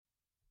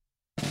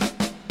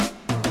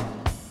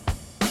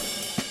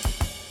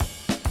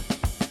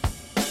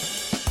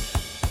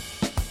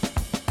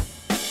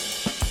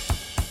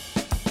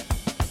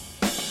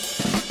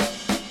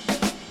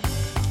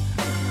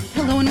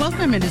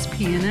welcome. It is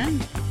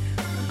PNN.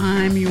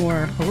 I'm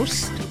your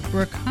host,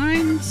 Brook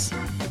Hines.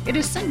 It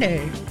is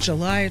Sunday,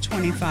 July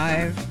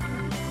 25,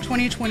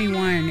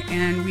 2021,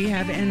 and we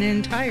have an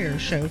entire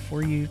show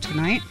for you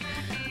tonight.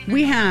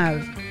 We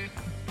have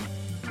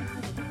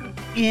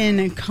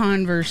in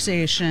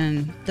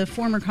conversation the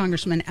former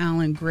Congressman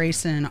Alan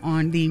Grayson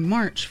on the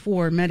March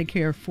for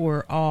Medicare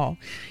for All.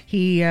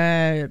 He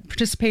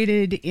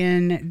participated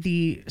in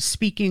the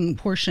speaking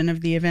portion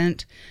of the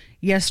event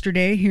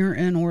yesterday here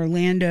in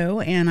Orlando,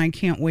 and I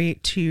can't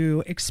wait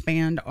to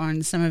expand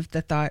on some of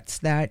the thoughts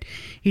that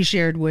he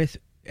shared with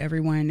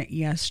everyone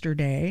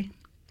yesterday.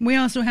 We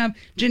also have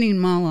Jeanine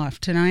Molloff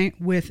tonight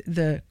with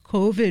the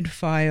COVID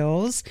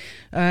files.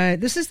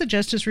 This is the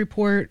Justice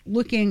Report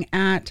looking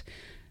at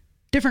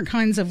different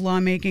kinds of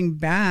lawmaking,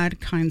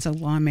 bad kinds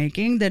of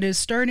lawmaking that is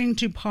starting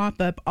to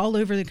pop up all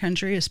over the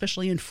country,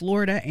 especially in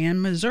Florida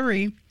and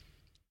Missouri,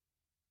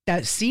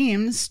 that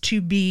seems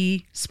to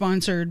be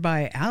sponsored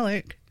by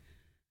ALEC.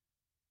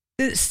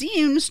 It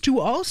seems to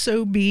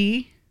also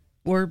be,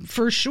 or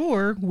for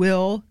sure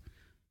will,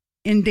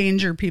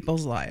 endanger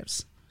people's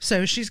lives.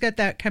 So she's got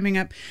that coming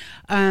up.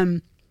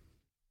 Had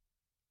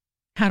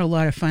a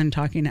lot of fun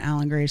talking to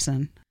Alan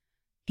Grayson.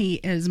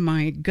 He is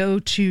my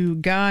go-to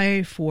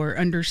guy for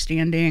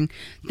understanding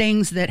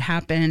things that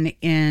happen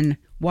in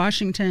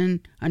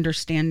Washington,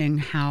 understanding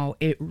how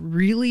it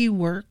really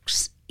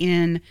works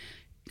in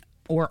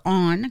or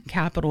on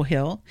Capitol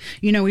Hill.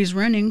 You know, he's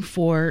running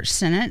for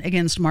Senate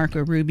against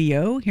Marco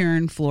Rubio here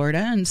in Florida.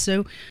 And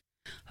so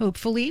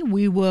hopefully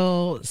we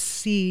will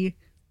see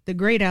the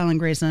great Alan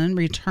Grayson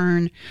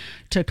return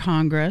to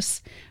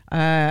Congress.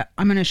 I'm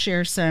going to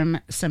share some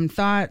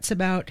thoughts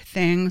about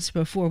things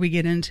before we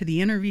get into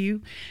the interview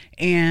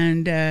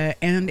and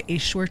a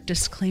short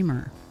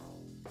disclaimer.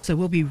 So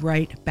we'll be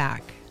right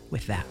back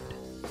with that.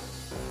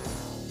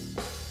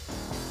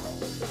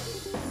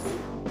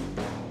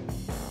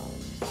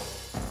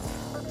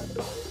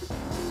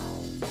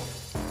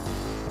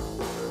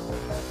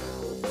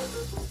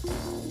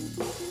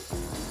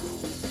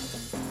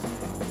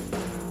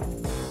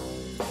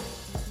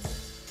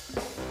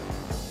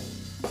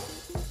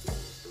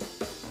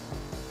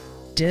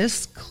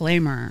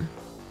 Disclaimer.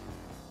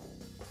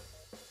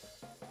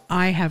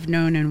 I have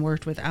known and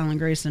worked with Alan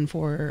Grayson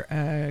for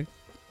a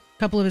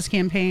couple of his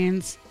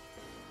campaigns,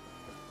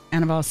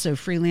 and I've also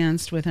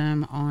freelanced with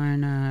him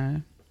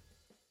on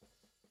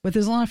with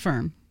his law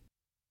firm.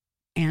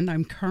 And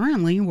I'm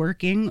currently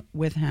working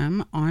with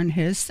him on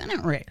his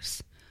Senate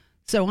race.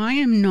 So I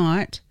am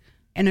not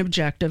an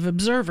objective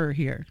observer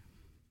here.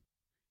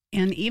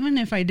 And even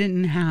if I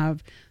didn't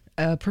have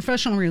a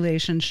professional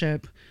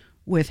relationship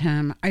with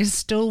him, I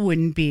still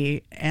wouldn't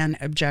be an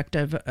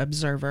objective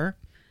observer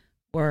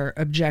or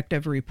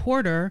objective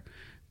reporter,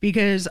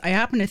 because I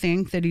happen to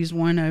think that he's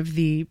one of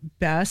the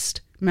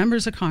best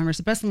members of Congress,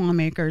 the best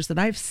lawmakers that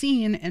I've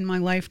seen in my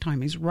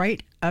lifetime. He's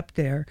right up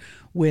there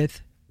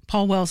with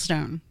Paul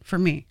Wellstone for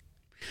me.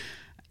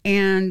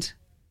 And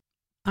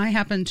I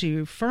happen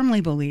to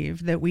firmly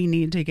believe that we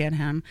need to get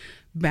him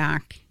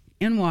back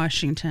in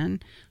Washington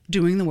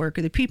doing the work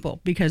of the people,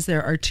 because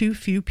there are too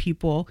few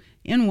people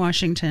in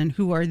Washington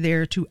who are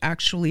there to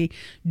actually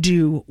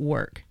do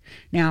work.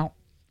 Now,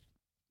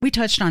 we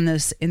touched on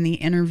this in the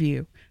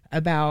interview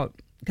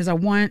about, because I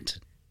wanted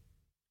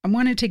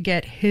to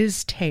get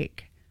his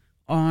take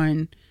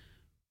on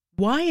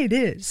why it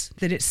is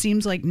that it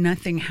seems like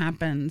nothing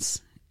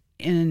happens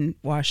in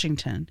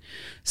Washington.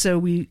 So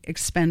we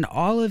expend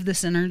all of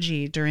this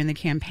energy during the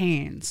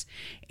campaigns,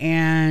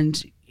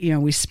 and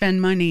we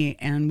spend money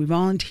and we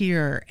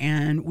volunteer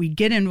and we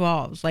get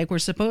involved like we're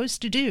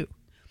supposed to do.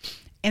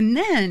 And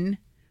then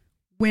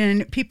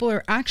when people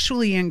are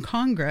actually in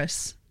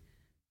Congress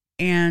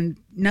and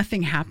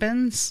nothing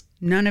happens,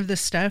 none of the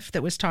stuff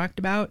that was talked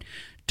about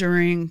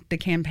during the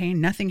campaign,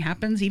 nothing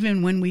happens,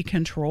 even when we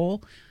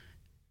control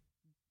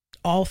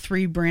all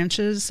three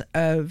branches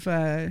of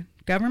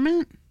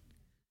government,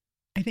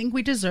 I think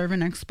we deserve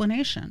an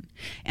explanation.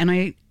 And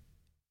I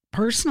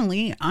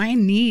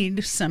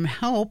need some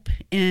help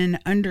in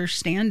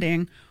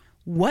understanding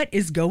what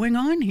is going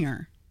on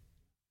here,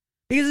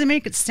 because they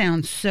make it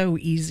sound so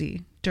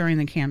easy during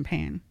the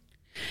campaign.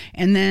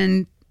 And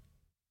then,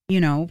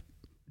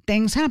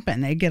 things happen.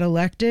 They get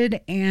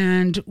elected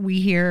and we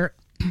hear,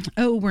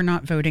 oh, we're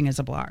not voting as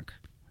a bloc.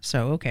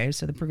 So, okay,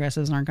 so the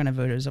progressives aren't going to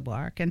vote as a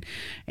bloc.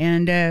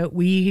 And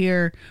we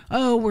hear,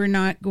 oh, we're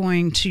not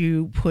going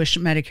to push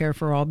Medicare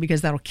for all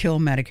because that'll kill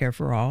Medicare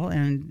for all.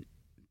 And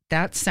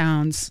that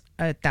sounds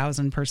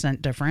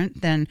 1,000%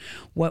 different than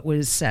what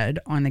was said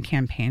on the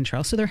campaign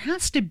trail. So there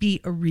has to be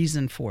a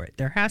reason for it.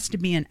 There has to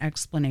be an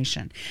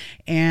explanation.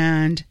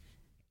 And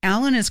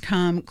Alan has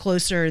come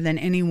closer than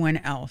anyone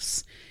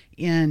else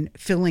in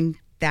filling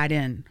that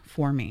in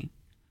for me.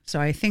 So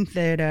I think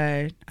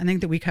that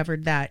we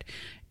covered that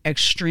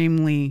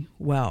extremely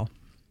well.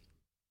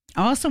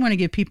 I also want to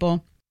give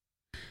people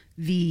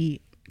the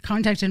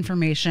contact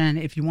information.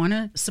 If you want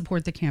to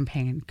support the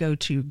campaign, go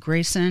to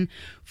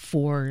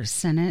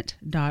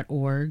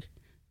GraysonForSenate.org,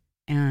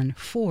 and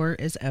for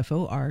is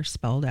FOR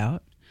spelled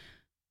out.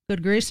 Go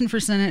to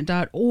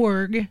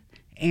GraysonForSenate.org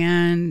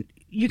and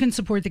you can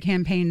support the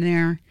campaign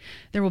there.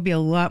 There will be a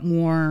lot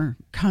more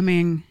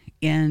coming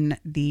in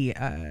the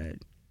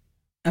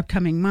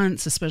upcoming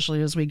months,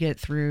 especially as we get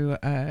through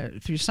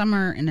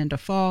summer and into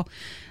fall.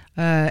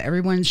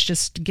 Everyone's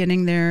just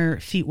getting their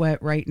feet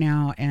wet right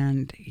now,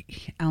 and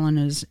Alan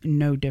is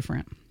no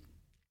different.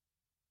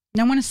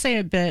 Now, I want to say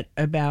a bit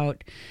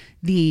about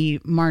the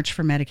March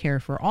for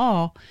Medicare for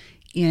All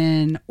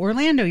in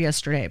Orlando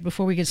yesterday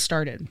before we get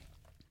started.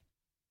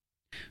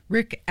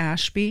 Rick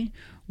Ashby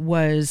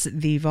was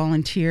the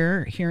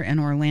volunteer here in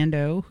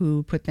Orlando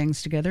who put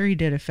things together. He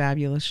did a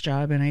fabulous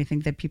job, and I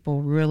think that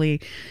people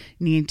really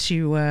need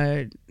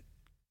to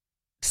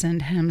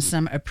send him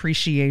some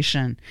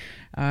appreciation.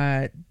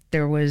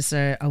 There was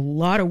a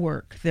lot of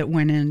work that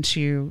went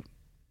into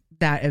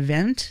that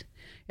event.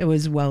 It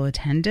was well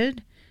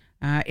attended.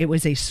 It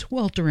was a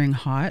sweltering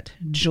hot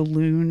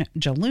July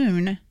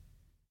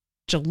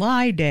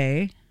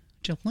day.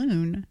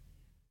 Jaloon.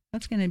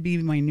 That's going to be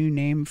my new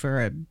name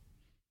for a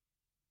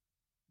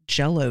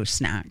Jell-O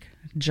snack.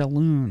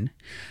 Jaloon.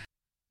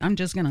 I'm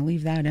just going to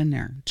leave that in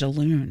there.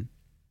 Jaloon.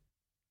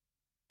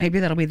 Maybe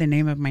that'll be the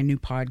name of my new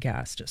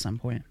podcast at some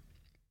point.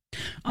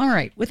 All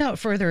right. Without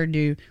further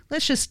ado,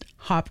 let's just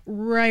hop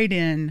right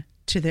in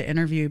to the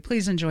interview.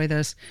 Please enjoy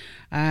this.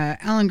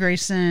 Alan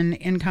Grayson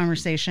in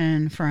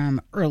conversation from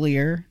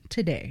earlier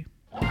today.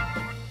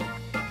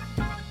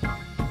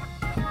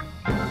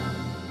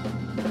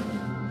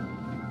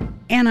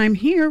 And I'm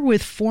here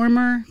with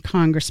former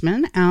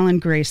Congressman Alan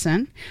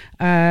Grayson,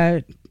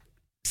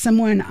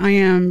 someone I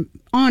am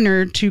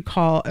honored to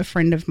call a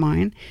friend of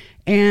mine.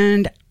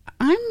 And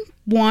I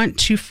want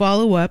to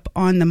follow up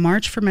on the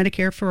March for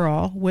Medicare for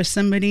All with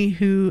somebody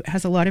who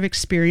has a lot of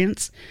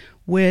experience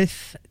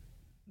with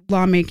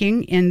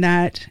lawmaking in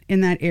that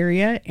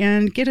area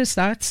and get his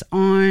thoughts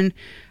on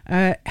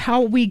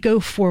how we go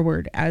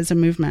forward as a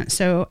movement.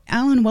 So,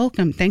 Alan,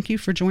 welcome. Thank you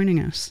for joining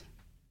us.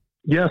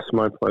 Yes,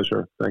 my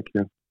pleasure. Thank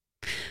you.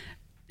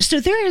 So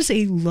there is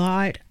a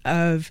lot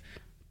of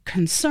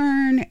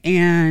concern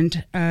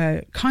and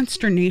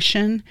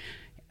consternation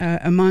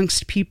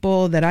amongst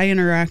people that I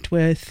interact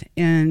with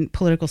in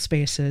political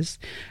spaces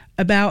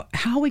about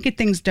how we get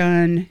things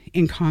done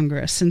in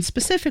Congress, and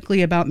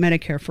specifically about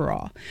Medicare for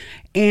All.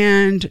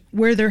 And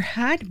where there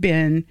had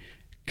been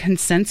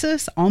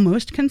consensus,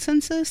 almost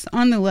consensus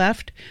on the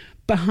left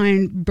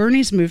behind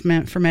Bernie's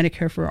movement for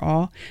Medicare for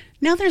All,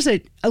 now there's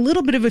a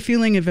little bit of a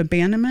feeling of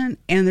abandonment,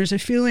 and there's a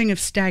feeling of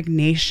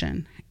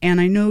stagnation. And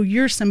I know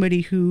you're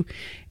somebody who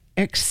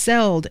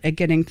excelled at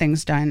getting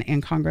things done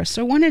in Congress.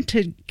 So I wanted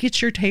to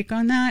get your take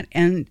on that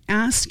and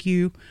ask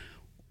you,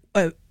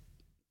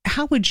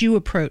 how would you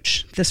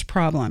approach this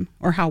problem,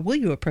 or how will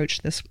you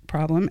approach this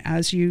problem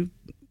as you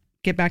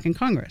get back in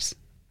Congress?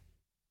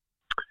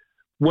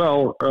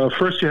 Well,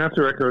 first you have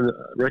to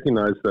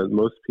recognize that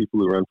most people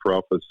who run for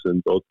office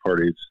in both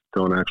parties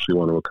don't actually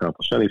want to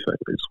accomplish anything.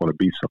 They just want to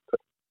be something.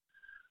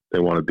 They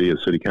want to be a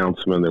city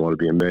councilman. They want to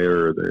be a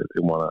mayor.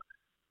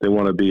 They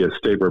want to be a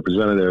state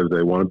representative.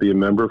 They want to be a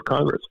member of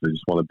Congress. They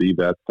just want to be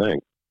that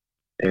thing.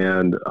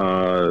 And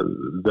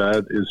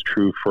that is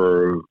true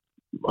for,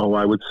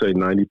 I would say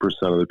 90%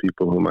 of the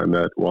people whom I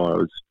met while I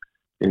was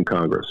in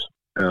Congress,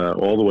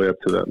 all the way up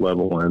to that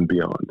level and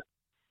beyond.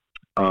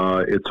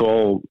 It's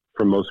all,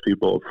 for most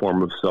people, a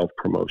form of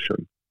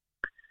self-promotion.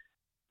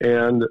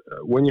 And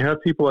when you have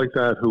people like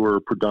that who are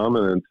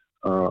predominant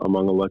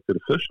among elected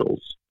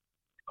officials,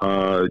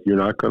 you're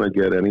not going to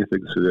get anything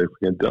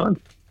significant done.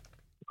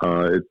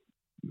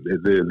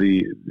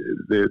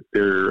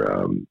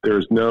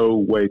 There's no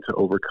way to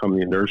overcome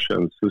the inertia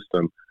in the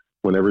system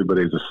when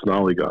everybody's a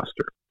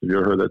snollygoster. Have you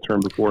ever heard that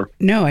term before?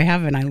 No, I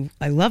haven't.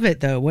 I love it,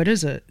 though. What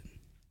is it?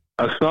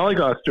 A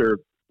snollygoster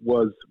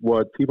was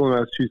what people in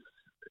Massachusetts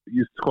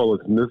used to call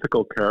this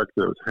mythical character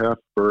that was half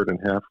bird and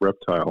half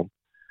reptile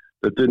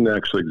that didn't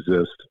actually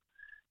exist.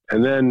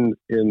 And then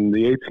in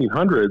the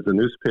 1800s, a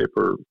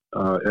newspaper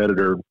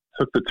editor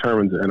took the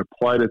term and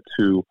applied it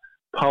to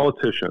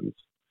politicians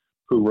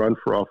who run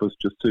for office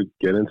just to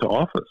get into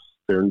office.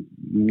 They're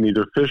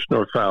neither fish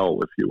nor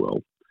fowl, if you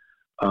will.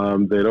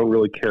 They don't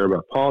really care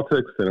about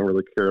politics. They don't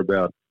really care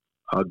about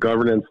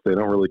governance. They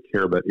don't really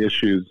care about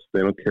issues.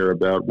 They don't care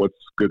about what's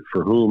good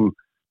for whom.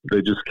 They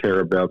just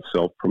care about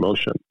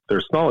self-promotion.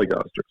 They're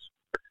snollygosters.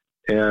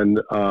 And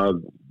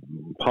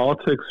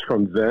politics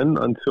from then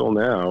until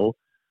now,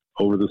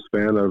 over the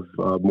span of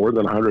more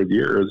than 100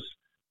 years,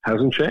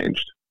 hasn't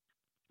changed.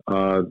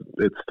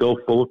 It's still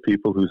full of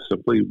people who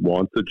simply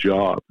want the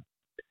job.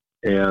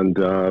 And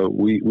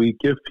we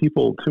give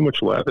people too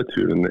much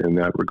latitude in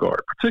that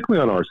regard,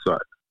 particularly on our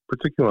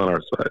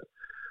side.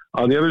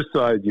 On the other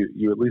side,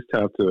 you at least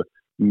have to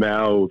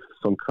mouth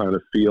some kind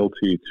of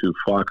fealty to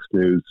Fox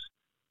News,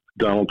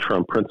 Donald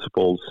Trump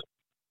principles,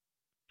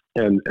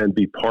 and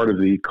be part of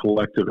the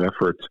collective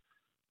effort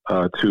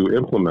to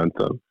implement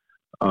them.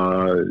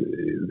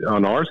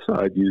 On our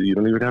side, you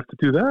don't even have to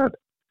do that.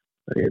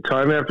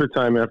 Time after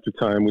time after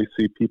time, we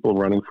see people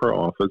running for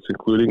office,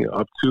 including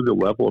up to the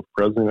level of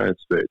President of the United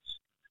States,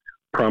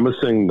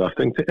 promising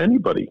nothing to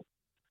anybody.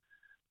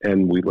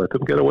 And we let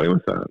them get away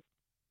with that.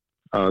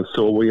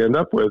 So what we end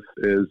up with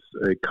is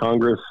a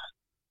Congress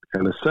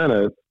and a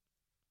Senate,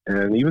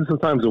 and even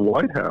sometimes a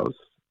White House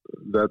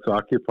that's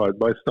occupied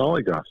by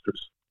snollygasters.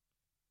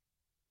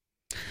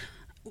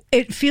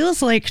 It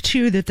feels like,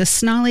 too, that the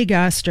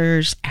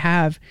snollygasters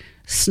have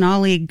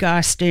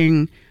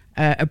snollygasting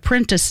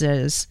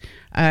apprentices,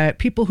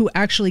 people who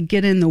actually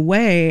get in the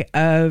way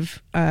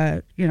of,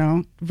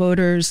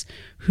 voters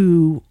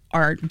who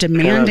are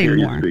demanding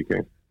more.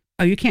 Speaking.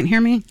 Oh, you can't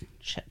hear me?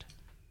 Shit.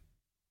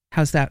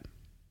 How's that?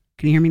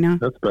 Can you hear me now?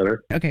 That's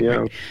better. Okay.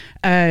 Yeah.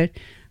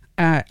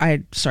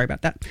 Great. Sorry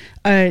about that.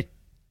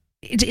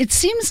 It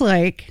seems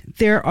like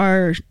there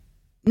are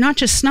not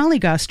just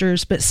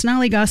snollygasters, but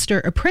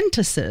snollygaster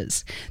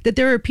apprentices, that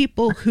there are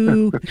people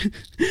who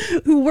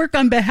who work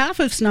on behalf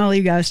of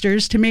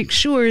snollygasters to make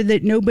sure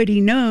that nobody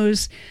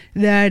knows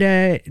that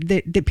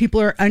that people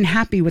are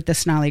unhappy with the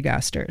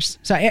snollygasters.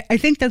 So I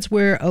think that's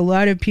where a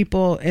lot of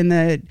people on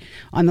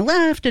the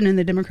left and in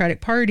the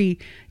Democratic Party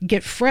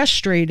get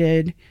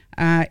frustrated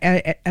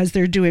as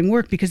they're doing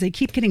work, because they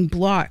keep getting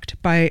blocked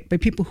by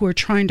people who are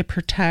trying to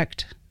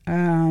protect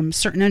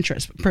certain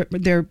interests,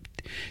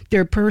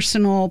 their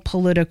personal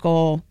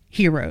political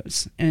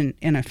heroes,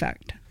 in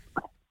effect.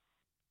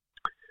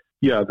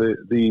 Yeah,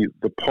 the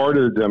part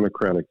of the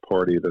Democratic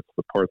Party that's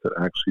the part that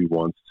actually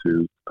wants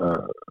to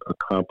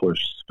accomplish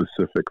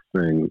specific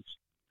things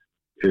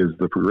is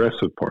the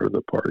progressive part of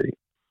the party,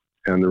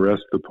 and the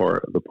rest of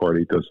the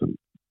party doesn't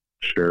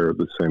share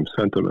the same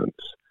sentiments.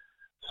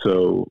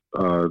 So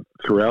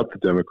throughout the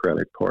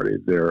Democratic Party,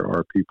 there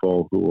are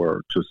people who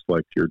are just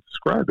like you're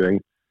describing,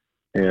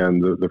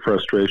 and the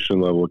frustration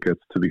level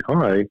gets to be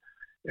high,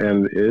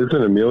 and it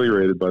isn't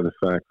ameliorated by the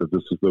fact that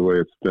this is the way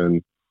it's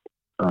been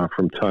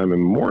from time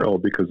immemorial,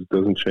 because it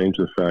doesn't change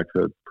the fact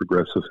that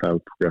progressives have a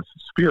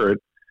progressive spirit,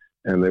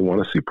 and they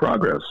want to see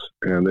progress,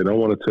 and they don't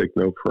want to take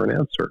no for an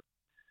answer.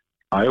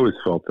 I always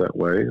felt that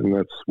way, and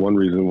that's one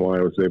reason why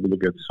I was able to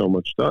get so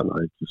much done.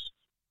 I just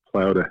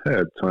plowed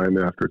ahead time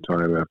after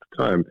time after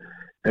time.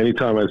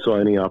 Anytime I saw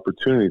any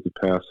opportunity to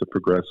pass a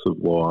progressive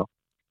law,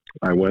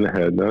 I went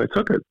ahead and I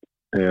took it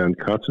and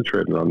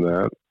concentrated on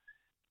that.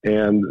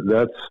 And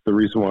that's the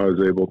reason why I was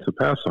able to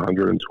pass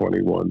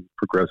 121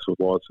 progressive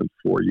laws in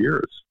 4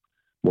 years,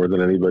 more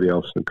than anybody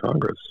else in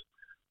Congress.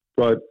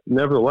 But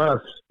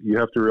nevertheless, you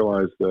have to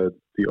realize that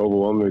the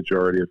overwhelming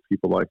majority of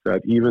people like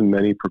that, even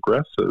many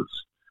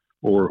progressives,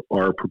 or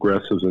are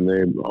progressives in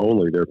name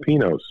only, they're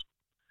Pinos.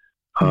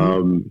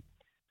 Mm-hmm.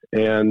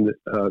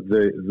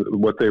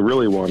 What they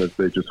really want is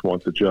they just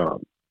want the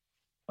job,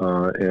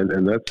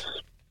 and that's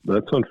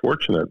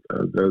unfortunate.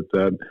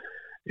 The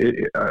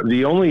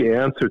only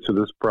answer to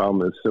this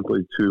problem is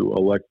simply to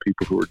elect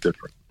people who are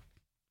different.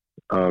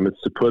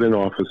 It's to put in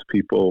office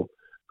people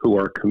who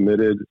are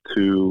committed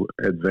to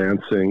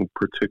advancing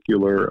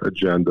particular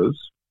agendas,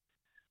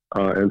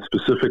 and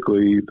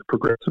specifically the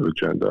progressive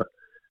agenda.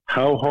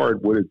 How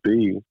hard would it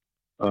be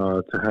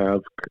to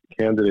have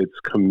candidates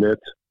commit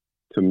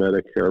to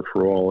Medicare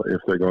for all if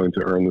they're going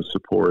to earn the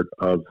support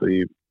of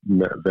the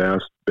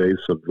vast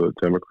base of the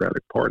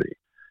Democratic Party?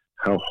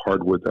 How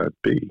hard would that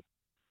be?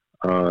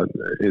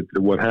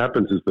 What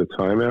happens is that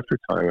time after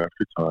time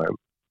after time,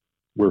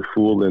 we're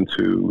fooled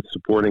into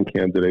supporting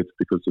candidates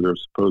because of their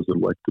supposed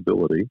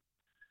electability,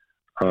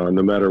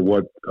 no matter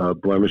what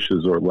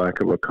blemishes or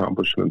lack of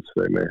accomplishments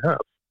they may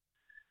have.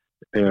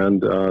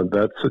 And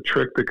that's a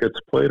trick that gets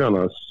played on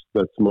us.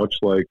 That's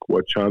much like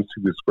what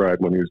Chomsky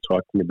described when he was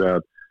talking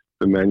about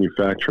the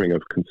manufacturing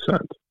of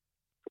consent.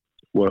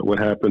 What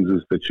happens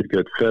is that you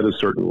get fed a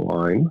certain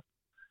line,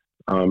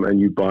 and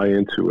you buy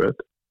into it,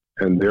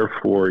 and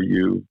therefore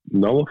you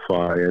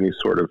nullify any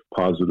sort of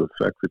positive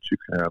effect that you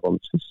can have on the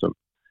system.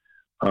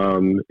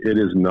 It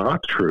is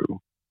not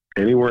true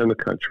anywhere in the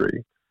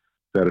country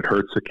that it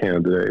hurts a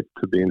candidate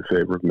to be in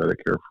favor of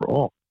Medicare for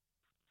all.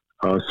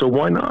 So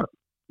why not?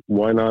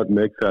 Why not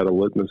make that a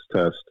litmus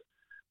test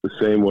the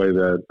same way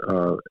that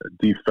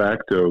de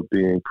facto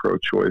being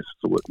pro-choice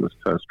is a litmus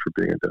test for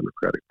being a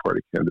Democratic Party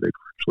candidate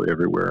virtually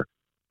everywhere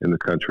in the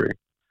country?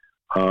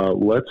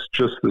 Let's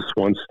just this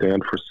one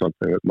stand for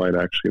something that might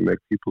actually make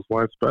people's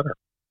lives better.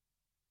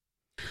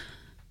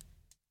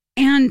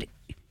 And,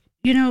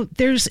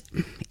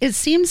 it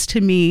seems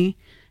to me,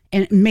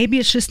 and maybe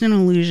it's just an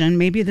illusion,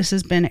 maybe this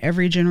has been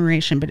every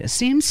generation, but it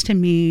seems to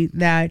me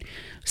that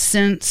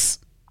since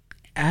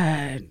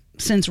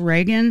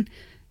Reagan,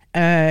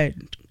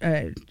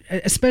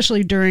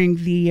 especially during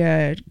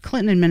the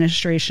Clinton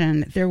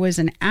administration, there was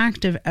an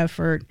active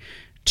effort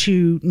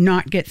to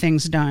not get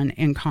things done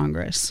in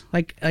Congress.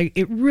 Like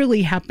it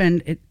really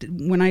happened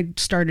when I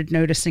started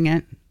noticing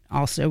it,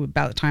 also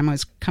about the time I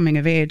was coming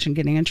of age and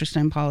getting interested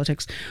in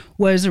politics,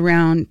 was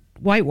around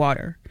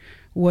Whitewater.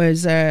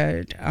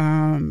 It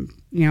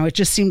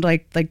just seemed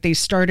like they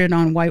started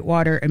on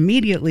Whitewater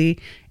immediately,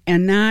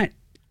 and that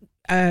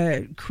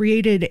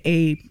created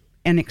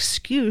an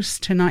excuse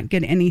to not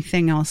get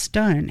anything else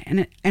done.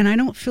 And I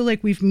don't feel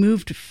like we've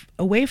moved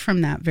away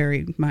from that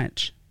very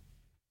much.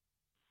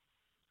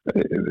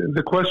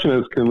 The question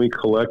is, can we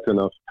collect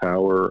enough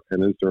power,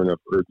 and is there enough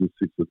urgency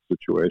to the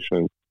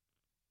situation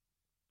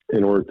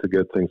in order to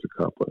get things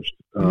accomplished?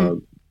 Mm-hmm.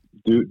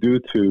 Due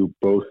to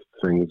both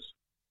things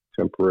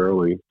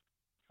temporarily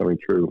coming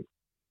true,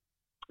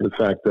 the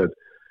fact that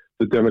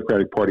the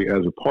Democratic Party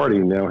as a party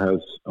now has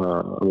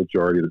a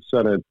majority of the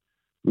Senate,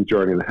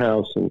 majority of the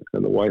House, and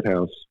the White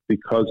House.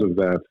 Because of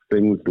that,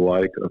 things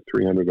like a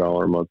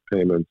 $300 a month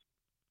payment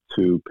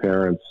to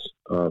parents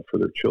for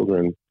their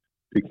children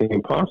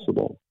became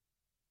possible.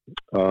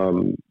 A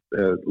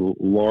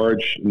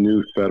large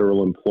new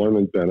federal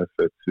employment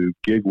benefit to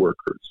gig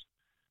workers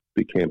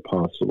became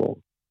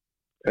possible,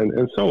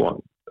 and so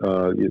on.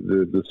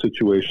 The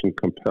situation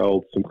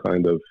compelled some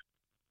kind of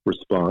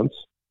response,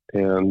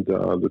 and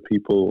the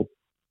people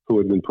who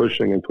had been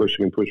pushing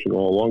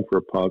all along for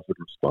a positive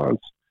response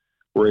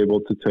were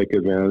able to take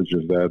advantage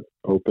of that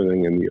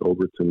opening in the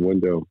Overton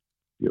window.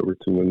 The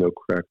Overton window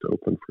cracked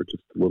open for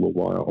just a little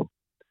while,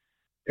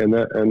 and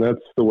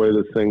that's the way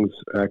that things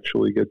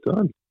actually get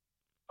done.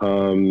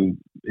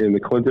 In the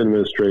Clinton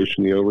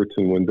administration, the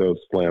Overton window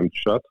slammed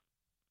shut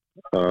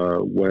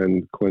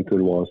when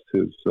Clinton lost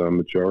his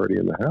majority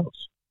in the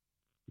House.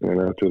 And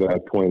after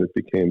that point, it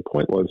became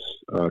pointless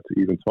to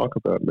even talk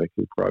about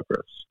making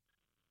progress.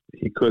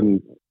 He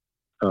couldn't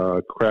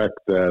crack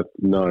that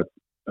nut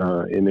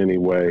in any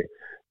way.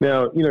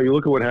 Now, you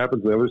look at what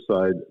happens on the other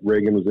side.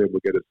 Reagan was able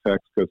to get his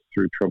tax cuts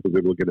through. Trump was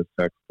able to get his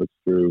tax cuts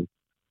through.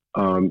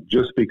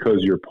 Just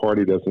because your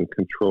party doesn't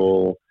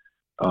control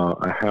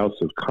a House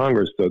of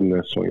Congress doesn't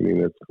necessarily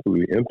mean it's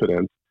completely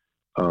impotent,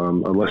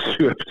 unless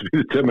you have to be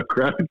the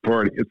Democratic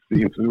Party, it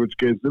seems, in which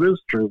case it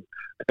is true,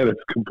 and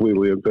it's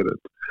completely impotent.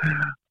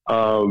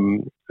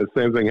 The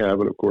same thing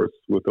happened, of course,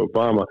 with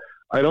Obama.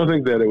 I don't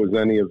think that it was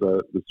any of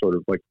the sort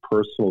of like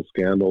personal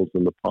scandals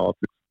and the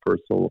politics of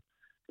personal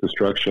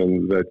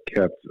destruction that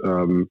kept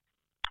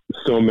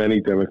so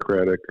many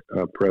Democratic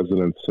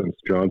presidents since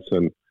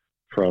Johnson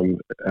from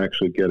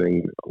actually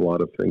getting a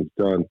lot of things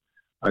done.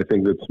 I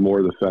think it's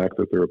more the fact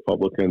that the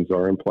Republicans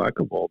are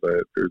implacable,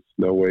 that there's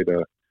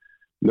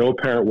no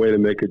apparent way to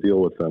make a deal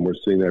with them. We're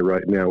seeing that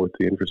right now with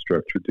the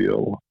infrastructure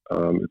deal.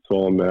 It's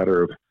all a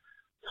matter of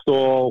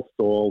stall.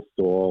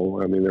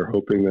 I mean, they're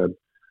hoping that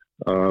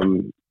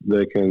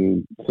they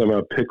can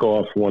somehow pick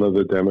off one of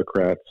the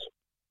Democrats,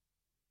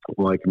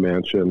 like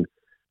Manchin,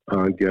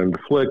 again,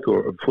 flip,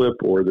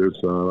 or there's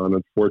an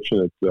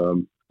unfortunate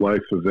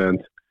life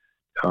event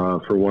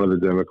for one of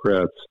the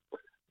Democrats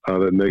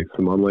that makes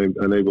them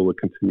unable to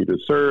continue to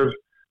serve,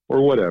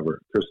 or whatever.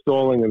 They're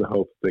stalling in the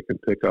hope they can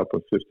pick up a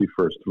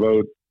 51st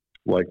vote,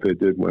 like they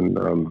did when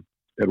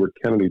Edward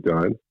Kennedy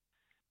died,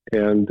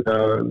 and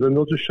then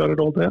they'll just shut it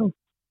all down.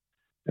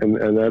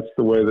 And that's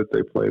the way that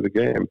they play the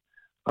game.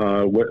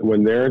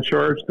 When they're in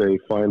charge, they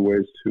find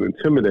ways to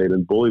intimidate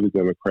and bully the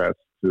Democrats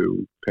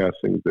to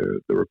passing the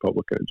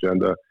Republican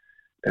agenda.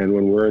 And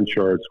when we're in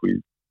charge,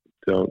 we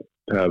don't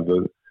have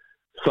the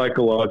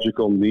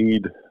psychological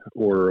need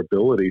or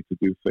ability to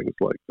do things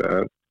like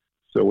that.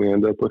 So we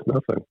end up with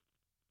nothing.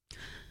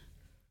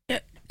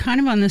 Kind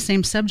of on the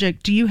same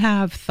subject, do you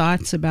have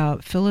thoughts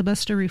about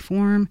filibuster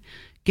reform,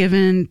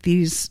 given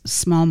these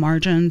small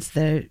margins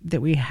that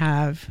we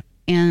have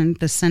in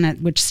the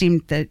Senate, which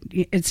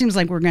it seems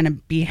like we're going to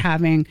be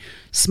having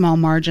small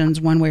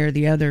margins one way or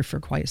the other for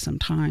quite some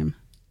time?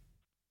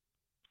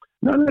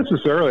 Not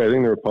necessarily. I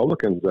think the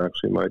Republicans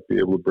actually might be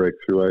able to break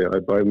through. I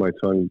bite my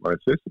tongue when I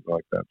say something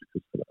like that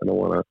because I don't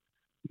want to,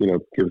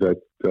 give that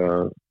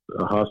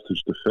a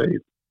hostage to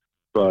fate.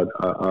 But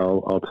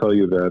I'll tell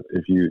you that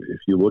if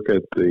you look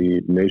at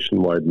the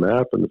nationwide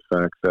map and the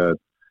fact that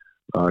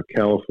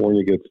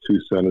California gets 2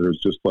 senators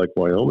just like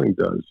Wyoming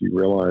does, you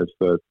realize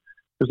that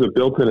there's a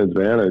built-in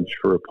advantage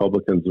for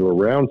Republicans of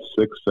around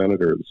 6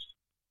 senators.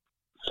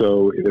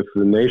 So if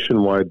the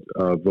nationwide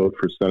vote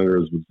for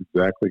senators was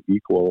exactly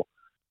equal,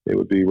 it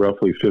would be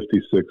roughly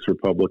 56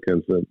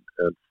 Republicans and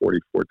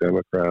 44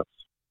 Democrats.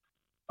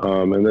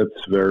 And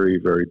that's very,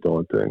 very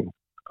daunting.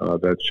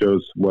 That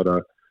shows what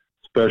a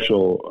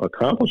special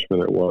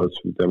accomplishment it was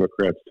for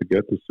Democrats to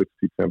get to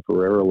 60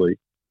 temporarily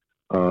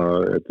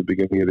at the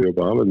beginning of the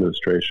Obama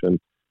administration,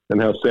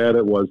 and how sad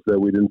it was that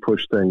we didn't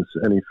push things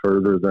any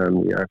further than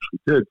we actually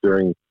did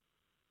during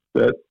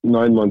that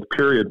 9-month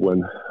period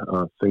when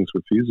things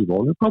were feasible.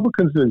 And the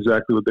Republicans did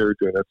exactly what they were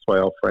doing. That's why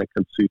Al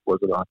Franken's seat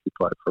wasn't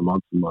occupied for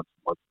months and months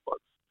and months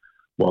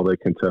while they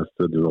contested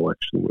an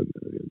election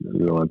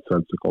in a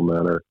nonsensical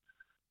manner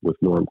with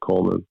Norm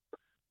Coleman.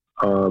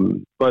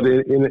 But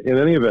in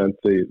any event,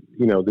 the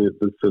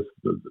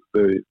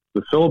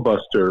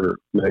filibuster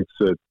makes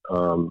it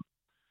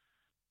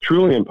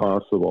truly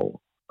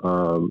impossible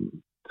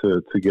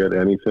to get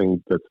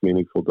anything that's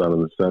meaningful done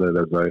in the Senate.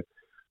 As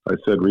I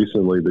said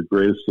recently, the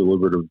greatest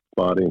deliberative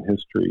body in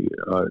history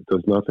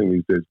does nothing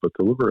these days but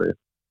deliberate.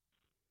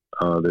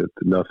 That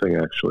nothing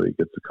actually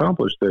gets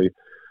accomplished. They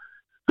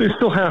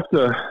still have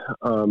to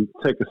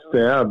take a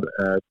stab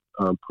at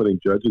putting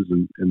judges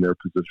in their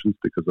positions,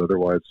 because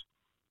otherwise,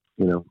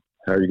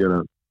 how are you going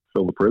to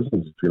fill the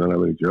prisons if you don't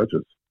have any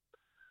judges?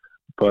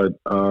 But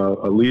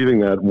leaving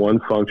that one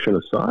function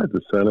aside,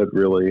 the Senate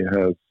really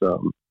has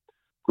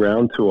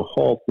ground to a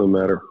halt no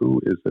matter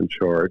who is in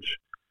charge.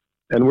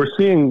 And we're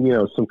seeing,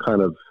 some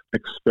kind of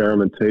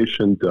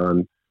experimentation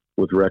done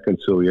with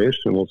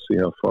reconciliation. We'll see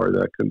how far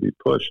that can be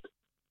pushed.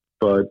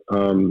 But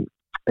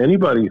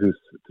anybody who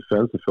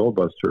defends the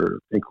filibuster,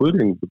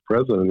 including the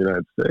President of the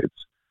United States,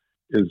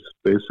 is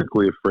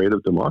basically afraid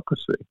of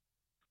democracy.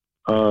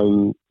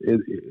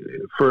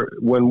 For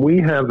when we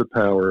have the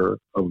power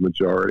of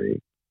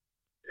majority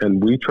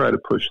and we try to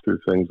push through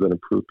things that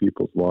improve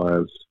people's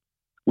lives,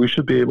 we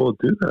should be able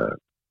to do that.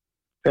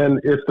 And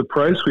if the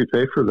price we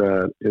pay for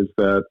that is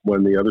that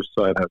when the other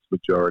side has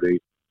majority,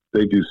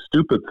 they do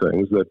stupid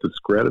things that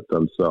discredit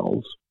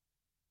themselves,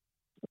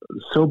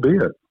 so be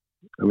it.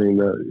 I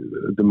mean,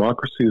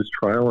 democracy is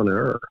trial and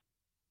error.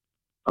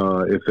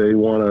 If they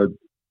want to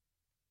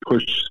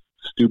push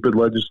stupid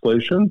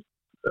legislation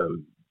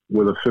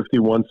with a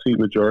 51-seat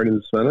majority in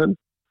the Senate,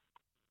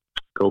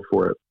 go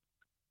for it.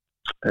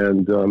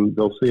 And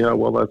they'll see how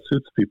well that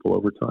suits people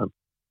over time.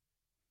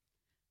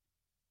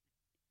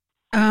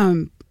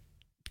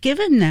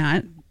 Given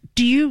that,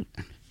 do you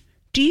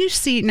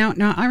see now?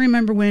 I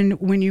remember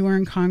when you were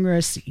in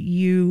Congress,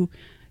 you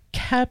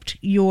kept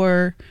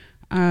your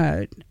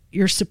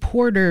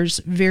supporters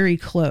very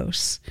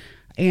close,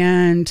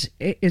 and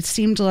it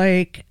seemed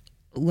like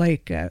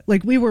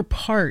we were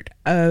part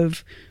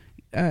of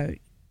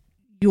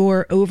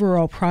your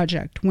overall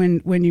project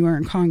when you were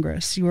in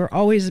Congress. You were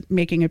always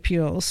making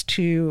appeals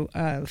to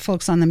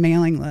folks on the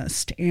mailing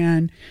list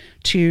and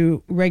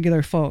to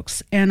regular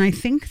folks, and I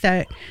think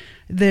that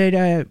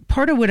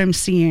part of what I'm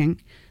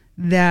seeing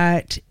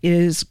that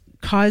is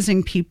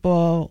causing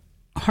people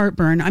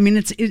heartburn. I mean,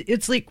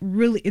 it's like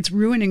really, it's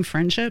ruining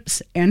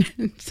friendships, and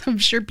I'm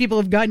sure people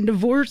have gotten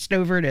divorced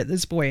over it at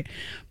this point.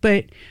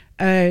 But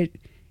do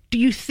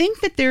you think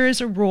that there is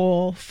a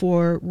role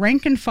for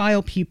rank and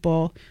file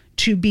people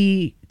to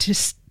be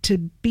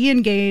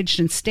engaged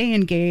and stay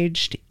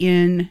engaged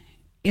in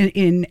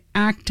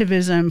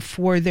activism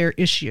for their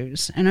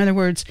issues? In other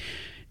words,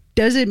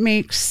 does it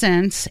make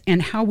sense,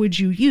 and how would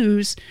you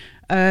use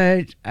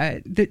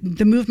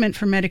the movement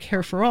for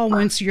Medicare for all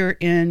once you're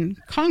in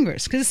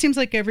Congress? Because it seems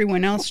like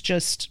everyone else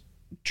just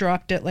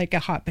dropped us like a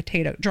hot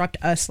potato.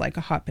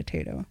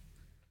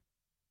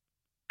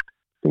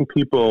 I think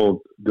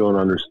people don't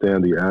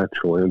understand the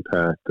actual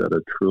impact that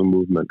a true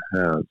movement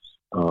has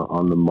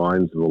on the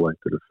minds of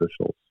elected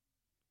officials.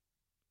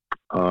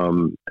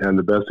 And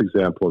the best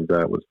example of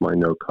that was my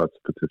No Cuts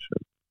petition.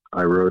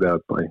 I wrote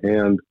out by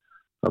hand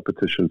a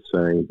petition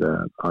saying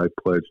that I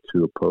pledge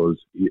to oppose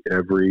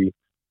every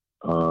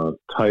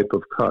type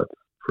of cut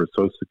for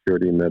Social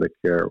Security,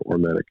 Medicare, or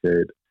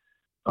Medicaid.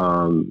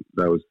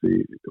 That was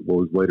what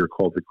was later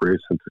called the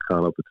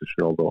Grayson-Takano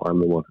petition, although I'm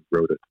the one who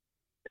wrote it.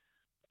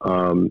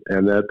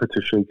 And that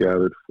petition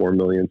gathered 4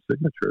 million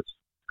signatures.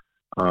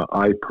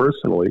 I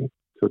personally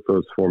took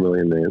those 4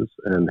 million names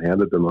and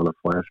handed them on a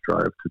flash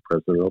drive to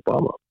President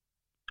Obama,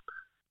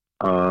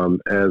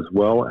 as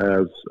well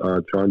as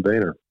John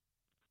Boehner.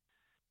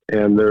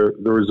 And the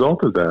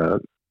result of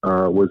that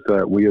was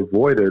that we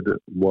avoided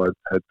what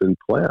had been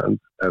planned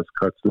as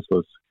cuts in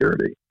Social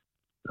Security.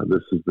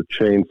 This is the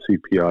chain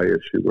CPI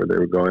issue, where they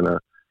were going to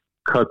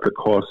cut the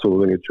cost of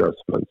living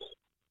adjustments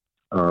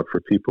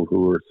for people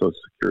who were Social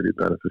Security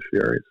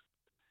beneficiaries.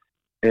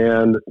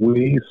 And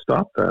we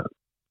stopped that.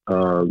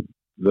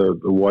 The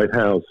White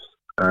House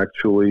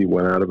actually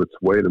went out of its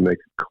way to make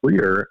it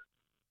clear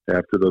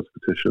after those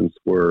petitions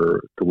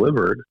were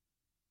delivered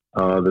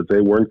that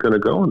they weren't going to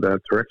go in that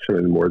direction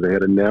anymore. They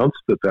had announced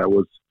that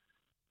was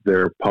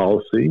their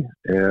policy,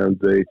 and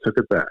they took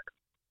it back.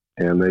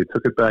 And they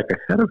took it back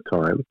ahead of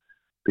time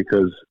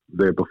because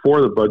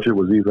before the budget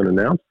was even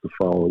announced the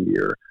following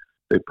year,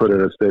 they put in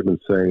a statement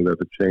saying that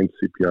the chain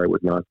CPI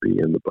would not be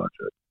in the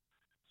budget.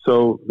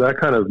 So that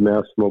kind of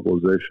mass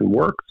mobilization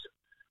works.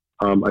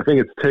 I think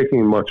it's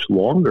taking much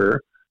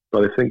longer,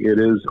 but I think it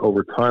is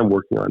over time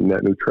working on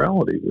net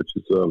neutrality, which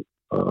is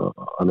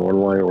an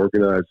online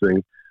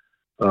organizing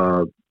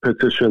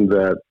petition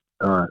that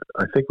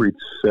I think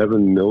reached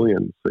 7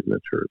 million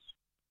signatures.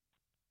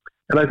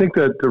 And I think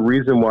that the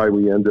reason why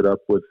we ended up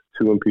with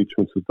 2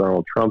 impeachments of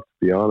Donald Trump,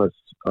 to be honest,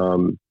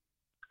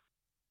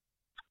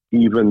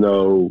 even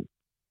though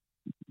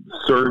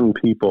certain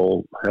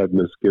people had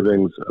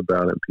misgivings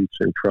about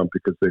impeaching Trump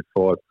because they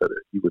thought that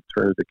he would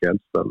turn it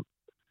against them,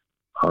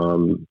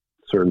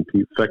 certain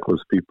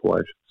feckless people,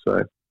 I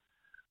should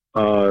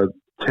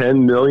say,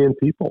 10 million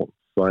people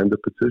signed a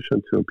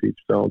petition to impeach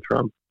Donald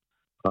Trump.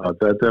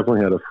 That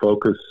definitely had a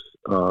focus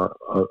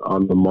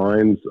on the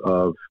minds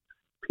of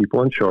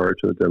people in charge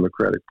of the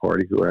Democratic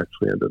Party who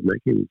actually ended up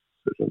making these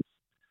decisions.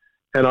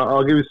 And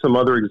I'll give you some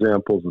other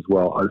examples as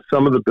well.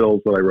 Some of the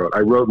bills that I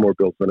wrote more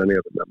bills than any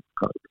other member of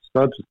Congress.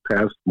 Not just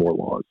passed more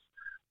laws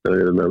than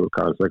any other member of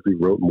Congress. I actually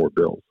wrote more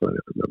bills than any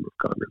other member of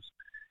Congress.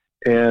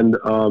 And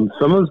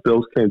some of those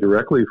bills came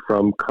directly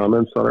from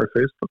comments on our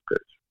Facebook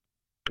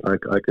page.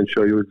 I can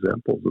show you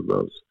examples of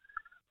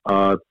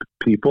those.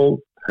 People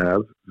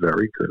have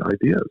very good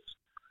ideas.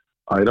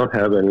 I don't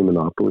have any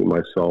monopoly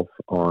myself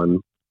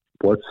on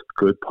what's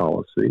good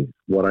policy,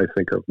 what I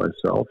think of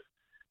myself.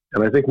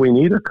 And I think we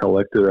need a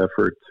collective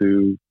effort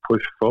to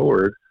push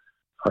forward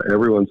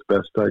everyone's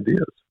best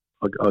ideas.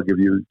 I'll give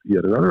you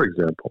yet another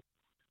example.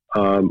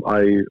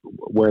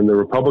 When the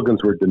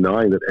Republicans were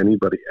denying that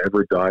anybody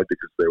ever died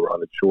because they were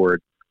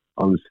uninsured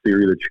on this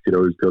theory that you could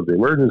always go to the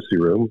emergency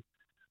room,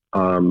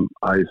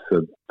 I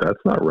said,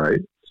 that's not right.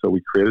 So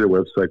we created a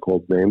website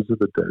called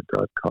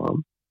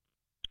namesofthedead.com.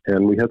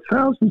 And we had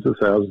thousands of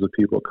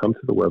people come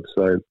to the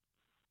website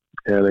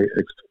and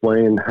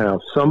explain how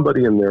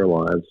somebody in their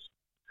lives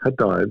had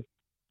died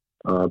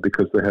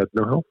because they had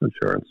no health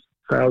insurance.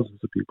 Thousands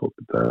of people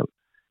did that.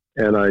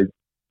 And I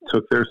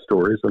took their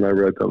stories and I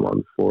read them on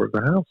the floor of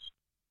the House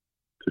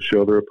to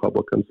show the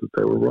Republicans that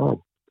they were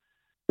wrong.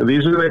 And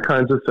these are the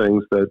kinds of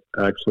things that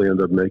actually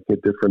end up making a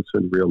difference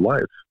in real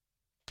life.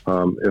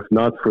 If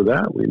not for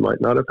that, we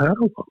might not have had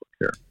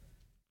Obamacare.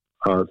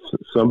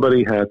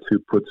 Somebody had to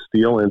put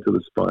steel into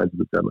the spines of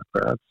the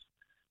Democrats.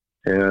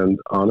 And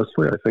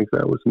honestly, I think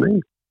that was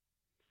me.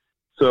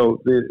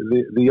 So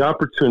the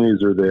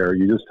opportunities are there.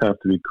 You just have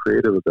to be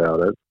creative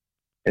about it.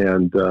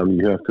 And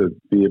you have to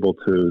be able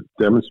to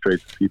demonstrate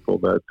to people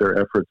that their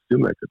efforts do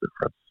make a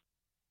difference.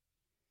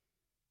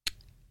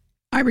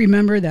 I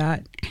remember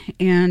that.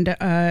 And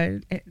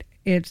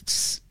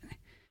it's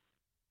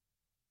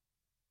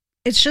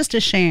just a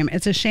shame.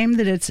 It's a shame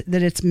that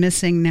it's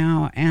missing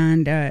now.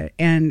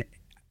 And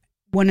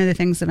one of the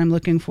things that I'm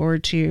looking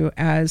forward to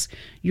as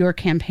your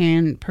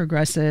campaign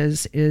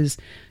progresses is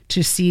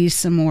to see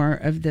some more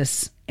of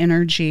this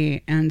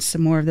energy and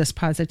some more of this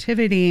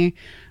positivity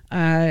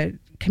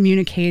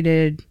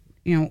communicated,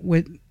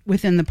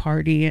 within the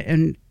party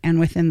and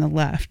within the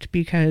left,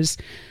 because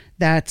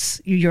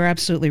you're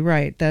absolutely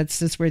right.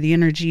 That's where the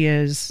energy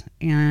is,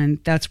 and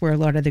that's where a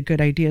lot of the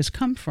good ideas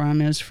come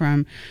from, is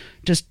from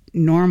just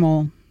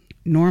normal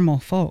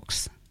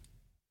folks.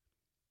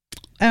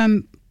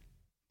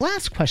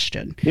 Last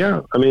question.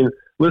 Yeah, I mean,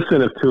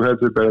 listen, if two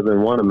heads are better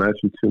than one,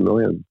 imagine 2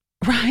 million.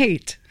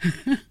 Right.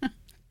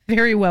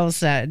 Very well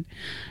said.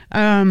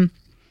 Last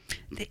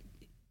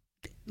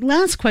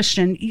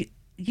question.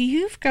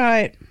 You've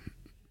got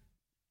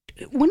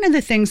one of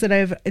the things that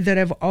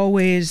I've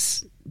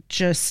always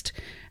just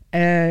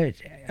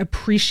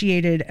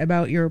appreciated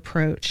about your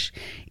approach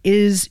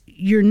is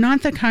you're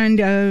not the kind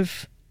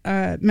of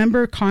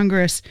member of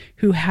Congress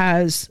who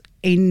has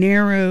a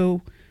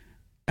narrow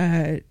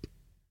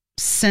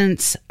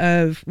sense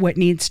of what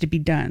needs to be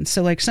done.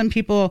 So like some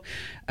people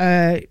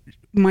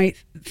might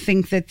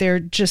think that they're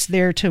just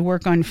there to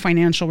work on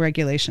financial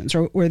regulations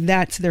or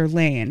that's their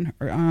lane.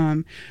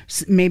 Or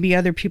maybe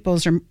other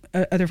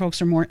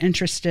folks are more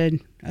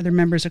interested, other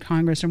members of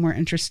Congress are more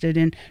interested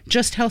in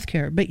just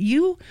healthcare. But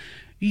you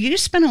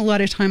spend a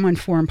lot of time on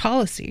foreign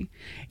policy.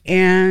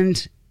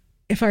 And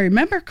if I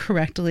remember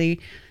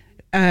correctly,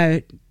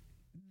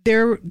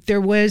 there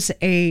was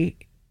a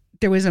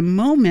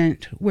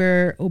moment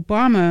where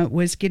Obama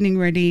was getting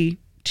ready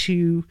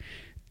to,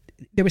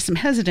 there was some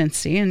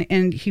hesitancy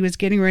and he was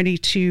getting ready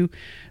to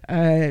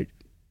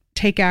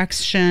take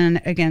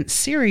action against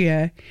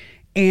Syria.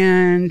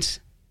 And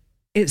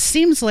it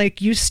seems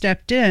like you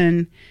stepped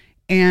in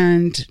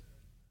and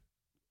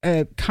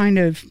kind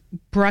of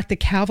brought the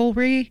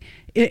cavalry.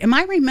 Am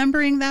I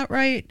remembering that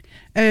right?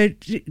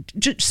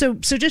 So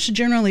just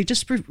generally,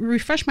 just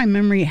refresh my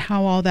memory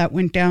how all that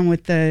went down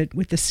with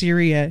the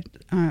Syria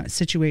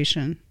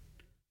situation.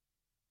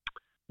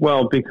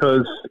 Well,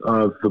 because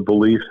of the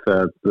belief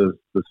that the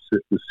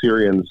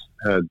Syrians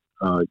had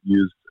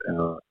used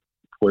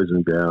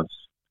poison gas,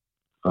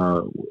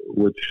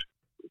 which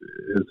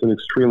is an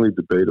extremely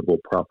debatable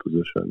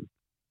proposition,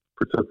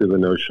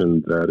 particularly the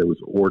notion that it was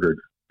ordered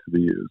to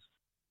be used.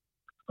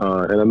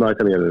 And I'm not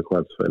going to get into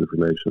classified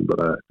information,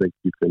 but I think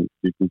you can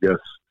guess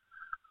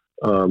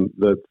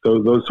that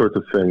those sorts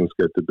of things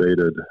get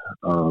debated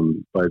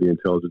by the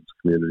intelligence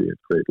community at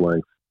great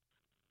length.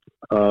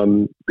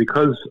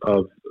 Because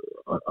of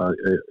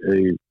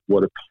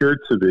what appeared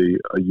to be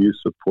a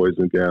use of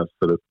poison gas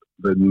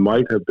that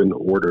might have been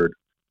ordered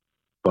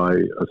by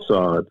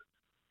Assad,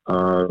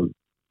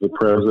 the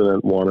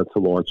president wanted to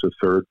launch a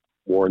third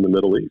war in the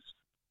Middle East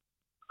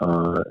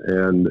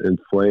and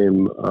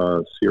inflame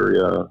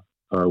Syria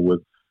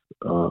with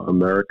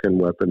American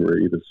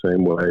weaponry the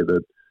same way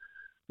that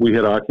we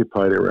had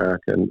occupied Iraq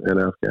and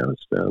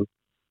Afghanistan,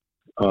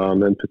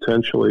 and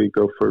potentially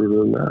go further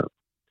than that.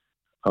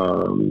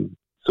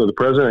 So the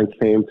president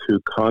came to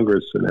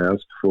Congress and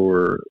asked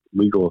for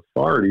legal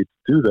authority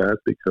to do that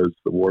because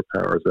the War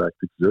Powers Act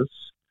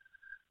exists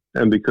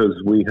and because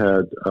we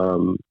had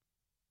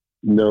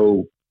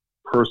no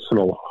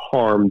personal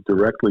harm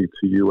directly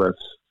to U.S.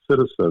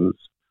 citizens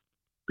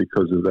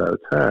because of that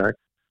attack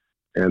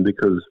and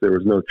because there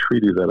was no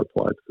treaty that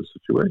applied to the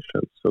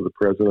situation. So the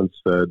president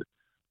said,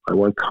 I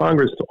want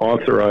Congress to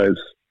authorize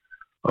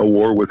a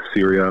war with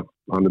Syria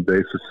on the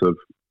basis of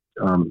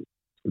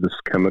this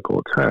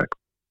chemical attack.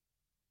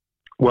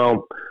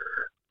 Well,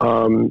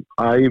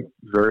 I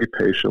very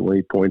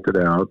patiently pointed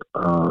out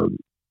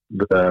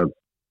that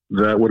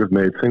that would have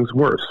made things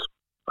worse.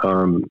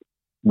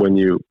 When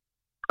you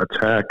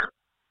attack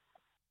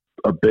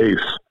a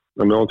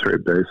military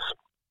base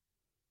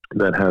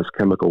that has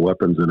chemical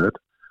weapons in it,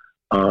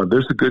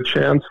 there's a good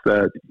chance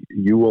that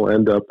you will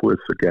end up with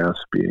the gas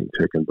being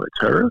taken by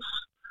terrorists,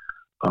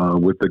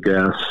 with the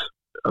gas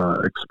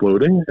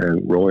exploding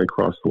and rolling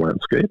across the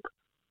landscape.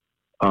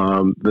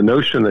 The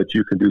notion that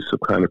you can do some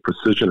kind of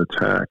precision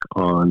attack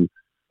on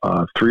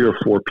 3 or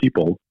 4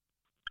 people,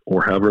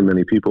 or however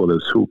many people it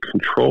is, who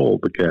control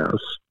the gas,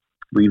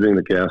 leaving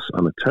the gas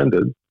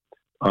unattended,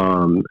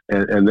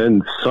 and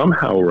then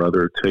somehow or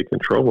other take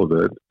control of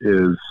it,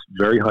 is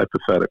very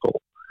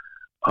hypothetical.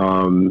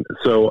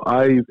 So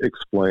I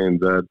explained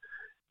that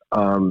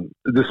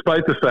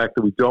despite the fact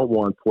that we don't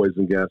want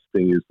poison gas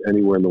being used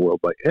anywhere in the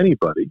world by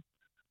anybody,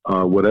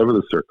 whatever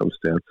the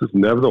circumstances,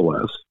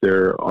 nevertheless,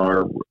 there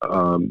are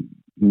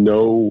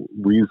no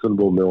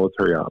reasonable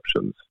military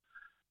options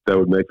that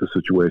would make the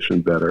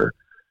situation better,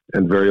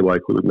 and very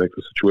likely would make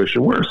the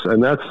situation worse.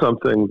 And that's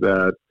something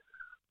that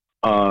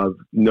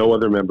no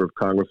other member of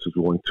Congress is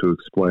willing to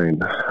explain.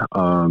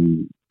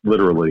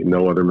 Literally,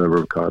 no other member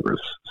of Congress.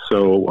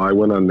 So I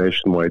went on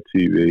nationwide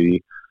TV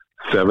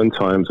 7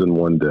 times in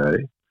one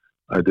day.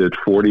 I did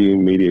 40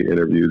 media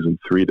interviews in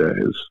 3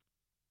 days,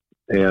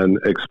 and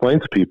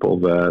explained to people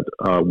that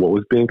what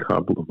was being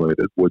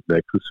contemplated would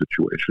make the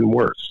situation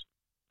worse.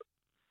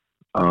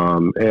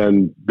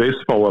 And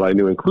based upon what I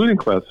knew, including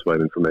classified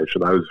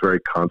information, I was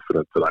very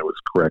confident that I was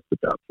correct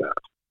about that,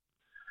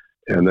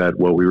 and that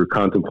what we were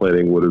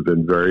contemplating would have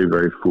been very,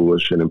 very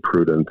foolish and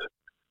imprudent,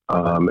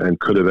 and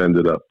could have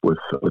ended up with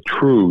a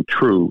true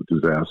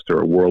disaster,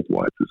 a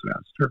worldwide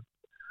disaster.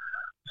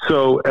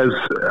 So, as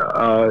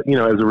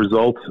a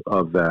result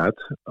of that,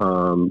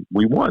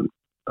 we won.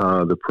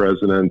 The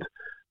president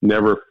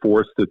never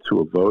forced it to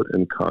a vote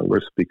in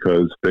Congress,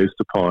 because based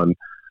upon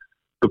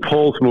the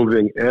polls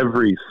moving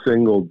every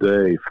single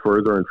day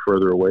further and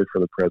further away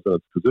from the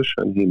president's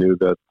position, he knew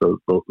that the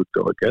vote would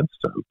go against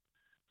him.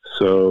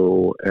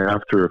 So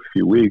after a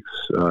few weeks,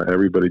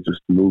 everybody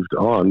just moved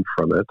on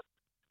from it,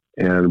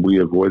 and we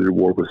avoided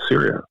war with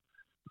Syria.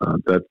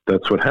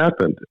 That's what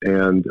happened.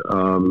 And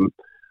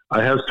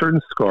I have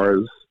certain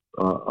scars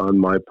on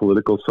my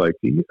political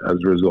psyche as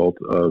a result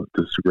of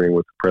disagreeing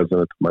with the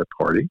president of my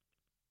party.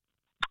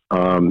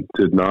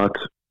 Did not,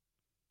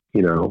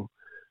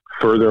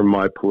 further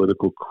my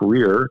political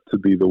career to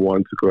be the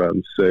one to go out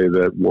and say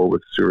that war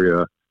with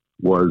Syria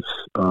was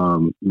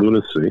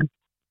lunacy.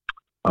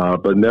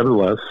 But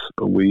nevertheless,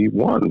 we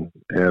won,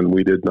 and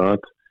we did not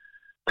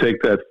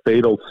take that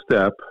fatal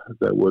step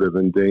that would have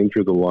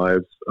endangered the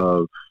lives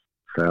of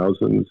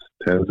thousands,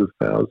 tens of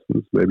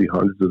thousands, maybe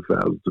hundreds of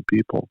thousands of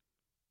people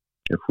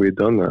if we had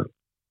done that.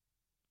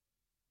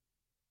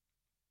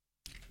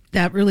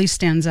 That really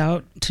stands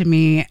out to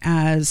me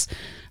as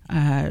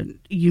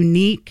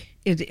unique.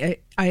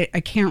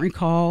 I can't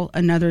recall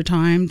another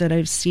time that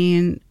I've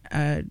seen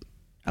a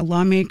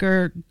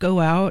lawmaker go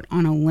out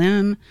on a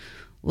limb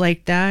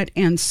like that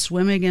and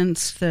swim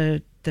against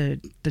the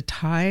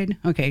tide.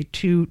 Okay,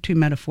 two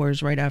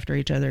metaphors right after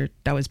each other.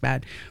 That was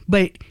bad,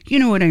 but you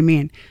know what I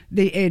mean.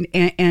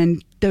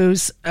 And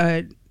those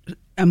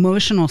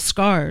emotional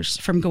scars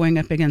from going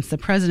up against the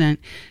president.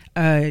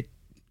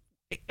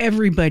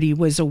 Everybody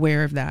was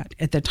aware of that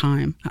at the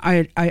time.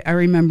 I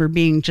remember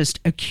being just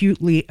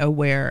acutely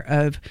aware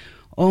of,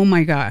 oh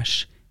my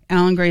gosh,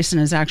 Alan Grayson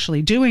is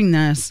actually doing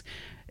this.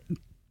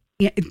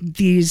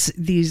 These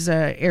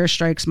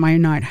airstrikes might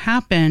not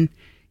happen,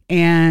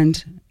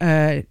 and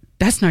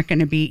that's not going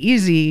to be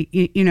easy,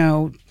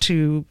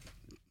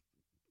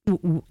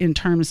 in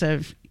terms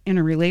of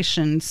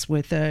interrelations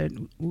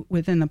within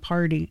the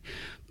party.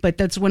 But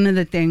that's one of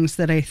the things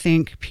that I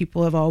think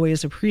people have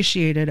always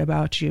appreciated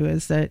about you,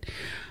 is that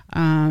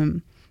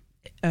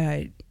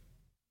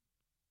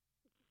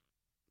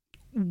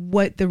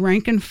what the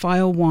rank and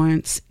file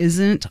wants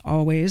isn't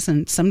always,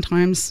 and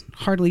sometimes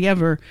hardly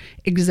ever,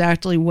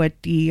 exactly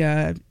what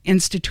the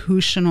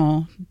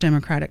institutional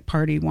Democratic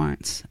Party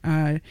wants.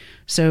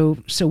 So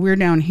we're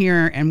down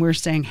here and we're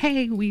saying,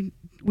 hey, we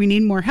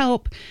need more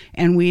help,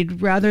 and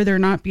we'd rather there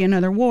not be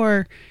another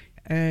war.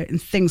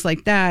 And things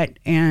like that,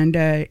 and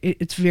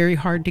it's very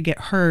hard to get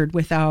heard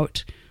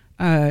without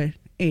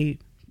a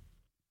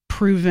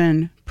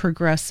proven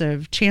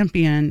progressive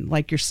champion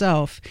like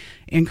yourself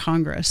in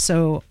Congress.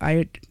 So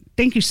I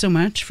thank you so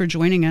much for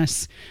joining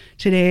us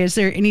today. Is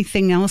there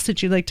anything else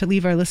that you'd like to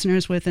leave our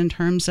listeners with in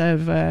terms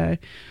of a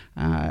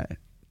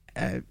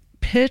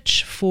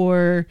pitch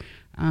for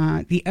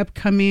the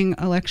upcoming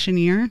election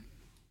year?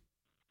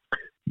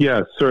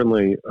 Yeah,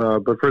 certainly.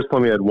 But first,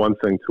 let me add one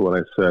thing to what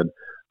I said.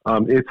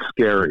 It's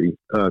scary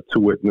to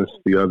witness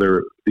the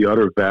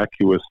utter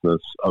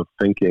vacuousness of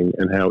thinking,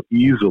 and how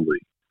easily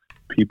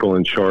people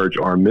in charge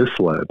are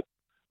misled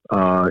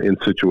in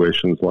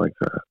situations like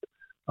that.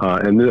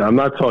 And I'm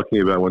not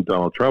talking about when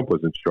Donald Trump was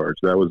in charge.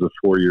 That was a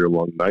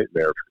 4-year-long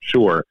nightmare for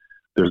sure.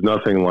 There's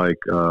nothing like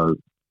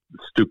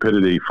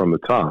stupidity from the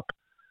top.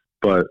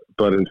 But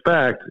in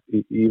fact,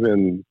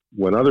 even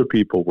when other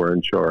people were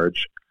in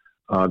charge,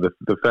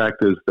 The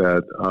fact is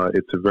that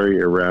it's a very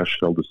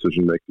irrational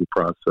decision-making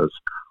process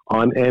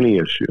on any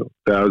issue.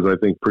 That is, I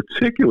think,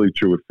 particularly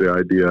true with the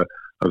idea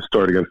of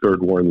starting a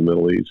third war in the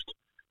Middle East.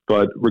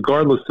 But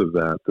regardless of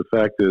that, the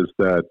fact is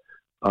that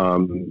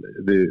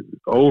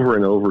over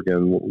and over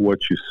again,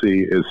 what you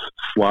see is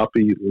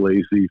sloppy,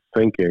 lazy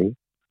thinking,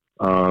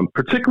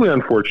 particularly,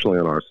 unfortunately,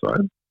 on our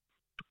side.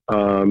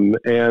 And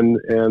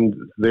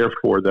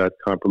therefore, that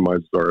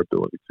compromises our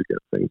ability to get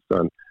things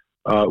done.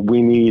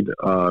 We need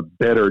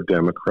better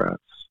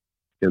Democrats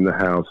in the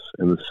House,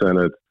 in the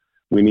Senate.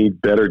 We need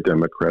better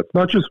Democrats,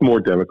 not just more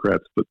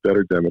Democrats, but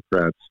better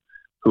Democrats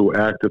who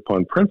act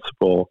upon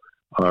principle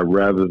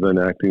rather than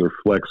acting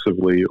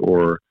reflexively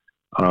or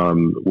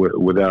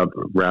without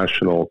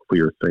rational,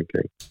 clear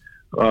thinking.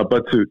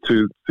 But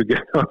to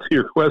get onto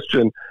your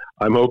question,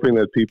 I'm hoping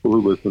that people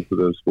who listen to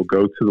this will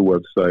go to the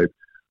website,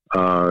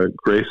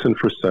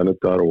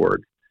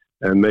 GraysonForSenate.org,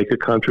 and make a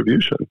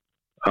contribution.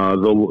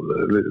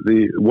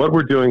 What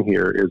we're doing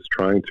here is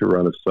trying to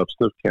run a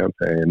substantive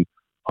campaign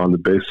on the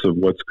basis of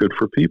what's good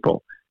for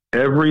people.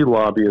 Every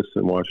lobbyist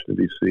in Washington,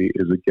 D.C.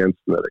 is against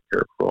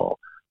Medicare for all.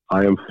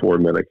 I am for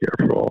Medicare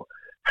for all.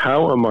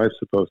 How am I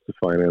supposed to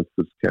finance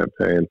this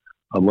campaign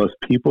unless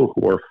people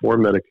who are for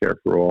Medicare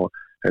for all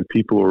and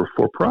people who are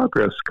for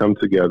progress come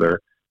together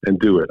and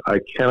do it? I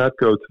cannot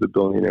go to the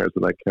billionaires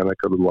and I cannot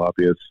go to the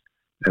lobbyists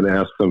and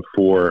ask them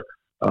for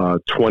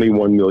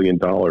 $21 million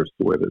the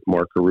way that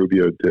Marco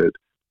Rubio did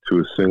to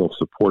a single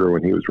supporter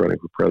when he was running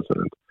for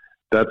president.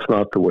 That's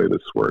not the way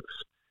this works.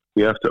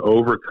 We have to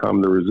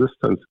overcome the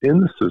resistance in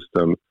the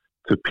system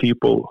to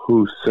people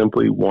who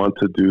simply want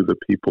to do the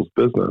people's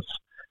business.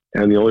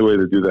 And the only way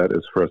to do that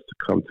is for us to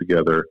come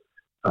together.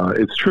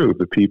 It's true,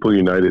 the people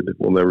united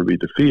will never be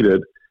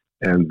defeated,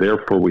 and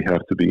therefore we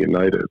have to be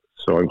united.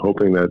 So I'm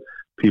hoping that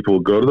people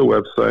will go to the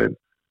website,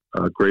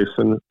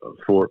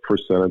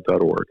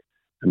 GraysonForSenate.org,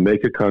 and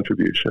make a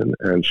contribution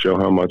and show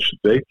how much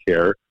they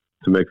care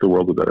to make the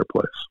world a better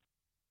place.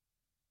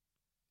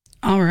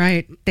 All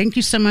right. Thank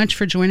you so much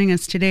for joining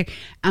us today,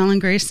 Alan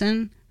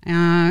Grayson,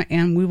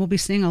 and we will be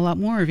seeing a lot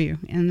more of you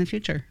in the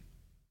future.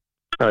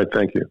 All right.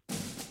 Thank you.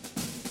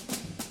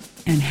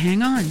 And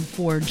hang on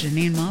for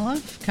Jeanine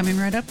Molloff coming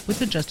right up with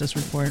the Justice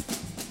Report.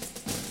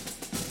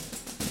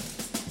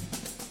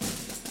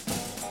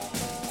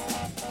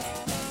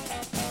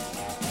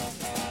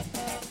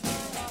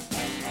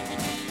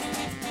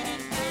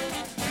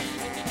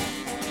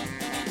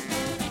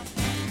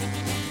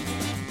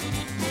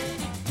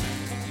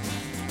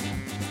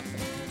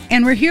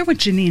 And we're here with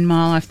Jeanine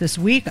Molloff this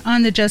week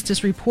on the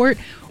Justice Report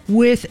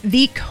with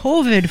the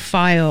COVID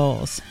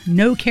files.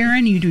 No,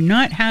 Karen, you do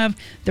not have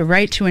the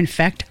right to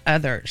infect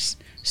others.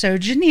 So,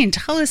 Jeanine,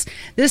 tell us,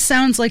 this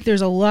sounds like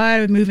there's a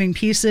lot of moving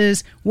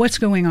pieces. What's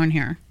going on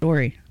here?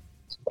 Story.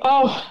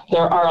 Oh,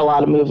 there are a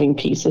lot of moving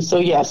pieces. So,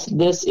 yes,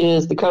 this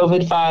is the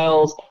COVID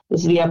files.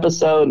 This is the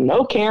episode,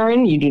 No,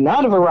 Karen, you do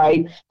not have a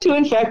right to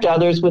infect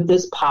others with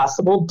this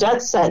possible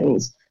death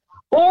sentence.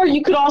 Or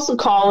you could also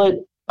call it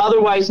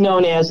otherwise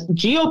known as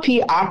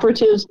GOP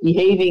operatives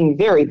behaving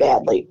very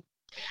badly.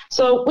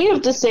 So we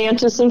have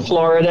DeSantis in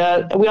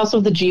Florida. We also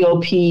have the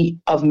GOP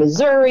of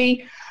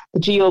Missouri, the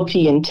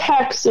GOP in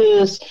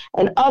Texas,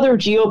 and other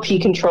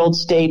GOP-controlled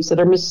states that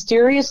are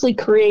mysteriously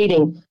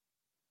creating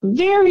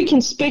very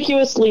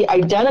conspicuously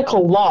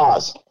identical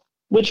laws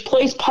which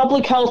place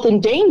public health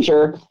in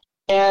danger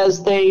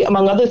as they,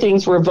 among other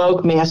things,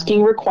 revoke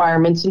masking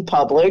requirements in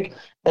public,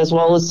 as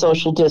well as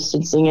social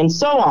distancing and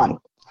so on.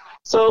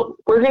 So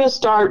we're going to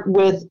start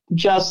with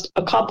just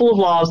a couple of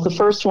laws. The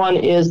first one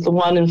is the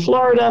one in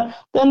Florida,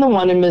 then the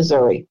one in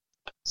Missouri.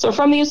 So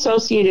from the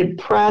Associated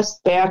Press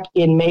back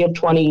in May of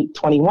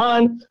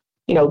 2021,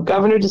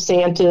 Governor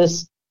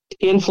DeSantis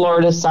in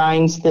Florida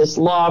signs this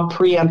law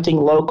preempting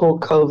local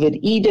COVID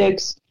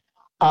edicts,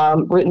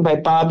 written by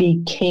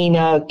Bobby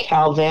Cana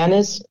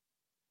Calvanis.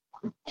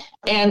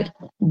 And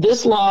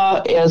this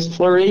law, as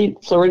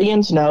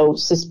Floridians know,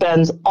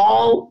 suspends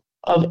all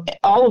of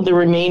the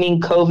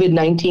remaining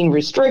COVID-19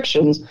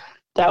 restrictions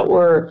that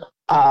were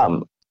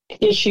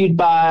issued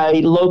by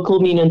local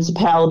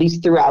municipalities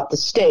throughout the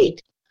state.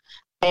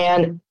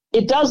 And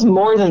it does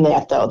more than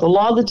that, though. The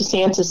law that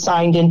DeSantis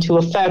signed into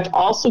effect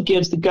also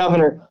gives the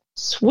governor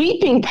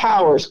sweeping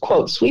powers,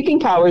 quote, sweeping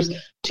powers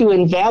to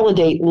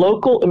invalidate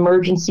local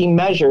emergency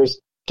measures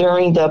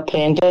during the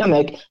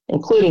pandemic,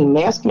 including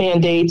mask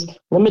mandates,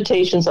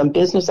 limitations on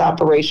business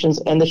operations,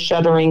 and the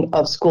shuttering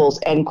of schools,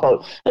 end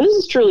quote. And this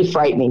is truly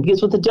frightening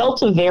because with the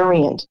Delta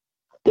variant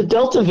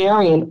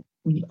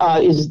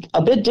is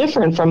a bit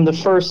different from the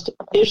first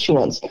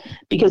issuance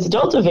because the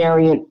Delta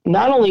variant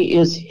not only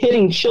is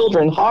hitting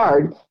children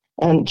hard,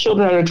 and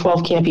children under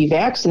 12 can't be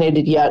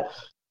vaccinated yet,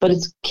 but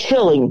it's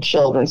killing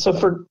children. So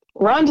for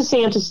Ron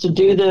DeSantis to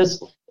do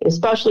this,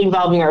 especially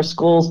involving our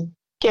schools,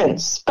 again,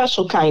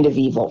 special kind of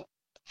evil.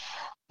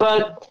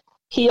 But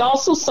he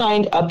also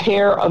signed a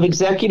pair of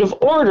executive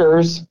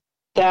orders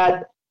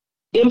that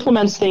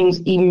implements things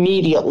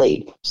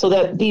immediately. So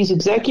that these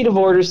executive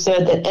orders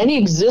said that any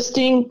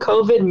existing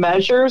COVID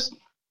measures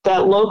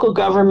that local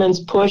governments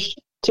pushed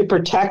to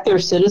protect their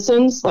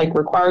citizens, like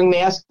requiring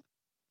masks,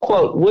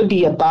 quote, would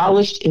be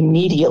abolished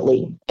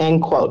immediately,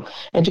 end quote.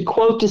 And to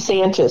quote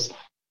DeSantis,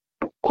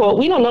 quote,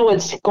 we don't know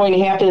what's going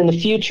to happen in the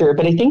future,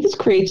 but I think this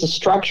creates a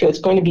structure that's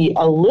going to be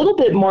a little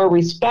bit more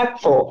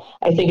respectful,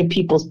 I think, of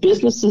people's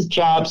businesses,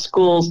 jobs,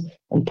 schools,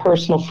 and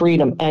personal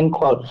freedom, end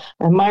quote.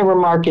 And my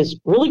remark is,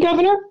 really,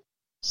 Governor?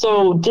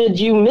 So did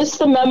you miss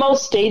the memo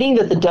stating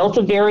that the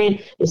Delta variant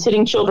is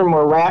hitting children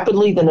more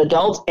rapidly than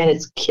adults and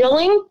it's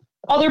killing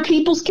other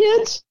people's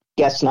kids?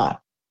 Guess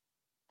not.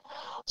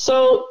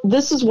 So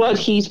this is what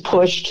he's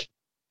pushed.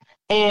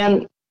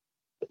 And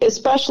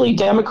especially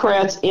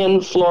Democrats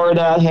in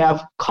Florida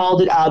have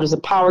called it out as a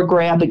power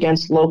grab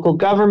against local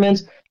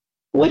governments,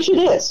 which it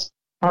is.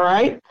 All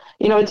right.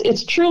 You know,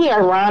 it's truly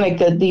ironic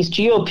that these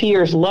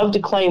GOPers love to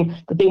claim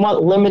that they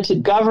want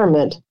limited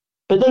government,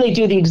 but then they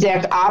do the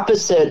exact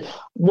opposite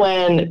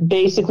when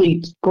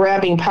basically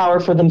grabbing power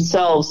for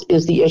themselves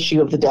is the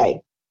issue of the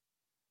day.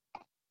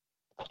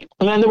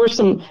 And then there were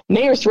some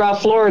mayors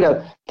throughout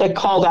Florida that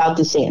called out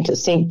DeSantis.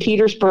 St.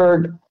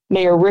 Petersburg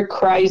Mayor Rick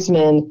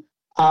Kreisman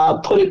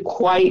put it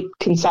quite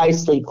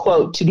concisely,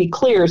 quote, to be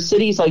clear,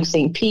 cities like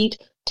St. Pete,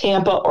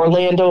 Tampa,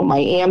 Orlando,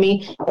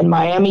 Miami, and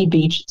Miami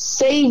Beach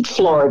saved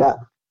Florida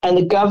and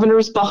the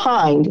governors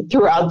behind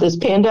throughout this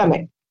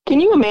pandemic. Can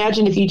you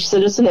imagine if each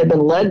citizen had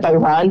been led by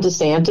Ron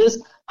DeSantis?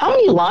 How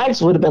many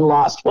lives would have been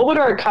lost? What would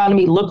our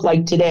economy look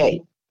like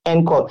today?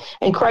 End quote.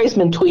 And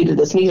Kreisman tweeted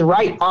this, and he's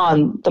right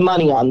on the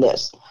money on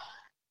this.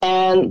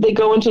 And they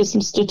go into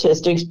some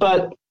statistics,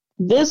 but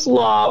this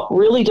law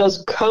really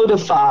does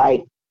codify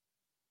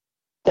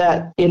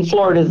that in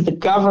Florida, the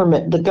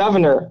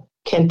governor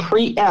can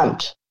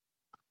preempt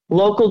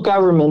local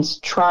governments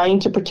trying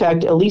to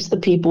protect at least the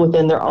people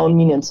within their own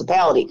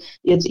municipality.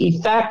 It's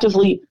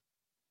effectively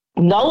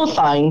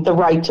nullifying the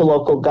right to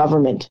local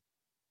government.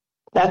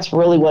 That's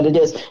really what it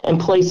is, and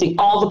placing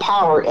all the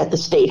power at the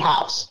state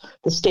house,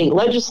 the state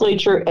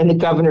legislature, and the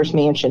governor's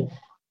mansion.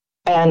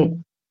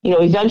 And, you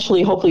know,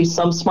 eventually, hopefully,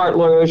 some smart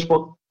lawyers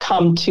will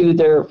come to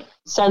their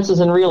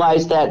senses and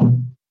realize that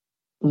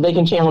they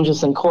can challenge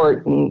us in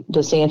court, and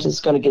DeSantis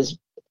is going to get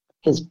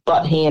his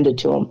butt handed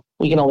to him.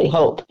 We can only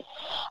hope.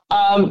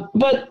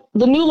 But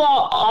the new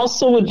law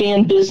also would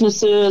ban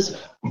businesses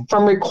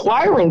from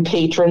requiring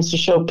patrons to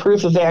show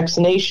proof of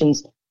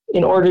vaccinations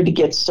in order to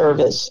get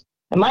service.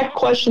 And my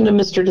question to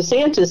Mr.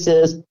 DeSantis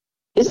is,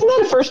 isn't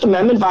that a First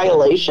Amendment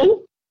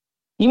violation?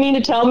 You mean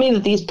to tell me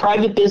that these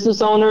private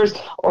business owners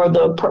or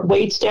the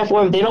wait staff,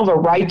 whatever, they don't have a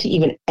right to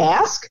even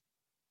ask?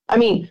 I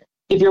mean,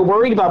 if you're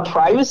worried about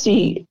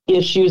privacy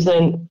issues,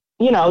 then,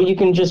 you know, you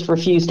can just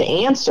refuse to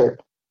answer.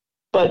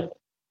 But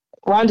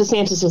Ron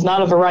DeSantis does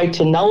not have a right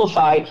to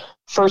nullify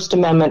First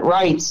Amendment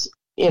rights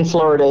in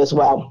Florida as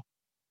well.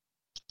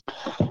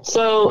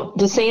 So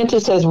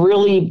DeSantis has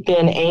really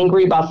been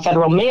angry about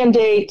federal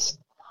mandates,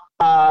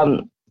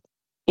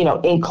 you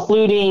know,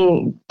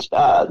 including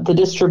the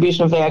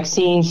distribution of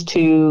vaccines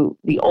to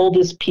the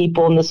oldest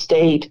people in the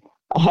state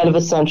ahead of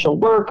essential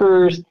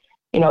workers,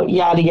 you know,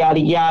 yada, yada,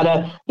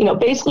 yada. You know,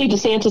 basically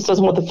DeSantis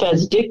doesn't want the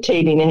feds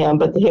dictating to him,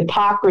 but the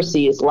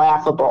hypocrisy is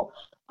laughable.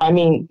 I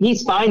mean,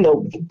 he's fine,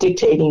 though,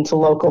 dictating to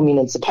local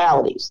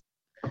municipalities.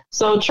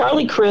 So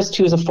Charlie Crist,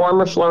 who's a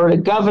former Florida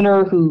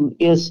governor who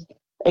is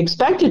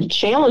expected to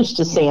challenge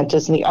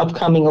DeSantis in the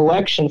upcoming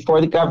election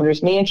for the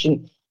governor's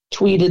mansion,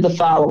 tweeted the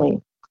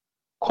following,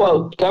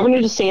 quote, Governor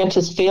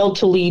DeSantis failed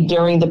to lead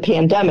during the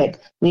pandemic,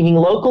 leaving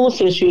local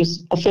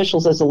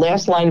officials as the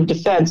last line of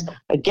defense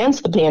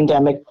against the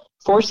pandemic,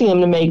 forcing them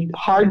to make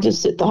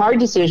the hard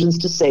decisions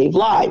to save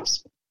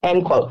lives,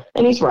 end quote.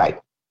 And he's right.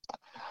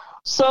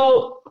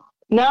 So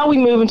now we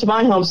move into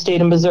my home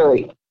state of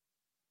Missouri.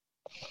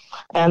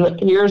 And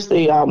here's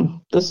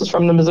this is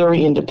from the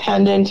Missouri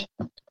Independent.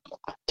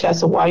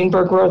 Tessa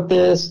Weinberg wrote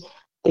this.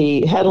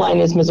 The headline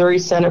is Missouri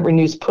Senate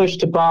renews push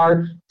to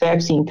bar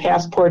vaccine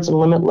passports and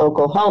limit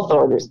local health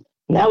orders.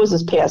 And that was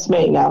this past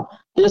May. Now,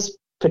 this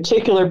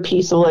particular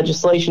piece of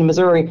legislation in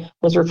Missouri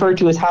was referred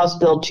to as House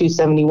Bill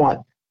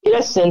 271. It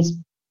has since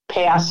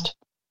passed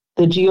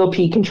the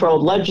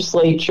GOP-controlled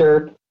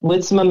legislature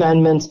with some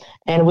amendments,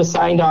 and it was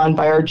signed on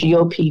by our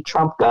GOP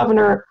Trump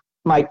governor,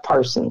 Mike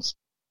Parsons.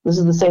 This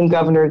is the same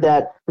governor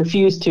that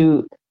refused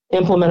to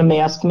implement a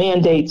mask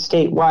mandate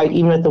statewide,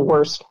 even at the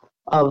worst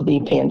of the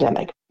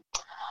pandemic.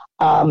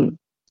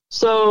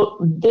 So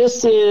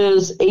this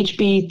is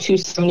HB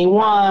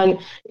 271.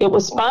 It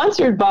was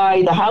sponsored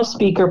by the House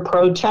Speaker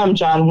Pro Tem,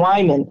 John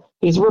Wyman.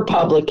 He's a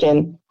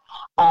Republican.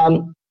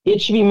 It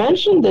should be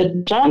mentioned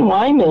that John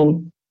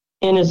Wyman,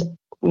 in his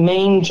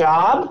main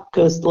job,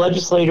 because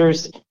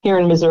legislators here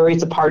in Missouri,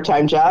 it's a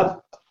part-time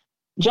job.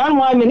 John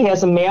Wyman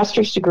has a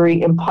master's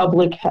degree John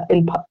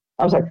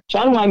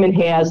Wyman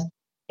has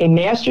a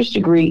master's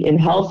degree in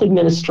health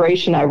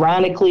administration,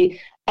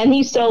 ironically, and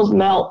he sells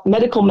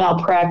medical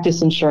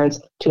malpractice insurance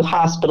to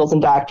hospitals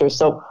and doctors.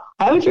 So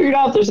I haven't figured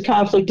out if there's a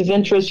conflict of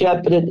interest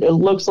yet, but it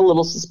looks a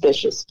little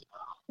suspicious.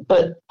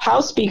 But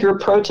House Speaker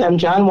Pro Tem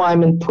John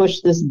Wyman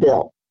pushed this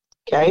bill,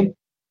 okay?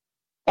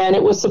 And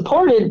it was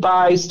supported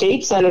by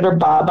State Senator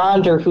Bob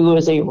Onder, who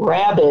is a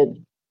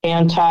rabid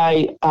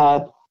anti-choice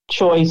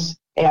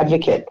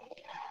advocate.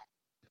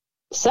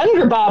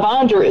 Senator Bob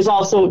Onder is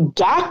also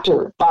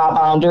Dr. Bob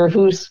Onder,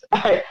 who's,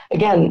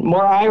 again,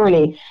 more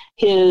irony,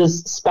 his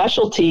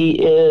specialty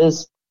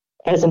is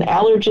as an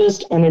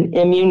allergist and an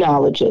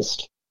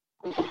immunologist.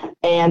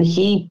 And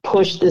he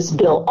pushed this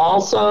bill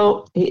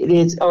also,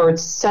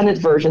 it's Senate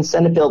version,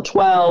 Senate Bill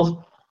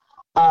 12.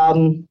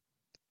 And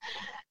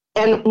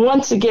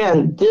once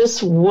again,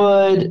 this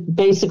would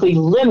basically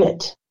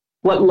limit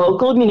what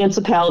local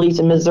municipalities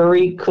in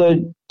Missouri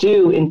could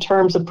do in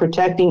terms of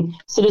protecting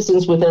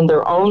citizens within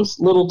their own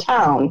little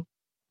town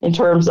in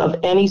terms of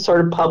any sort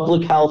of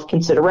public health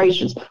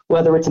considerations,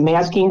 whether it's a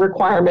masking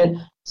requirement,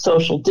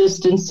 social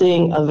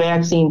distancing, a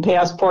vaccine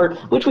passport,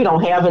 which we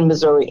don't have in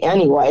Missouri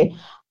anyway.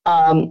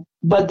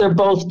 But they're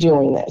both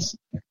doing this.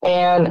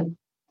 And,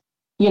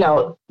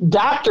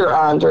 Dr.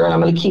 Onder, and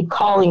I'm going to keep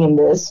calling him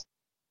this,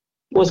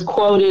 was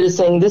quoted as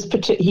saying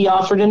he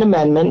offered an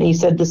amendment. He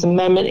said this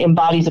amendment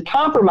embodies a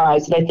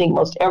compromise that I think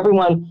most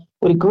everyone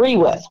would agree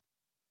with.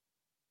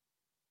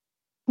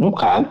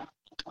 Okay.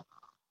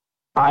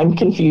 I'm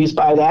confused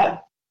by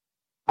that.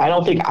 I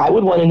don't think I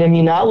would want an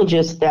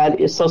immunologist that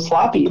is so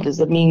sloppy. Does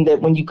it mean that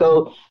when you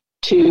go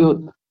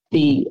to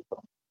the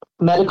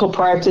medical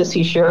practice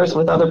he shares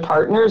with other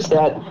partners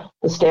that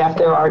the staff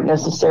there aren't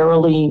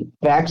necessarily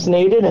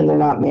vaccinated and they're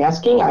not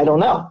masking? I don't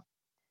know.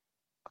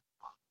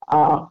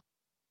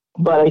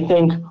 But I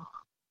think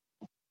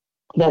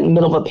that in the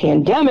middle of a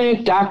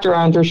pandemic, Dr.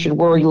 Onder should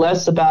worry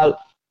less about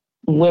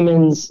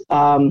women's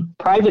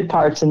private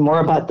parts and more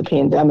about the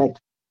pandemic,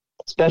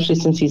 especially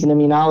since he's an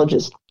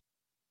immunologist.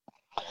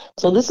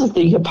 So this is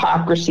the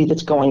hypocrisy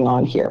that's going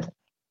on here.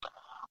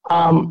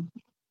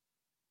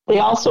 They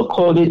also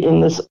quoted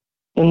in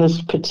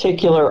this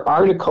particular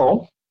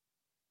article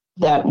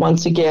that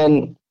once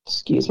again,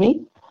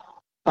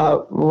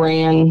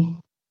 ran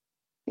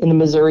in the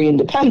Missouri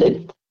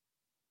Independent.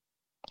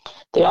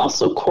 They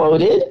also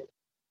quoted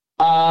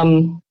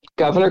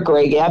Governor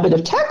Greg Abbott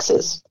of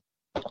Texas.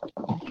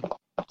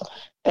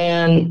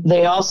 And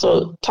they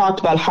also talked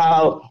about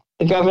how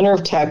the governor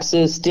of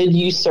Texas did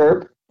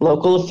usurp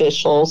local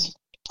officials'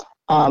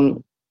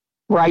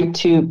 right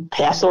to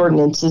pass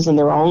ordinances in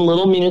their own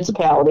little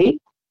municipality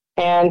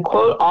and,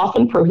 quote,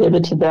 often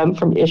prohibited them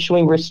from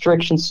issuing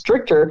restrictions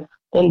stricter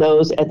than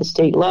those at the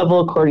state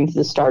level, according to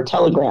the Star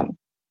Telegram.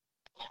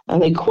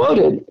 And they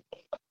quoted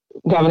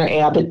Governor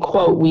Abbott,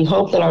 quote, "We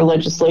hope that our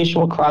legislation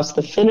will cross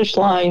the finish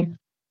line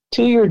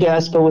to your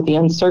desk, but with the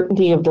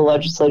uncertainty of the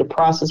legislative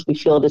process, we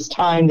feel it is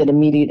time that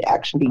immediate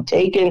action be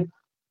taken.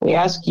 We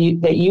ask you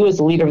that you, as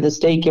the leader of the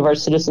state, give our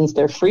citizens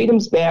their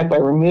freedoms back by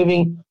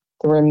removing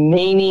the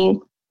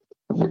remaining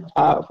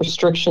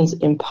restrictions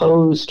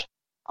imposed."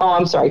 Oh,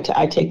 I'm sorry.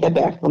 I take that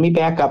back. Let me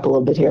back up a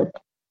little bit here.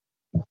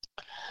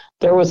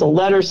 There was a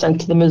letter sent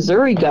to the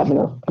Missouri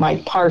governor,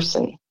 Mike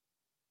Parson.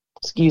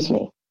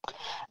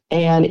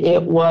 And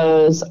it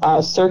was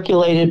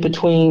circulated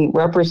between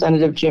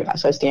Representative Jim.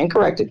 So I stand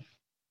corrected.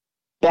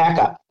 Back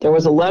up. There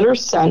was a letter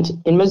sent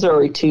in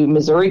Missouri to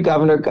Missouri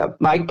Governor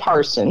Mike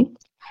Parson,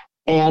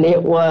 and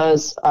it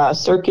was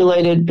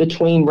circulated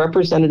between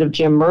Representative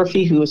Jim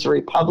Murphy, who was a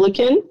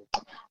Republican,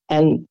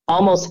 and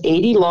almost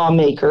 80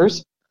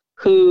 lawmakers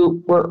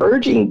who were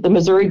urging the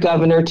Missouri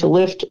governor to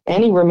lift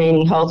any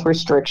remaining health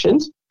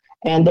restrictions.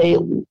 And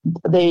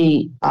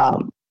they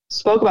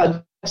spoke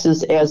about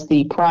Texas as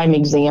the prime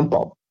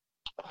example.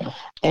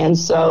 And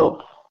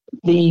so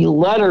the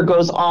letter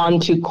goes on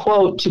to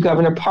quote to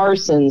Governor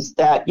Parsons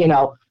that,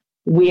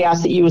 we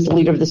ask that you as the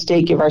leader of the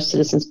state give our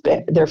citizens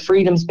their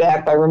freedoms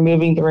back by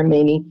removing the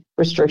remaining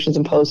restrictions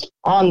imposed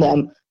on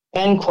them,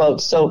 end quote.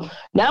 So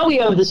now we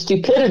have the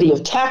stupidity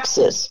of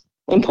Texas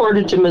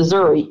imported to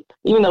Missouri,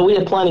 even though we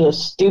have plenty of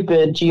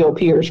stupid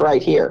GOPers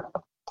right here.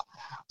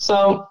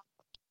 So,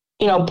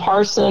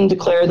 Parson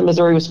declared that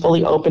Missouri was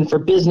fully open for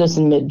business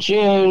in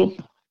mid-June.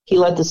 He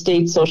let the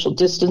state social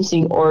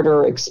distancing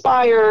order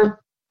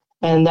expire,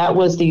 and that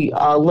was the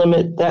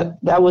limit.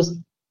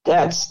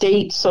 That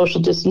state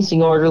social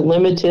distancing order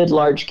limited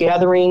large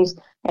gatherings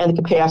and the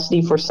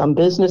capacity for some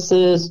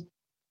businesses.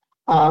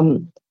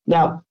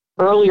 Now,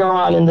 earlier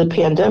on in the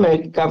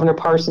pandemic, Governor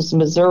Parsons of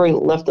Missouri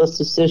left those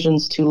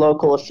decisions to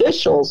local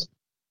officials,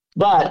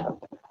 but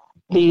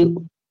the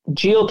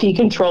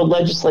GOP-controlled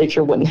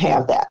legislature wouldn't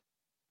have that.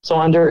 So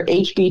under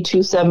HB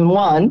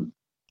 271,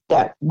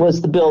 that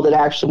was the bill that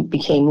actually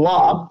became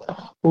law,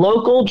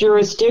 local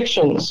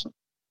jurisdictions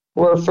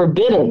were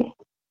forbidden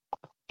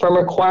from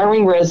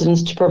requiring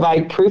residents to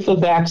provide proof of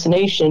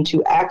vaccination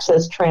to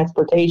access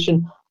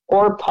transportation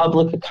or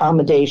public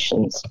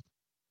accommodations.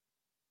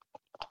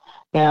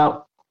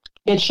 Now,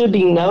 it should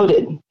be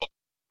noted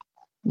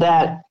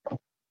that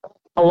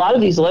a lot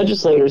of these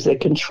legislators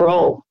that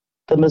control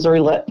the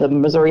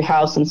Missouri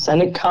House and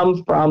Senate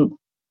come from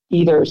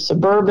either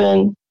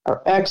suburban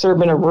or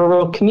exurban or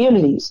rural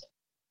communities.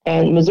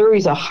 And Missouri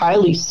is a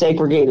highly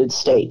segregated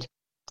state.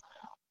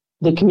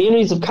 The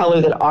communities of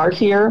color that are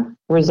here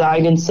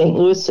reside in St.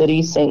 Louis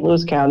City, St.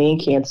 Louis County,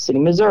 and Kansas City,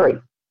 Missouri.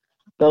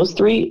 Those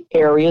three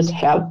areas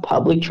have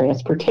public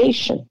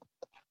transportation.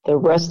 The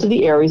rest of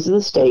the areas of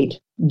the state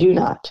do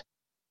not.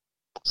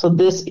 So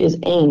this is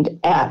aimed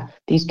at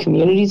these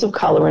communities of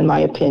color, in my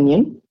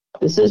opinion.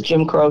 This is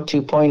Jim Crow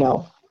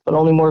 2.0, but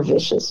only more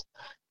vicious.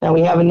 Now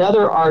we have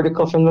another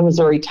article from the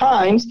Missouri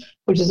Times,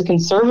 which is a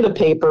conservative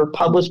paper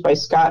published by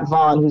Scott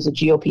Vaughn, who's a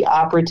GOP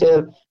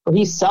operative, where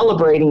he's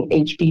celebrating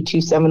HB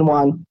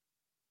 271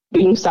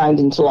 being signed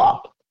into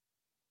law.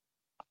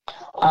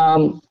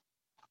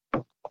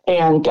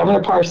 And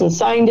Governor Parsons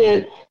signed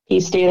it.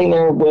 He's standing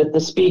there with the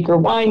Speaker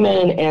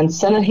Wyman and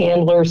Senate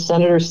handler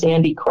Senator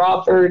Sandy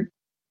Crawford.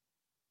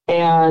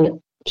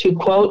 And to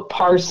quote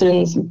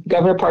Parsons,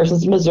 Governor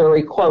Parsons of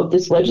Missouri, quote,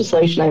 "This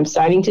legislation I am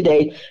signing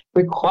today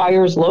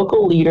requires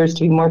local leaders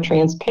to be more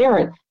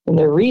transparent in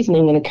their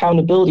reasoning and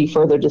accountability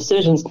for their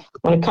decisions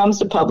when it comes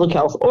to public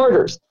health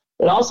orders.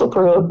 It also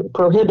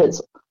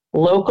prohibits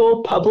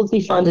local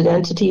publicly funded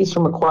entities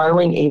from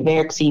acquiring a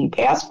vaccine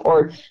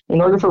passport in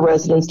order for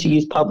residents to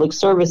use public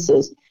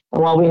services.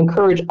 And while we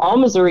encourage all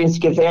Missourians to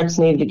get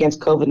vaccinated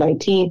against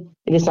COVID-19,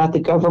 it is not the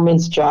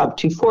government's job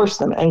to force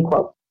them," end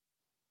quote.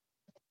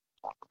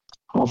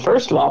 Well,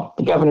 first of all,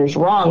 the governor's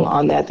wrong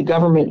on that. The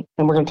government,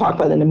 and we're going to talk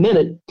about it in a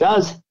minute,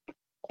 does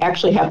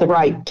actually have the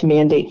right to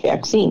mandate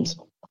vaccines.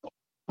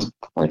 We're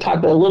going to talk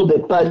about it a little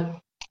bit,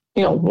 but,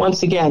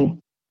 once again,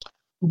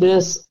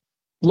 this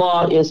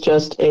law is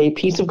just a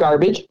piece of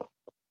garbage.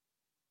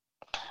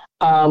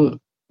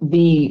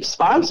 The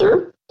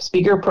sponsor,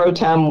 Speaker Pro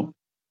Tem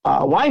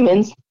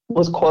Wyman,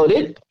 was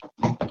quoted,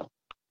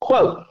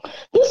 quote,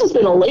 "This has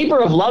been a labor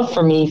of love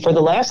for me for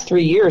the last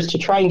 3 years to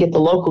try and get the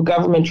local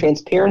government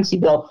transparency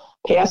bill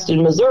passed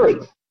in Missouri.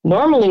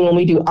 Normally when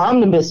we do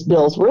omnibus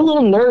bills, we're a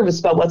little nervous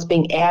about what's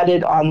being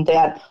added on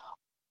that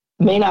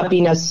may not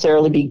be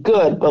necessarily be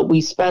good, but we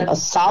spent a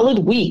solid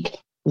week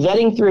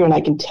vetting through, and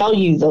I can tell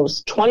you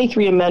those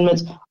 23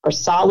 amendments are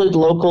solid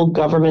local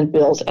government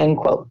bills," end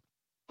quote.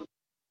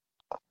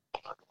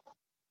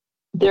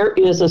 There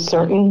is a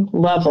certain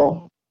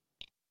level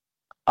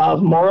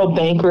of moral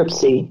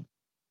bankruptcy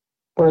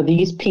where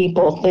these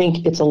people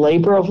think it's a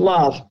labor of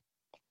love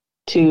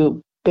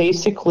to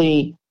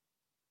basically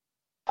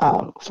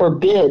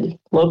forbid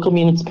local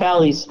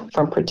municipalities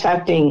from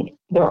protecting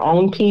their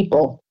own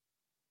people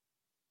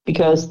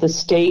because the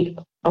state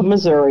of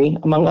Missouri,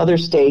 among other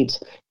states,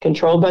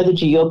 controlled by the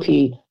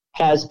GOP,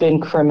 has been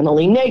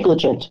criminally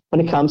negligent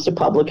when it comes to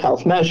public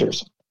health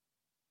measures.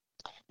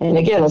 And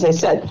again, as I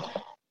said,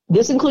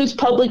 this includes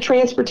public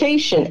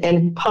transportation,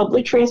 and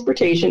public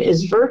transportation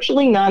is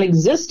virtually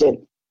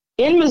non-existent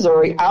in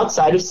Missouri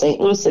outside of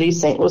St. Louis City,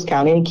 St. Louis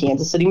County, and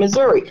Kansas City,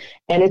 Missouri.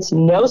 And it's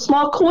no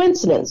small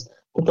coincidence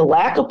that the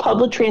lack of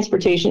public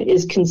transportation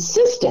is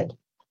consistent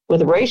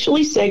with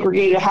racially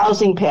segregated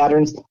housing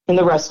patterns in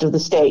the rest of the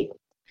state.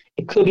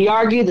 It could be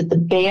argued that the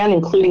ban,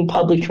 including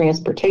public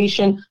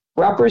transportation,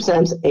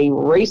 represents a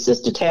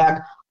racist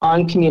attack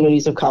on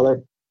communities of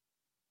color.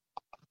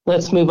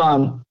 Let's move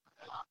on.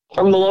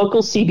 From the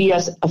local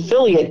CBS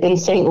affiliate in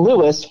St.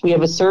 Louis, we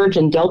have a surge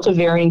in Delta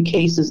variant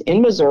cases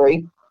in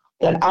Missouri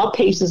that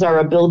outpaces our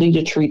ability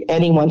to treat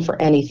anyone for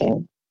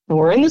anything. And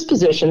we're in this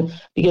position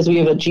because we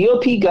have a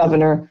GOP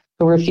governor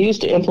who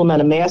refused to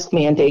implement a mask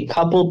mandate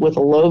coupled with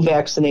a low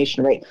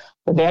vaccination rate.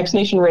 The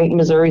vaccination rate in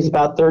Missouri is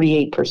about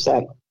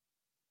 38%.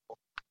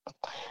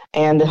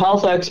 And the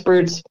health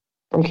experts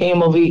from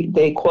KMOV,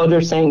 they quote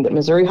her saying that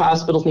Missouri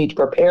hospitals need to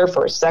prepare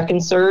for a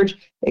second surge,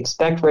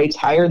 expect rates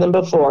higher than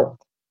before.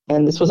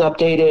 And this was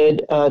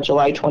updated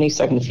July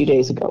 22nd, a few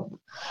days ago.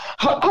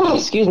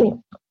 Excuse me.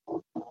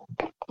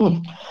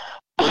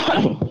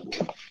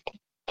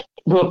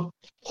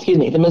 Excuse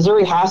me. The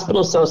Missouri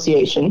Hospital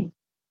Association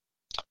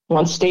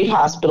wants state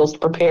hospitals to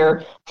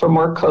prepare for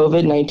more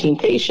COVID-19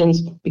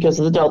 patients because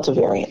of the Delta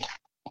variant.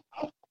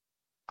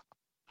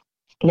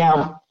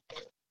 Now,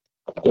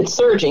 it's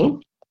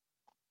surging,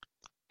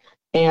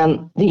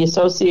 and the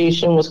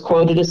association was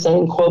quoted as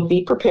saying, quote,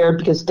 "Be prepared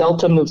because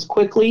Delta moves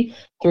quickly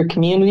through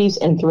communities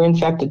and through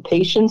infected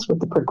patients with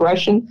the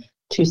progression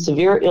to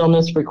severe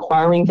illness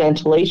requiring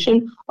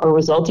ventilation or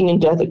resulting in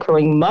death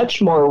occurring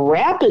much more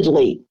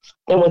rapidly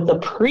than with the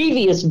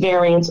previous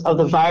variants of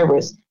the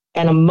virus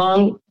and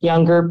among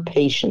younger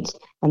patients."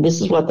 And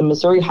this is what the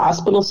Missouri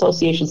Hospital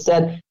Association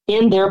said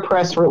in their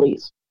press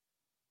release.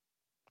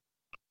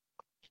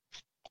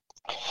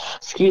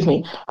 Excuse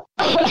me.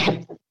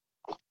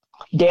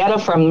 Data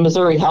from the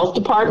Missouri Health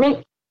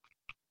Department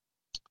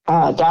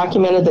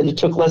documented that it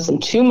took less than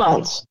 2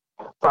 months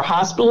for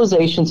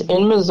hospitalizations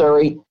in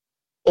Missouri,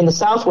 in the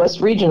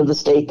southwest region of the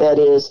state, that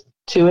is,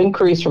 to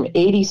increase from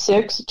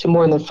 86 to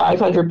more than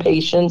 500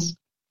 patients,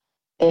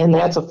 and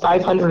that's a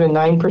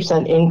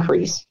 509%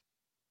 increase.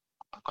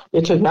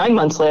 It took 9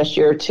 months last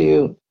year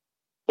to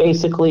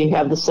basically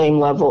have the same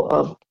level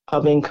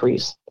of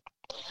increase.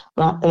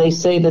 And they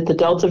say that the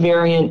Delta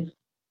variant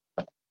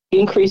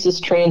increases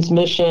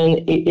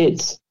transmission.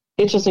 It's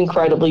just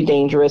incredibly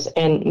dangerous,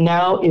 and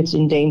now it's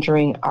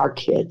endangering our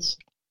kids.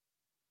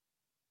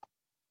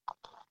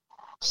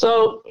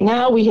 So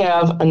now we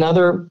have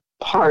another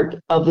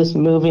part of this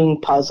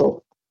moving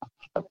puzzle.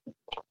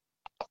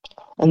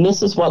 And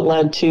this is what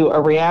led to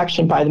a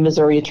reaction by the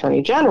Missouri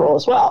Attorney General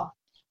as well.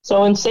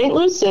 So in St.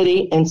 Louis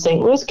City and St.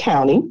 Louis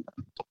County,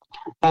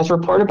 as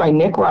reported by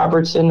Nick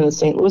Robertson in the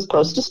St. Louis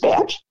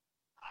Post-Dispatch,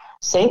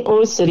 St.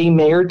 Louis City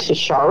Mayor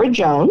Tashara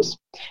Jones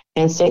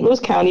and St.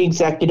 Louis County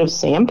Executive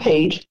Sam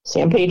Page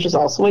is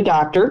also a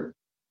doctor,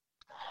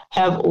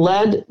 have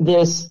led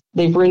this.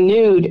 They've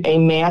renewed a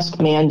mask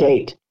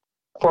mandate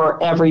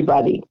for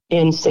everybody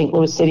in St.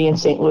 Louis City and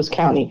St. Louis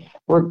County,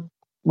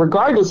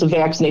 regardless of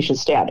vaccination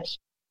status.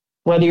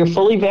 Whether you're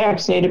fully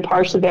vaccinated,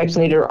 partially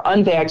vaccinated, or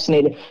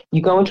unvaccinated,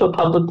 you go into a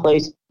public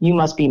place, you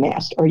must be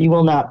masked or you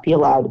will not be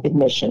allowed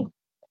admission.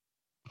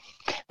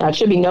 Now, it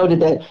should be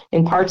noted that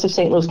in parts of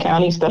St. Louis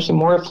County, especially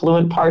more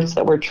affluent parts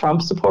that were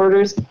Trump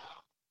supporters,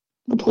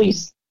 the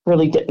police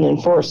really didn't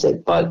enforce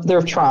it, but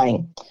they're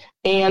trying.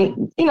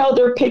 And,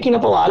 they're picking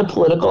up a lot of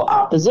political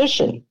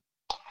opposition.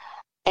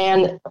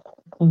 And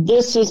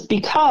this is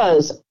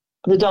because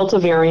the Delta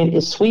variant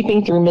is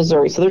sweeping through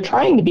Missouri. So they're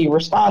trying to be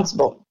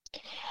responsible.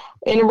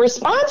 In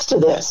response to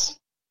this,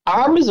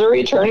 our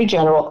Missouri Attorney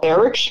General,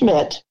 Eric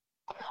Schmidt,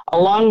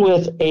 along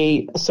with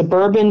a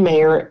suburban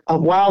mayor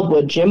of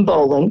Wildwood, Jim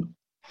Bolin,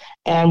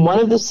 and one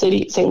of the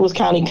St. Louis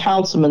County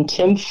Councilman,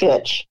 Tim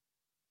Fitch,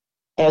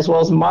 as well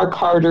as Mark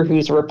Harder,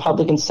 who's a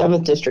Republican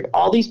 7th District,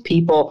 all these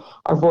people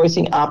are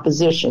voicing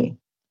opposition.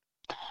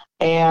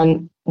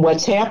 And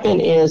what's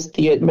happened is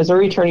the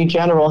Missouri Attorney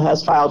General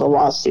has filed a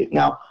lawsuit.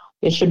 Now,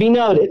 it should be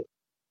noted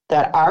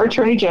that our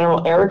Attorney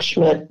General, Eric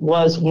Schmidt,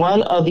 was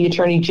one of the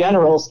Attorney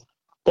Generals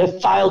that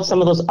filed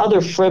some of those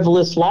other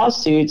frivolous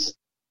lawsuits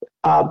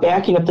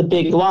backing up the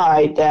big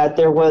lie that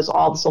there was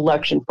all this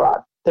election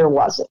fraud. There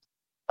wasn't.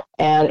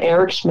 And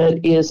Eric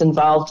Schmidt is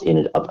involved in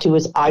it up to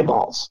his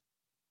eyeballs.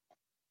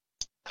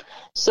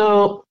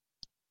 So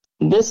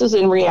this is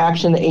in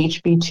reaction to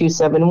HB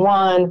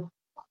 271.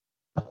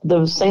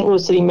 The St.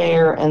 Louis City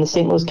Mayor and the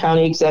St. Louis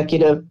County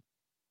Executive,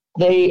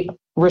 they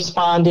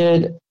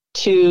responded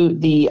to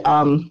the,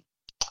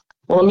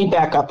 let me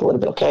back up a little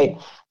bit, okay?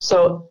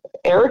 So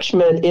Eric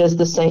Schmidt is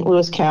the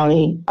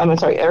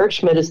Eric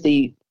Schmidt is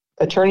the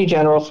Attorney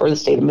General for the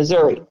state of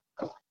Missouri.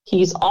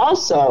 He's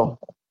also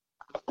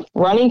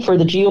running for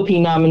the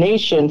GOP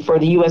nomination for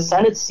the U.S.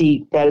 Senate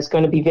seat that is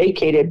going to be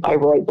vacated by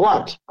Roy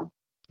Blunt,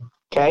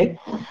 okay?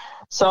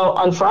 So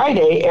on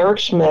Friday, Eric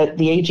Schmidt,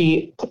 the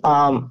AG,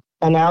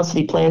 announced that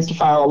he plans to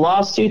file a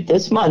lawsuit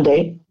this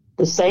Monday,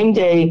 the same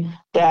day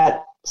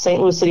that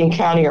St. Louis City and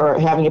County are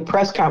having a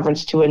press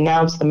conference to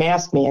announce the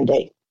mask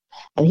mandate.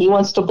 And he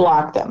wants to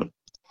block them.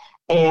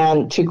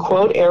 And to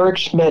quote Eric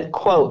Schmidt,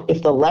 quote,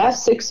 "If the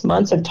last 6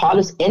 months have taught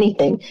us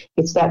anything,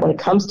 it's that when it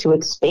comes to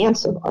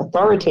expansive,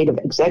 authoritative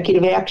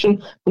executive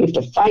action, we have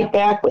to fight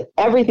back with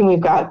everything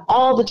we've got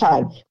all the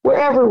time.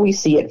 Wherever we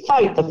see it,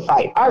 fight the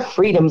fight. Our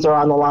freedoms are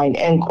on the line,"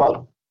 end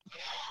quote.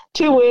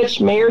 To which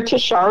Mayor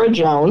Tashara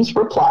Jones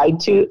replied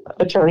to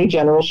Attorney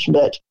General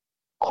Schmidt,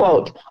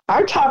 quote,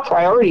 "Our top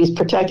priority is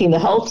protecting the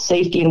health,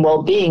 safety, and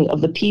well-being of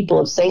the people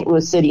of St.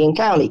 Louis City and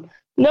County.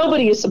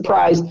 Nobody is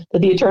surprised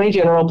that the Attorney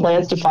General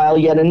plans to file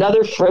yet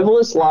another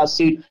frivolous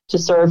lawsuit to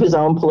serve his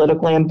own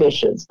political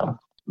ambitions."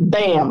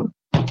 Bam.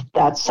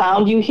 That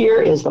sound you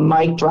hear is the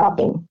mic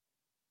dropping.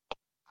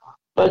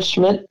 But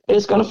Schmidt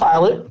is going to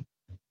file it.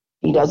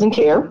 He doesn't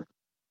care.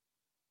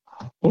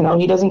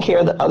 He doesn't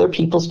care that other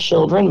people's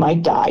children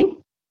might die.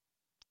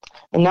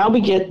 And now we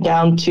get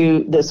down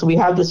to this. We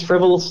have this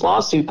frivolous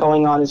lawsuit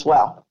going on as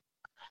well.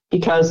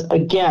 Because,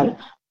 again,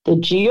 the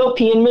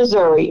GOP in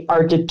Missouri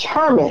are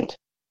determined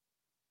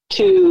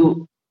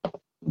to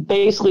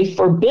basically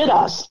forbid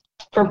us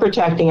from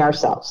protecting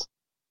ourselves.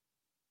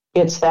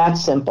 It's that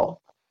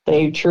simple.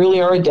 They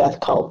truly are a death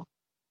cult.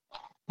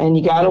 And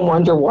you got to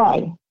wonder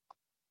why.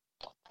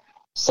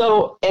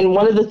 So, and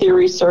one of the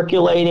theories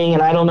circulating,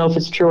 and I don't know if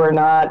it's true or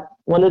not,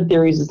 one of the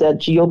theories is that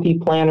GOP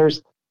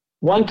planners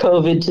want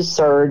COVID to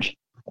surge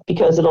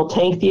because it'll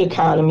tank the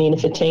economy. And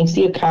if it tanks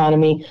the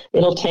economy,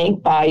 it'll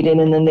tank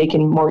Biden, and then they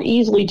can more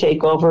easily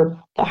take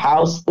over the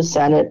House, the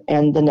Senate,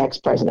 and the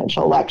next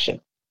presidential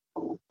election.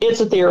 It's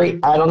a theory.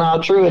 I don't know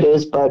how true it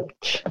is, but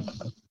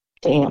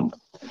damn.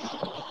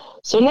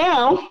 So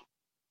now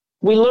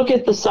we look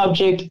at the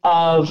subject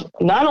of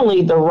not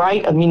only the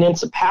right of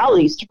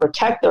municipalities to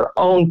protect their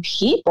own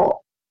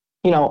people,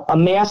 a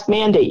mask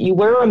mandate. You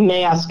wear a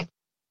mask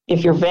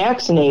if you're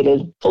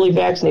vaccinated, fully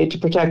vaccinated, to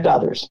protect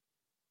others.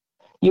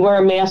 You wear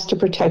a mask to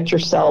protect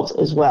yourselves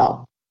as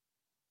well.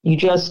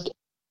 The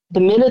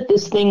minute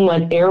this thing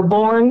went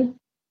airborne,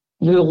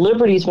 your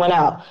liberties went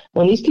out.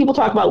 When these people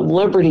talk about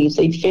liberties,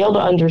 they fail to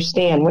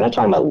understand. We're not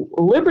talking about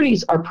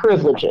liberties are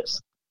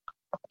privileges,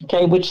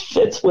 okay, which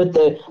fits with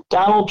the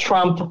Donald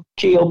Trump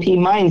GOP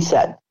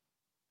mindset.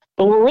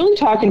 But what we're really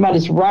talking about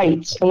is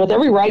rights. And with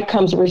every right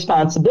comes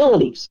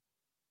responsibilities.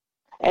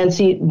 And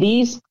see,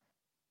 these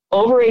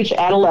overage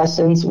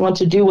adolescents want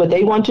to do what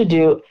they want to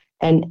do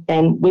and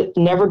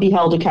never be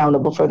held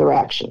accountable for their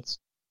actions.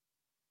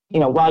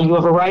 While you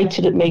have a right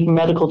to make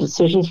medical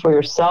decisions for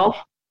yourself,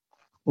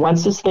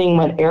 once this thing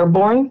went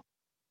airborne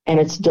and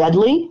it's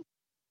deadly,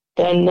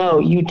 then no,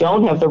 you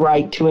don't have the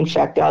right to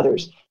infect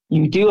others.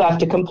 you do have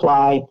to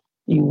comply,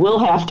 you will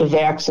have to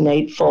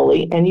vaccinate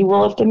fully, and you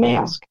will have to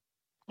mask.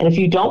 And if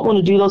you don't want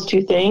to do those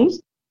two things,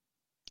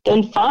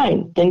 then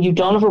fine. Then you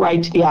don't have a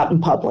right to be out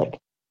in public.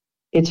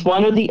 It's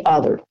one or the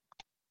other.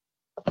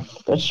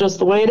 That's just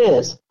the way it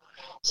is.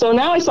 So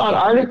now I saw an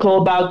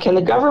article about, can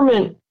the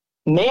government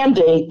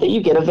mandate that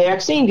you get a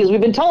vaccine? Because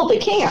we've been told they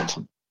can't.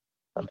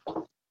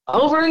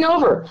 Over and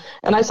over.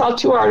 And I saw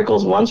two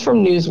articles. One's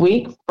from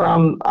Newsweek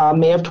from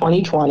May of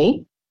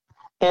 2020,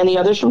 and the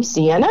other's from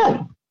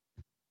CNN.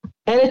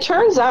 And it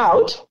turns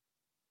out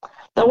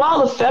that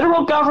while the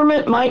federal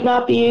government might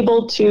not be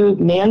able to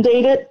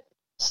mandate it,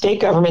 state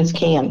governments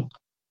can.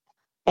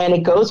 And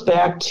it goes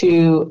back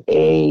to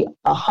a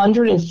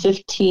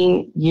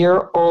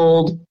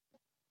 115-year-old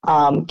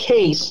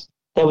case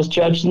that was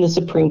judged in the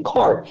Supreme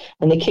Court.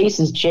 And the case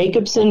is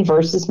Jacobson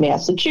versus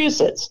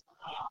Massachusetts.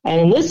 And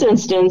in this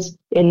instance,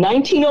 in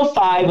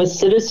 1905, a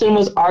citizen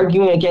was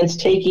arguing against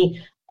taking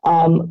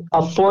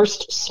a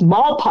forced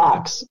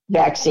smallpox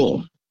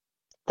vaccine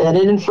that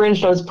it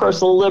infringed on his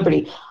personal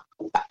liberty.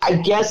 I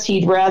guess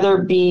he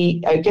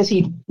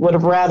would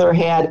have rather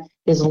had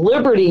his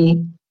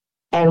liberty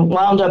and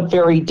wound up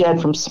very dead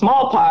from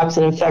smallpox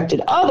and infected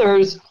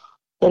others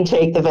than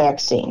take the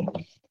vaccine.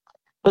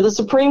 But the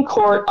Supreme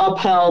Court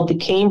upheld the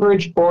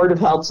Cambridge Board of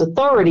Health's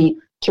authority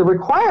to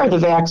require the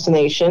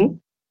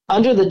vaccination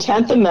under the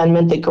 10th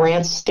Amendment that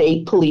grants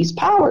state police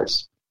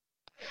powers.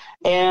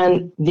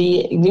 And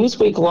the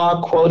Newsweek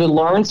law quoted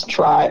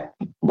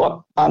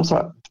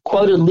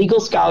legal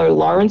scholar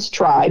Lawrence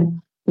Tribe,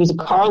 who's a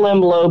Carl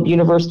M. Loeb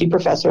University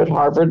professor at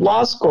Harvard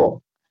Law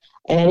School.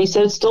 And he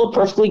said it's still a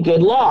perfectly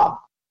good law.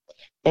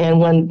 And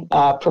when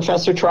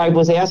Professor Tribe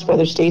was asked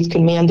whether states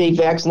can mandate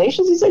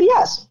vaccinations, he said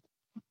yes.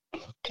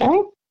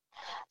 Okay.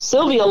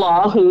 Sylvia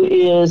Law, who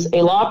is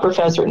a law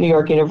professor at New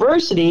York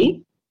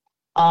University,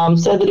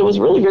 said that it was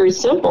really very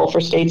simple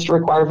for states to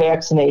require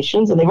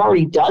vaccinations, and they've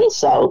already done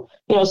so.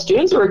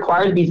 Students are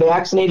required to be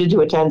vaccinated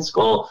to attend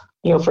school,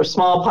 for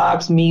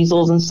smallpox,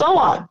 measles, and so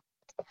on.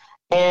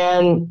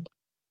 And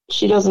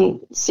she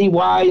doesn't see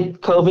why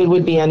COVID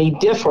would be any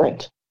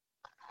different.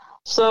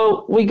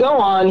 So we go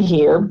on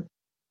here,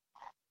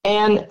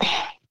 and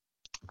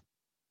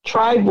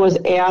Tribe was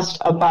asked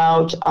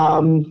about,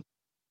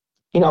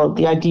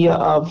 the idea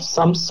of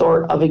some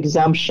sort of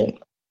exemption.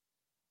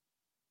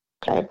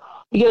 Okay.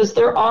 Because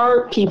there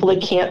are people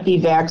that can't be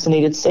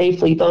vaccinated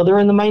safely, though they're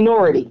in the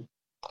minority.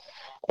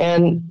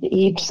 And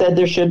he said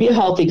there should be a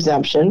health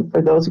exemption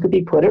for those who could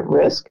be put at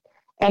risk.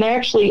 And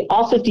actually,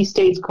 all 50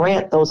 states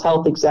grant those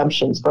health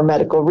exemptions for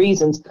medical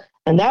reasons.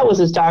 And that was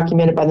as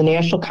documented by the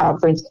National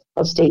Conference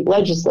of State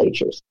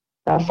Legislatures.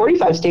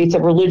 45 states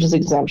have religious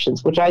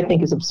exemptions, which I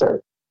think is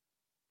absurd.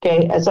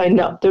 Okay, as I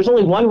know, there's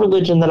only one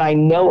religion that I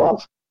know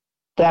of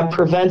that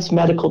prevents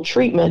medical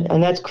treatment,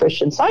 and that's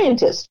Christian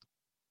Scientists.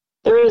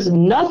 There is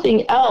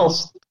nothing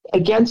else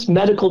against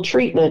medical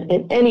treatment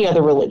in any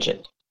other religion.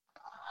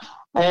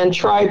 And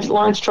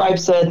Lawrence Tribe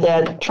said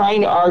that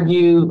trying to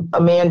argue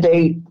a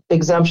mandate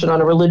exemption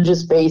on a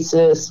religious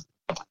basis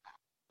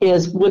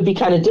would be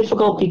kind of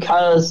difficult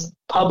because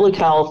public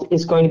health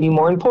is going to be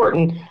more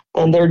important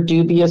than their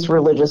dubious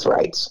religious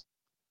rights.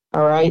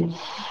 All right.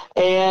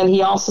 And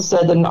he also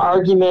said that an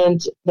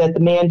argument that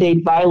the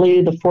mandate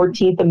violated the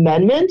 14th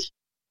Amendment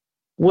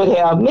would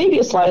have maybe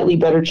a slightly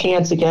better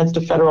chance against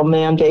a federal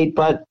mandate,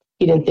 but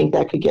he didn't think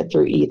that could get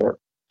through either.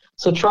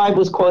 So Tribe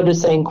was quoted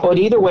as saying, quote,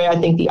 either way, I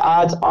think the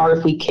odds are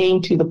if we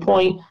came to the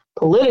point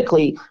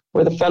politically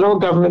where the federal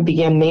government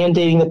began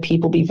mandating that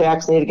people be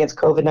vaccinated against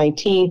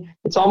COVID-19,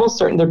 it's almost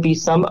certain there'd be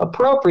some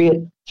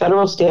appropriate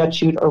federal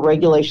statute or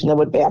regulation that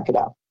would back it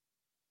up.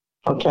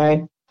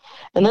 Okay.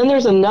 And then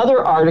there's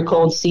another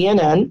article in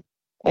CNN,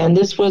 and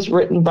this was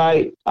written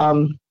by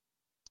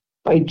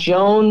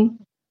Joan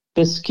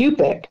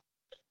Biskupik,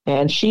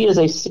 and she is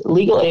a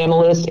legal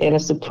analyst and a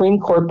Supreme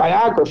Court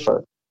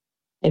biographer.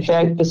 In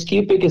fact,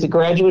 Biskupik is a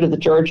graduate of the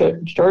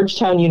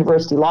Georgetown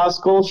University Law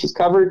School. She's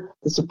covered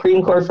the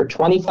Supreme Court for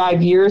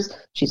 25 years.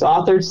 She's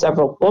authored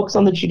several books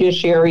on the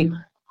judiciary.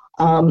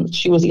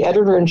 She was the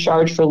editor in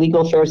charge for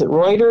legal affairs at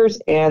Reuters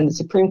and the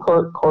Supreme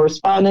Court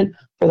correspondent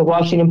for the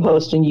Washington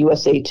Post and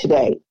USA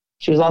Today.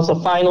 She was also a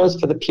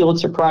finalist for the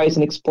Pulitzer Prize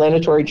in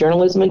Explanatory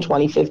Journalism in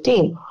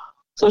 2015.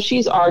 So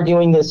she's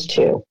arguing this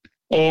too.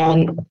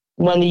 And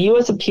when the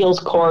U.S. Appeals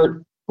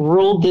Court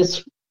ruled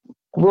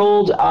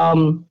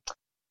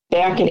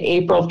back in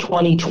April of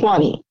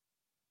 2020,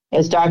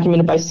 as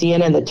documented by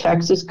CNN, that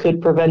Texas could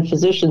prevent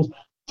physicians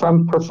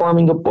from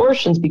performing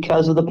abortions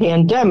because of the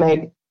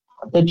pandemic,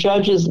 the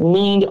judges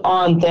leaned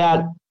on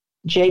that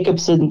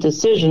Jacobson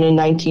decision in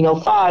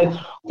 1905,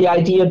 the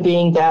idea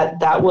being that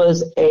that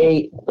was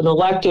an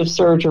elective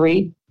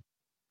surgery,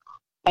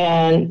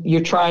 and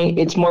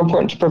it's more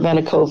important to prevent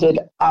a COVID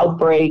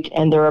outbreak,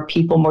 and there are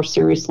people more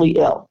seriously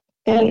ill.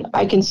 And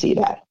I can see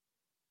that.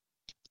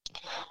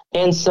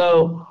 And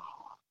so,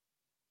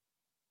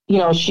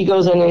 she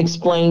goes in and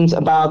explains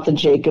about the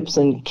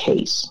Jacobson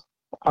case.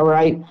 All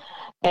right.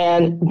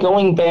 And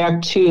going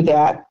back to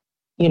that,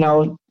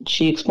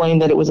 she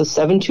explained that it was a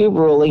 7-2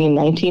 ruling in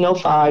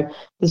 1905.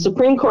 The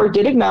Supreme Court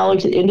did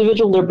acknowledge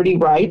individual liberty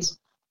rights,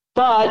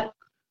 but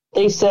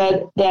they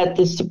said that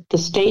the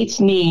states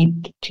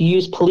need to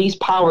use police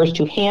powers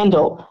to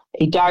handle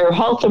a dire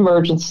health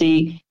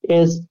emergency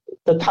is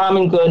the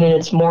common good, and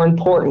it's more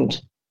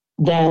important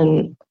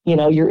than,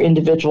 your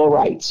individual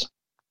rights.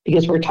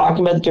 Because we're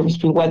talking about the difference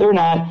between whether or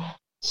not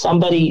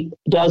somebody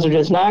does or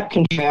does not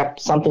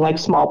contract something like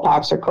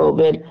smallpox or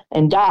COVID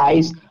and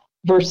dies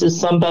versus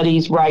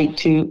somebody's right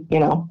to,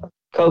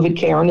 COVID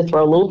care and to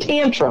throw a little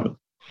tantrum.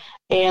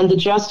 And the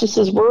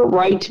justices were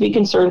right to be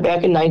concerned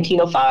back in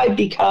 1905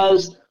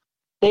 because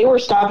they were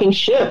stopping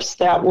ships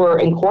that were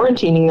and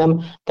quarantining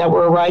them that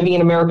were arriving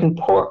in American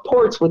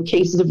ports with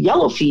cases of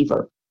yellow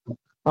fever.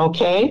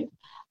 Okay?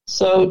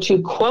 So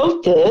to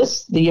quote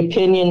this, the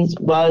opinion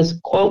was,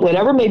 quote,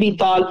 whatever may be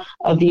thought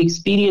of the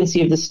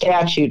expediency of the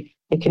statute,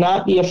 it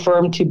cannot be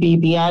affirmed to be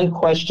beyond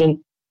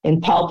question in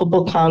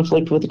palpable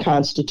conflict with the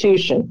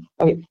Constitution.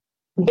 Okay.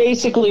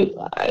 Basically,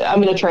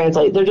 I'm going to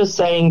translate. They're just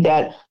saying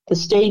that the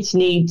state's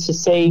need to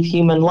save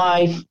human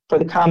life for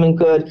the common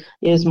good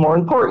is more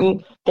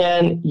important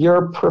than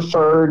your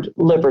preferred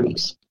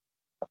liberties.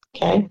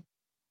 Okay?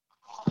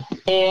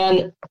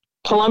 And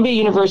Columbia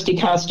University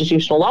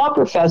constitutional law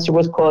professor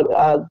was, quote,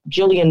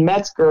 Jeanine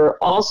Molloff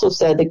also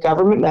said that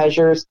government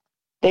measures,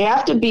 they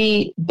have to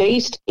be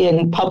based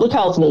in public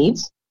health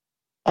needs,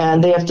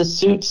 and they have to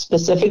suit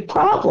specific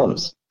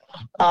problems.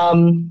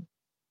 And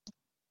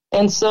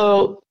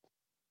so,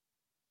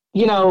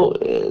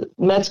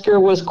 Metzger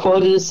was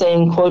quoted as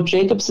saying, quote,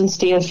 Jacobson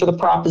stands for the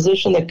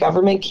proposition that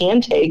government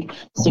can take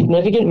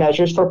significant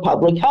measures for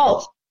public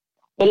health,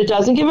 but it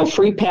doesn't give a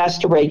free pass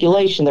to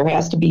regulation. There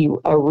has to be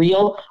a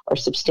real or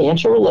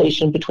substantial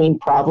relation between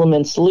problem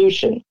and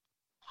solution.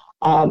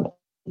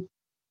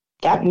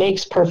 That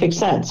makes perfect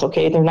sense,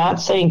 okay? They're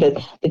not saying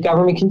that the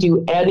government can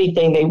do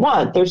anything they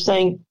want. They're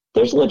saying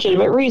there's a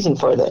legitimate reason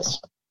for this.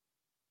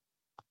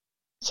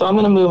 So I'm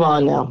going to move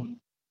on now.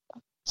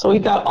 So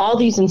we've got all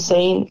these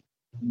insane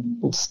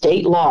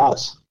state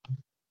laws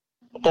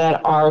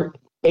that are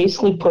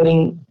basically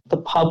putting the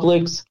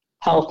public's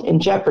health in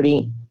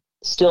jeopardy,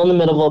 still in the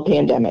middle of a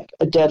pandemic,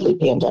 a deadly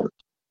pandemic.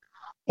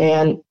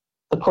 And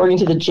according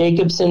to the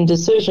Jacobson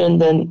decision,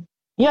 then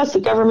yes,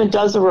 the government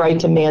does have a right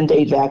to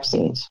mandate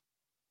vaccines.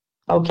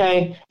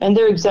 Okay? And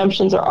their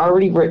exemptions are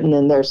already written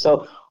in there.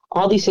 So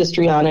all these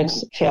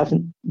histrionics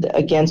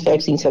against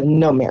vaccines have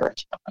no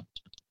merit.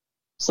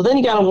 So then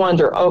you got to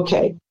wonder,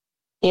 okay,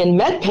 in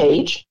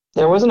MedPage,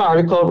 there was an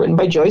article written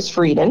by Joyce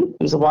Frieden,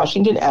 who's a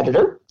Washington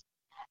editor,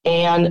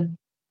 and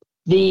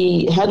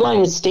the headline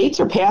is States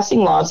are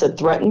passing laws that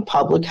threaten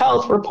public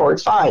health,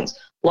 report finds.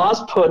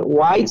 Laws put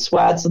wide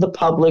swaths of the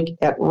public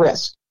at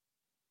risk.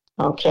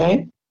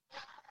 Okay?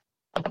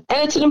 And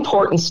it's an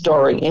important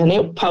story, and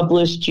it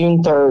published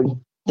June 3rd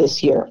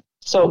this year.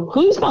 So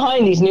who's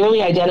behind these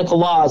nearly identical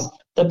laws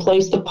that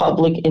place the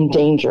public in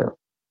danger?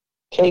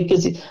 Okay,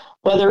 because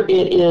whether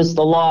it is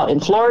the law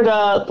in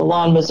Florida, the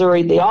law in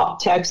Missouri,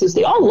 Texas,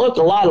 they all look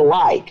a lot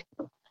alike.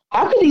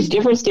 How can these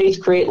different states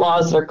create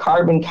laws that are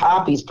carbon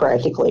copies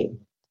practically?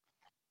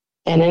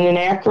 And in an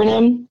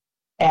acronym,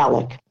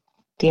 ALEC,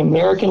 the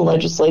American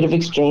Legislative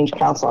Exchange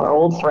Council, our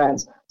old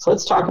friends. So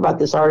let's talk about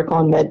this article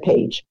on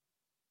MedPage.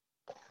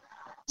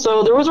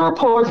 So there was a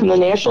report from the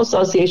National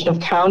Association of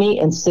County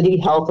and City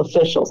Health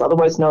Officials,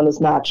 otherwise known as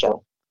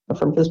NACHO. And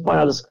from this point,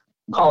 I'll just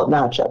call it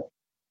NACHO.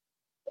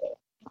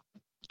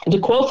 And to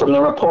quote from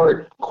the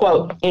report,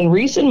 quote, in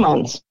recent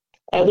months,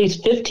 at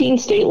least 15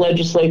 state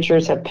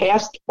legislatures have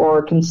passed or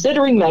are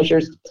considering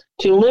measures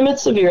to limit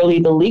severely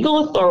the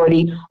legal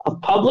authority of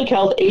public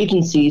health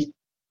agencies,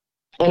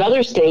 and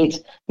other states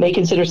may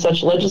consider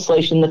such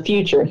legislation in the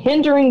future,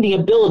 hindering the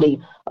ability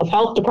of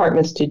health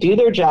departments to do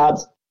their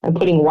jobs and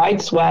putting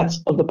wide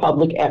swaths of the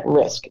public at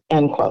risk,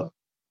 end quote.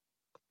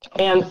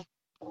 And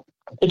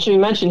it should be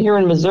mentioned here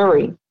in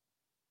Missouri,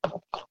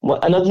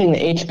 another thing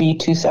that HB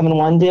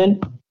 271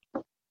 did,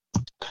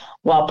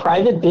 while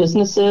private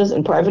businesses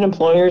and private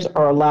employers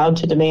are allowed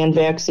to demand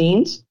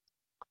vaccines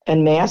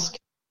and masks,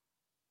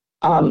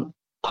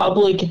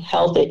 public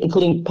health,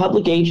 including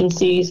public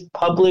agencies,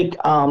 public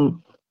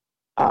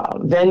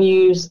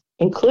venues,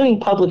 including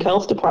public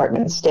health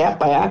departments staffed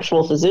by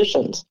actual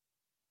physicians,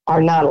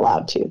 are not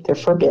allowed to. They're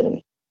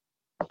forbidden.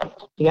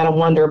 You got to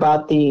wonder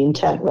about the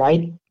intent,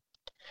 right?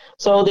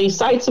 So they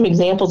cite some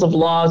examples of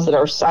laws that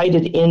are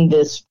cited in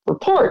this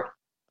report.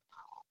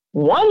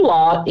 One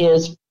law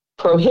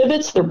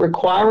prohibits the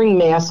requiring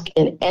mask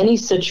in any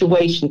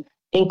situation,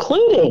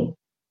 including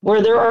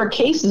where there are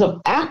cases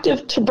of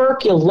active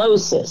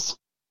tuberculosis.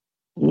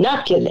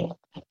 Not kidding.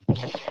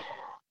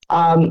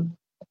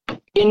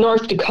 In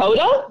North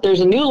Dakota,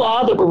 there's a new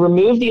law that will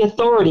remove the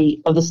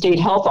authority of the state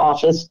health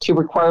office to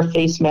require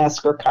face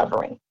mask or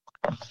covering.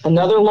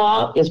 Another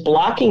law is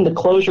blocking the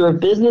closure of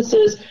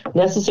businesses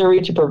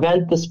necessary to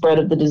prevent the spread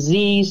of the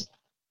disease,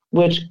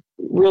 which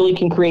really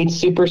can create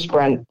super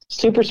spreader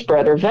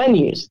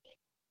venues.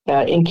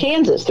 In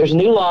Kansas, there's a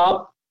new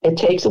law. It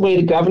takes away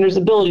the governor's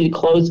ability to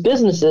close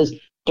businesses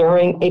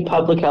during a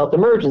public health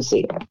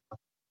emergency.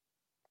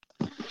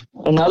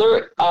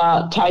 Another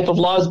type of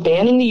law is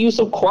banning the use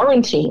of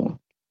quarantine.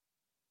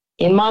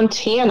 In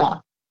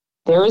Montana,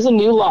 there is a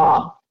new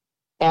law,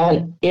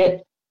 and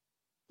it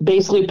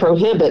basically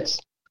prohibits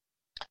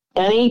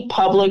any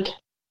public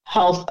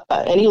health,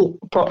 in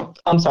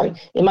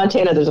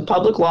Montana, there's a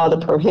public law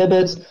that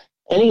prohibits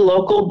any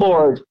local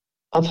board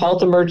of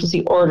health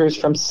emergency orders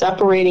from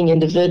separating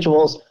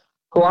individuals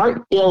who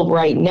aren't ill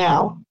right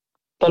now,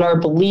 but are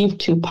believed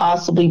to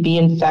possibly be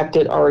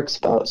infected or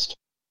exposed.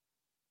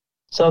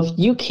 So if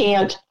you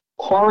can't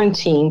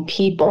quarantine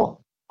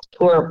people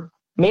who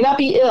may not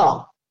be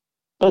ill,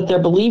 but they're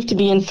believed to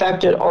be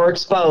infected or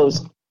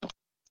exposed,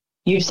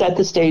 you've set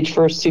the stage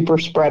for a super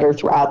spreader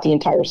throughout the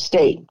entire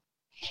state.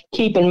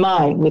 Keep in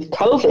mind, with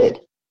COVID,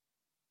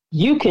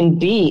 you can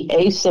be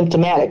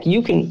asymptomatic.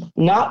 You can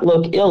not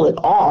look ill at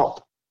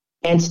all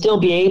and still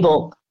be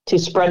able to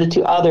spread it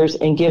to others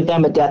and give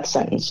them a death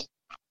sentence.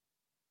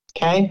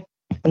 Okay?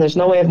 And there's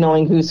no way of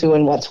knowing who's who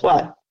and what's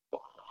what.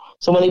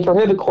 So when they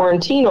prohibit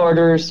quarantine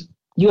orders,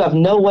 you have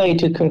no way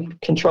to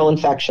control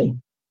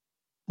infection.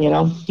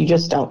 You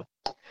just don't.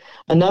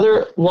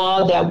 Another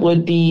law that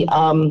would be,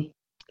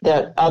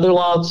 that other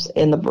laws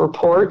in the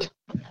report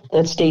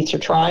that states are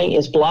trying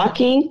is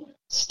blocking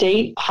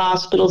state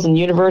hospitals and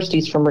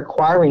universities from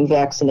requiring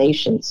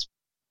vaccinations.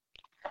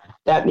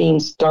 That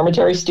means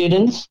dormitory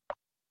students.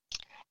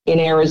 In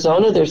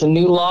Arizona, there's a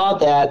new law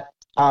that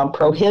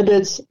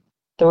prohibits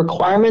the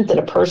requirement that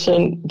a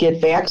person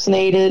get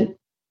vaccinated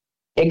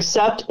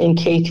except in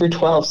K through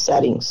 12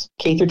 settings,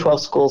 K through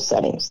 12 school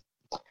settings.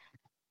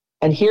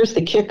 And here's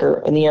the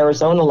kicker in the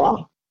Arizona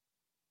law.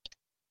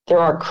 There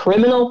are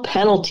criminal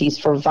penalties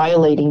for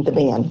violating the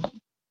ban.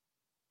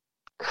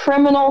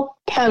 Criminal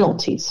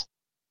penalties.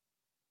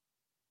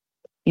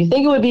 You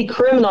think it would be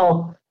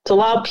criminal to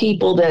allow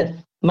people that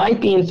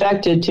might be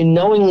infected to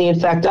knowingly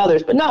infect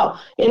others, but no.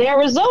 In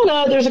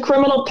Arizona, there's a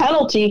criminal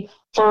penalty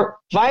for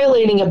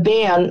violating a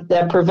ban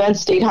that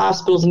prevents state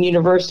hospitals and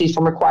universities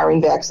from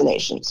requiring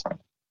vaccinations.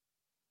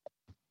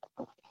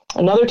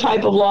 Another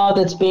type of law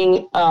that's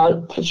being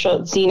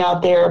seen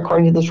out there,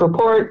 according to this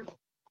report,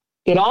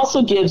 it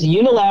also gives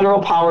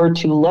unilateral power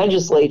to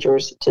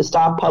legislatures to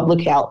stop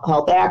public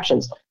health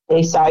actions.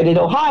 They cited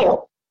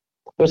Ohio.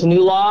 There's a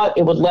new law.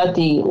 It would let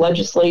the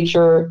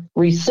legislature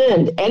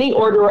rescind any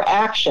order or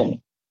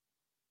action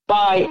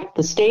by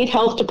the state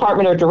health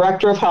department or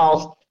director of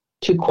health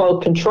to,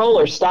 quote, control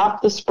or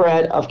stop the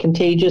spread of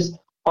contagious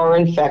or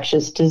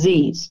infectious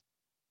disease.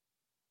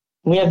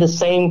 We have the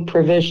same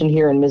provision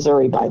here in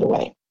Missouri, by the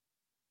way.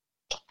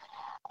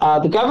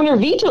 The governor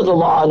vetoed the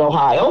law in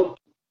Ohio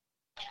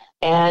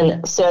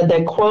and said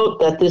that, quote,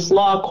 that this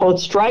law, quote,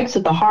 strikes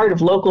at the heart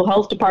of local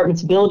health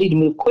departments' ability to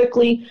move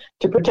quickly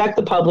to protect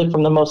the public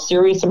from the most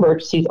serious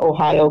emergencies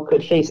Ohio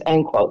could face,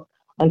 end quote.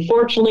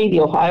 Unfortunately,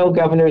 the Ohio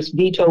governor's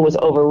veto was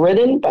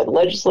overridden by the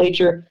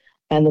legislature,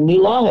 and the new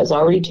law has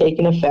already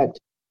taken effect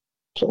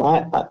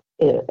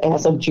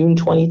as of June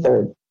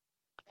 23rd.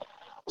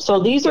 So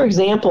these are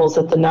examples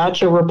that the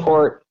NACHA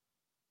report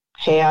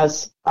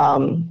has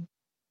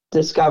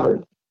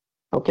discovered.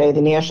 Okay,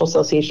 the National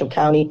Association of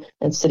County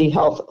and City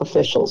Health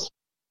Officials.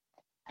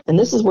 And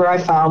this is where I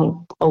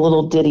found a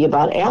little ditty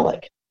about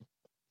ALEC.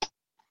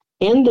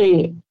 In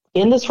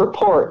this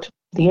report,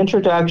 the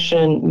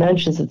introduction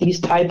mentions that these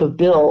type of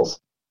bills,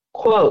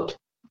 quote,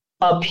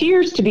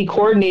 appears to be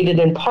coordinated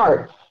in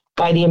part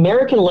by the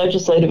American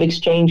Legislative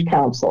Exchange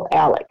Council,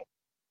 ALEC.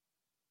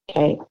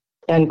 Okay,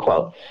 end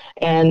quote.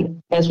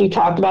 And as we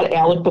talked about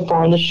ALEC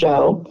before on the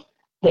show,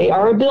 they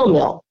are a bill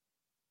mill.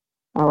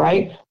 All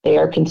right. They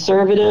are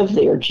conservative.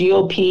 They are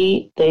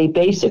GOP. They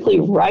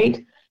basically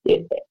write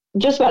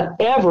just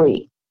about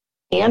every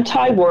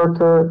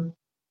anti-worker,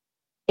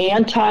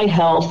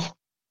 anti-health,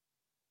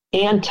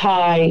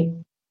 anti-anything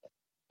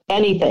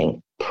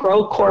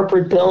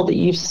pro-corporate bill that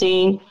you've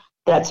seen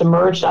that's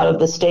emerged out of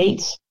the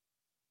states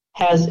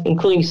has,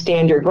 including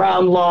stand your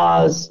ground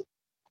laws,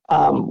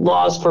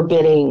 laws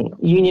forbidding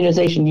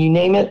unionization, you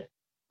name it.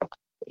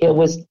 It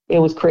was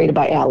created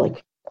by ALEC,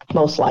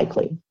 most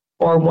likely,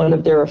 or one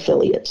of their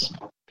affiliates,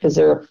 because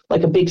they're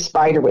like a big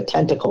spider with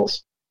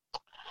tentacles.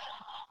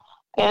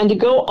 And to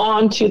go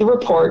on to the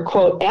report,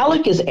 quote,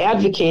 ALEC is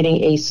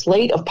advocating a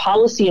slate of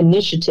policy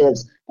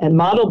initiatives and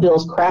model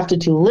bills crafted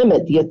to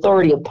limit the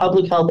authority of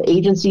public health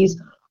agencies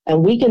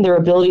and weaken their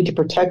ability to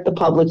protect the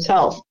public's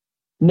health.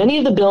 Many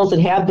of the bills that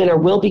have been or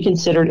will be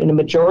considered in a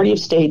majority of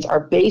states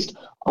are based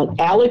on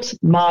ALEC's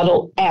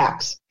model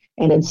acts.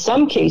 And in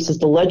some cases,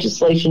 the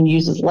legislation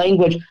uses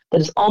language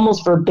that is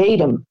almost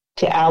verbatim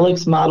to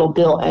ALEC's model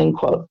bill, end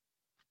quote.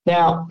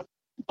 Now,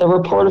 the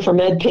reporter from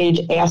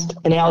MedPage asked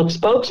an ALEC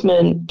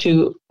spokesman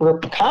to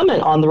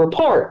comment on the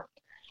report,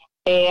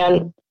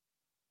 and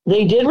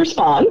they did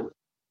respond.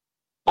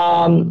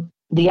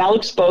 The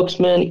ALEC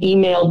spokesman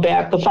emailed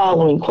back the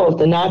following, quote,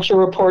 the NACHA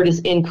report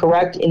is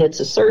incorrect in its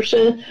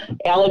assertion.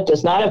 ALEC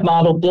does not have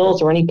model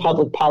bills or any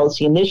public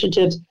policy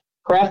initiatives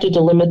crafted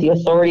to limit the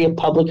authority of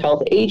public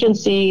health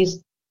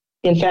agencies.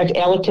 In fact,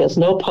 Alex has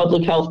no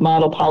public health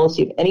model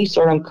policy of any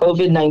sort on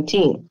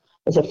COVID-19.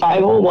 As a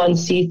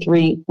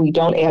 501c3, we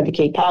don't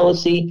advocate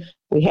policy.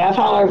 We have,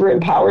 however,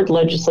 empowered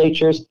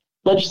legislators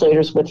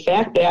with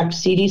fact-backed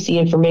CDC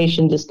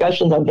information,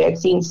 discussions on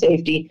vaccine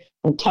safety,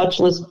 and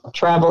touchless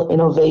travel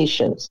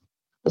innovations.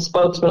 The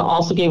spokesman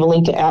also gave a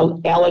link to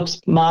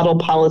Alex Model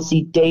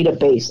Policy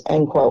Database,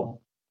 end quote.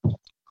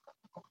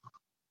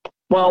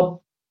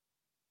 Well,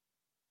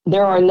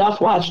 there are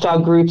enough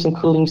watchdog groups,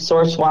 including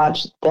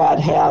SourceWatch, that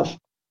have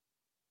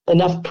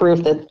enough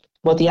proof that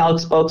what the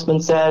Alex spokesman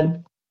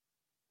said,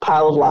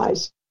 pile of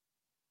lies.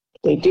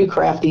 They do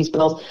craft these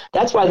bills.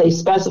 That's why they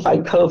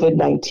specified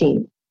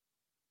COVID-19.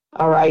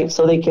 All right,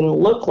 so they can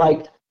look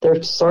like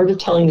they're sort of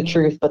telling the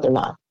truth, but they're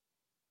not.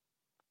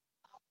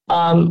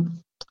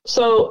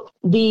 So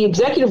the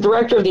executive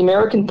director of the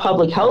American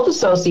Public Health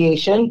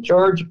Association,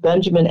 George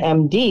Benjamin,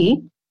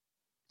 MD,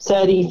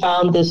 said he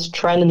found this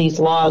trend in these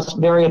laws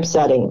very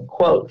upsetting.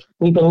 Quote,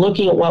 we've been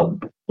looking at what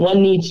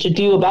one needs to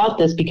do about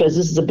this because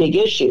this is a big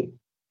issue.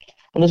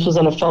 And this was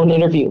on a phone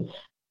interview.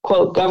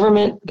 Quote,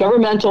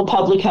 governmental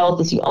public health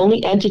is the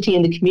only entity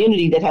in the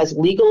community that has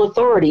legal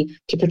authority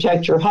to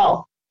protect your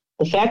health.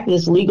 The fact that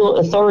this legal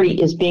authority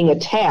is being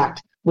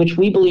attacked, which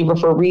we believe are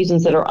for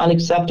reasons that are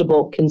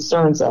unacceptable,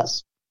 concerns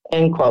us,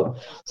 end quote.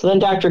 So then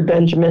Dr.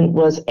 Benjamin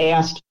was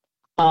asked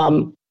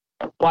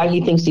why he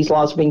thinks these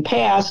laws are being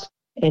passed.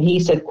 And he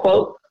said,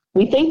 quote,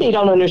 we think they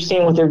don't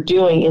understand what they're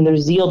doing in their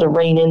zeal to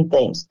rein in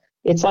things.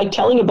 It's like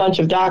telling a bunch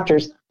of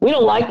doctors, we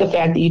don't like the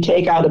fact that you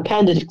take out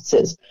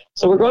appendixes,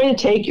 so we're going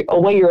to take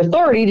away your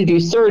authority to do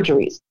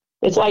surgeries.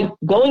 It's like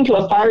going to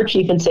a fire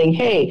chief and saying,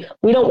 hey,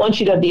 we don't want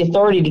you to have the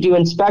authority to do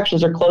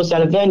inspections or close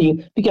down a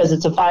venue because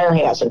it's a fire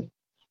hazard.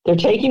 They're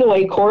taking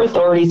away core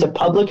authorities that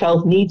public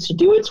health needs to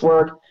do its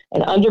work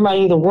and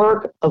undermining the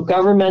work of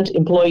government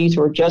employees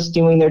who are just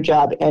doing their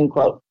job, end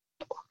quote.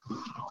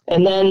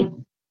 And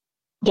then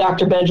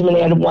Dr. Benjamin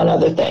added one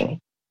other thing.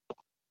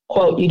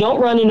 Quote, you don't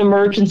run an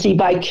emergency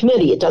by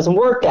committee. It doesn't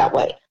work that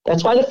way.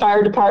 That's why the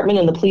fire department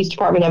and the police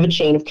department have a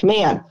chain of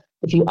command.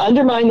 If you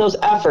undermine those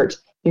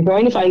efforts, you're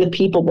going to find that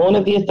people won't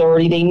have the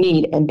authority they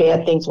need and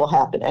bad things will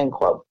happen, end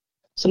quote.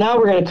 So now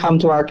we're going to come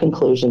to our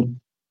conclusion.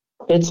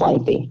 It's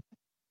lengthy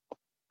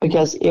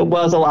because it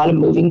was a lot of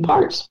moving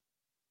parts.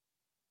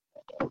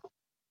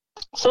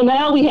 So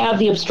now we have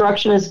the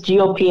obstructionist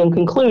GOP in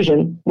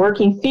conclusion,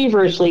 working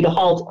feverishly to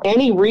halt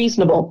any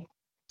reasonable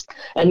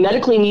and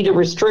medically needed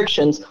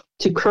restrictions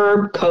to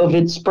curb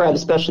COVID spread,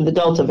 especially the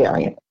Delta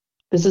variant.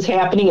 This is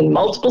happening in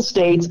multiple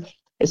states,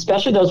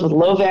 especially those with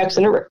low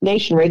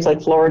vaccination rates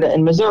like Florida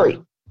and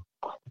Missouri.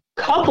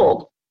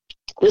 Coupled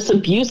this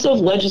abusive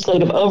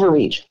legislative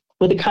overreach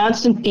with a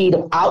constant feed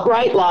of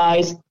outright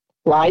lies,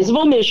 lies of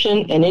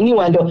omission, and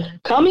innuendo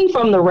coming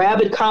from the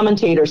rabid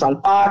commentators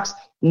on Fox,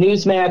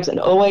 Newsmax, and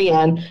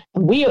OAN,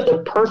 and we have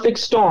the perfect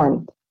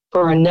storm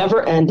for a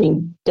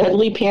never-ending,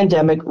 deadly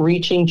pandemic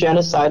reaching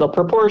genocidal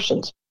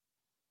proportions.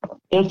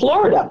 In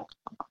Florida,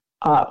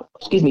 Governor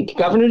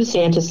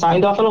DeSantis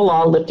signed off on a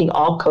law lifting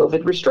all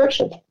COVID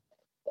restrictions.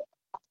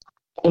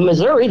 In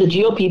Missouri, the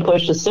GOP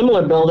pushed a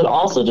similar bill that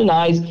also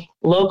denies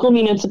local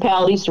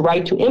municipalities the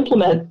right to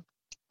implement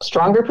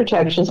stronger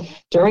protections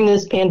during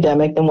this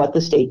pandemic than what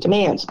the state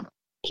demands.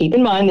 Keep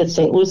in mind that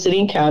St. Louis City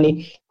and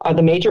County are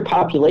the major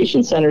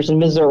population centers in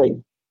Missouri.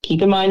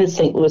 Keep in mind that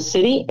St. Louis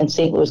City and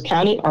St. Louis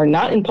County are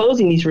not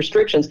imposing these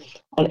restrictions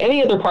on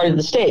any other part of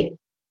the state.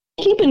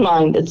 Keep in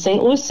mind that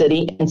St. Louis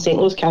City and St.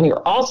 Louis County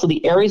are also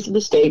the areas of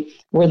the state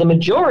where the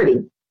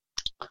majority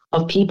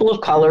of people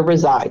of color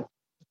reside.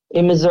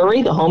 In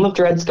Missouri, the home of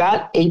Dred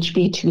Scott,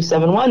 HB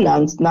 271,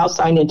 now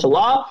signed into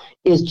law,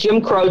 is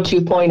Jim Crow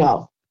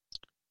 2.0.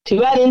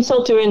 To add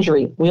insult to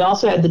injury, we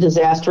also had the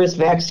disastrous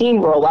vaccine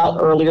rollout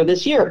earlier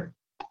this year.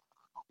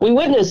 We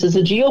witnessed as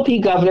the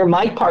GOP governor,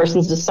 Mike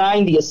Parsons,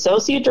 assigned the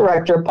Associate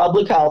Director of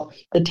Public Health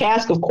the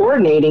task of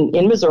coordinating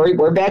in Missouri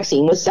where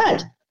vaccine was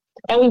sent.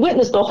 And we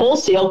witnessed the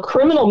wholesale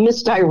criminal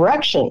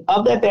misdirection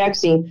of that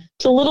vaccine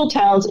to little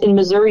towns in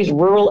Missouri's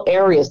rural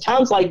areas,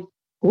 towns like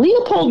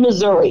Leopold,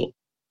 Missouri.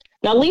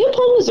 Now,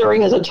 Leopold, Missouri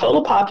has a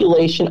total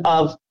population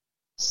of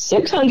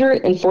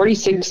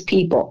 646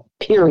 people,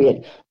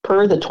 period,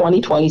 per the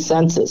 2020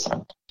 census.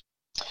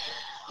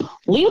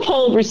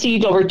 Leopold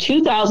received over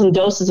 2,000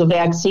 doses of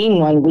vaccine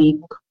 1 week,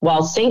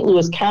 while St.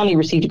 Louis County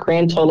received a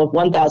grand total of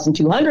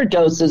 1,200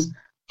 doses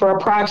for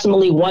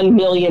approximately 1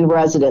 million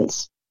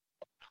residents.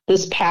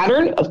 This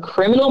pattern of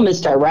criminal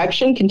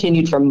misdirection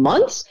continued for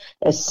months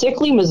as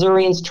sickly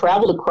Missourians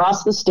traveled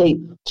across the state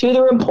to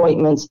their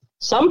appointments,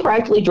 some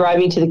practically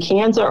driving to the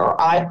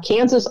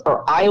Kansas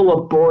or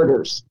Iowa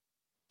borders.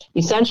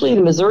 Essentially,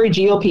 the Missouri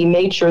GOP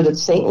made sure that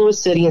St. Louis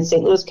City and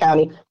St. Louis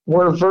County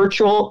were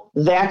virtual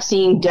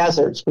vaccine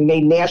deserts. We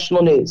made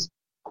national news.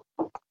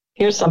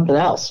 Here's something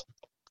else.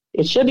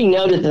 It should be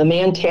noted that the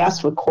man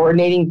tasked with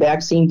coordinating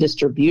vaccine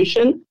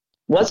distribution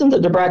wasn't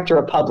the director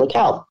of public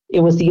health. It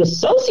was the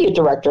associate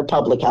director of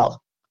public health.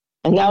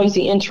 And now he's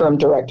the interim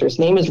director. His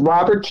name is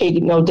Robert K.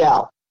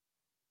 Nodell.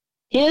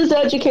 His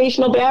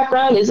educational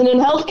background isn't in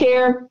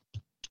healthcare.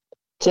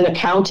 It's in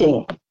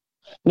accounting.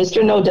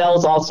 Mr. Nodell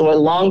is also a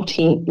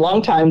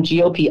long-time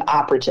GOP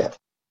operative.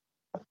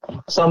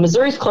 So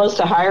Missouri's close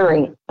to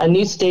hiring a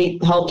new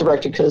state health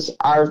director because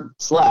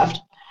ours left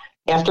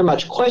after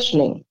much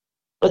questioning.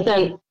 But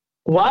then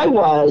why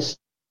was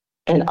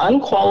an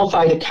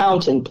unqualified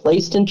accountant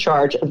placed in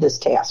charge of this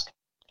task?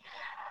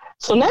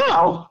 So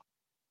now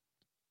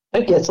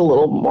it gets a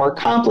little more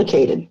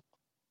complicated.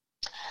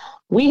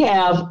 We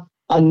have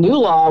a new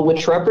law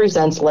which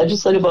represents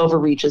legislative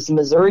overreach as the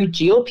Missouri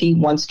GOP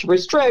wants to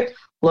restrict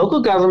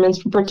local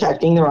governments from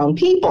protecting their own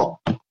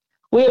people.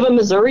 We have a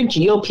Missouri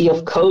GOP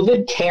of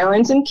COVID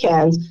Karens and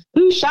Kens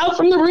who shout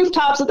from the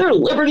rooftops that their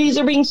liberties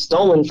are being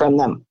stolen from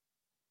them.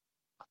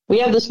 We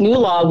have this new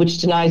law which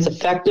denies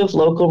effective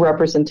local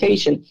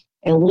representation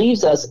and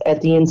leaves us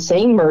at the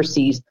insane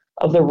mercies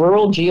of the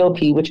rural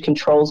GOP which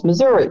controls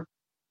Missouri.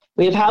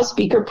 We have House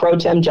Speaker Pro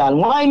Tem John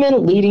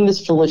Wyman leading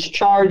this foolish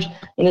charge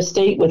in a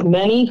state with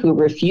many who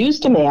refuse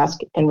to mask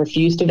and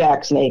refuse to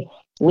vaccinate,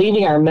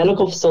 leaving our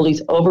medical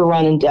facilities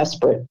overrun and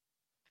desperate.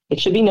 It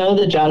should be known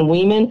that John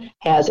Wyman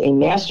has a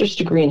master's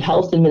degree in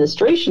health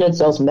administration and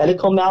sells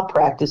medical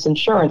malpractice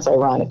insurance,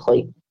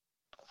 ironically.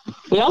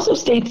 We also have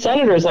state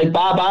senators like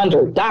Bob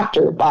Onder,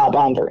 Dr. Bob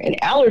Onder, an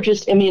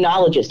allergist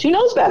immunologist who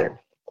knows better,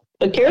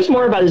 but cares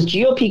more about his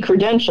GOP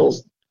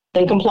credentials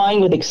than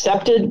complying with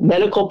accepted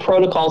medical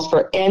protocols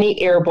for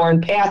any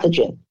airborne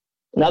pathogen.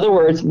 In other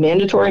words,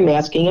 mandatory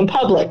masking in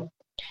public.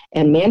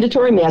 And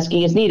mandatory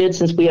masking is needed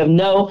since we have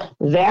no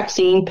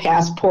vaccine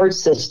passport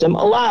system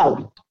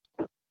allowed.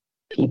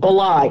 People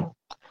lie.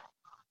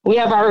 We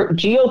have our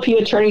GOP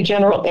Attorney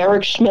General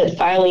Eric Schmidt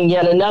filing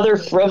yet another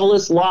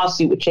frivolous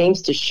lawsuit which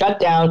aims to shut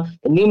down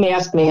the new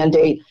mask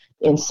mandate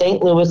in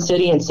St. Louis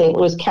City and St.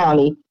 Louis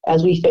County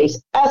as we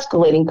face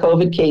escalating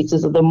COVID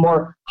cases of the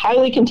more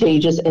highly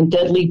contagious and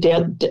deadly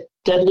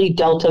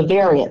Delta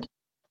variant.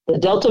 The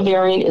Delta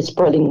variant is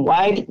spreading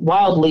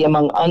wildly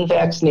among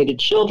unvaccinated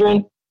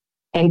children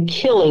and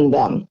killing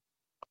them.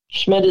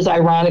 Schmidt is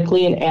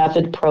ironically an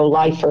avid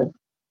pro-lifer.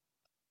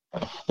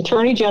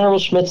 Attorney General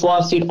Schmidt's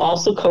lawsuit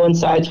also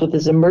coincides with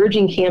his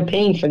emerging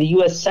campaign for the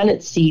U.S.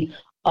 Senate seat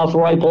of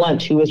Roy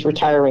Blunt, who is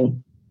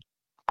retiring.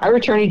 Our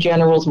Attorney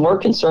General is more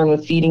concerned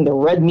with feeding the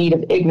red meat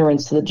of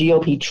ignorance to the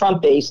GOP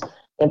Trump base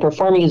than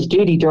performing his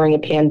duty during a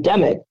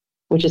pandemic,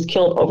 which has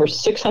killed over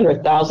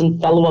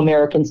 600,000 fellow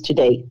Americans to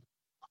date.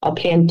 A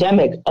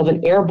pandemic of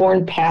an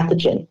airborne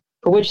pathogen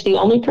for which the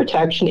only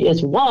protection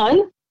is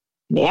 1,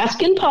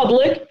 mask in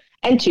public,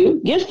 and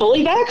 2, get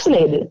fully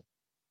vaccinated.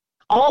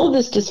 All of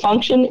this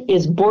dysfunction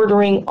is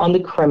bordering on the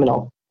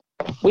criminal.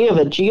 We have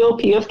a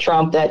GOP of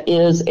Trump that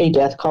is a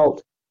death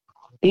cult.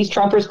 These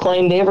Trumpers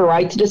claim they have a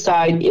right to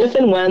decide if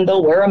and when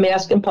they'll wear a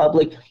mask in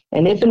public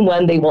and if and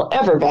when they will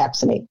ever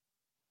vaccinate.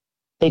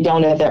 They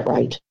don't have that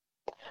right.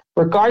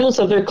 Regardless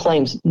of their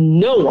claims,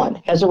 no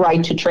one has a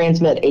right to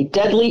transmit a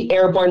deadly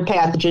airborne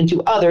pathogen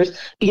to others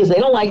because they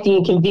don't like the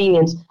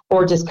inconvenience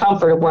or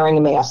discomfort of wearing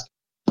a mask.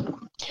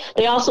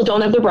 They also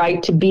don't have the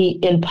right to be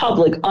in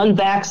public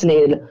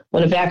unvaccinated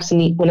when a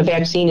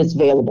vaccine is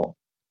available.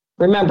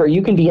 Remember,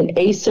 you can be an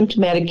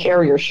asymptomatic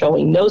carrier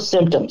showing no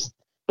symptoms,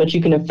 but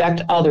you can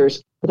infect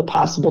others with a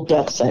possible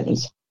death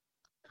sentence.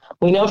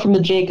 We know from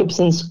the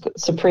Jacobson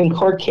Supreme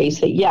Court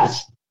case that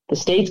yes, the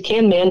states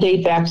can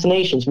mandate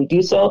vaccinations. We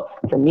do so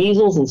for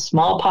measles and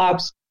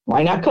smallpox.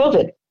 Why not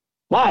COVID?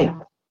 Why?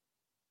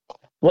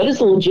 What is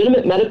the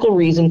legitimate medical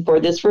reason for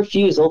this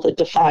refusal that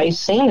defies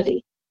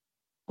sanity?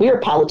 We are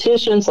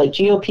politicians like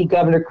GOP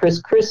Governor Chris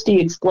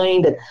Christie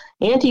explained that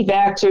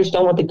anti-vaxxers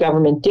don't want the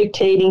government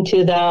dictating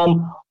to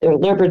them. They're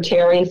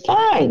libertarian.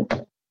 Fine.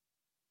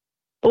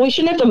 But we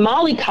shouldn't have to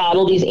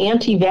mollycoddle these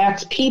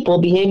anti-vax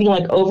people behaving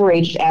like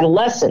overaged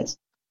adolescents.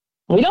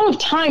 We don't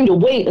have time to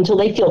wait until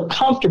they feel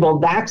comfortable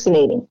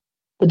vaccinating.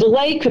 The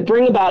delay could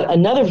bring about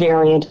another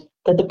variant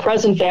that the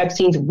present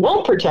vaccines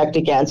won't protect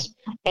against,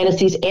 and it's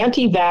these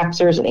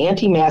anti-vaxxers and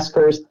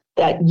anti-maskers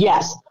that,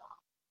 yes,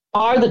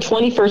 are the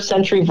 21st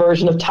century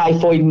version of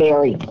Typhoid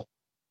Mary.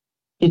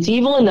 It's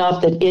evil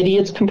enough that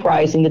idiots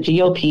comprising the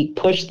GOP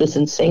push this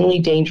insanely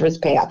dangerous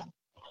path,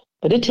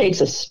 but it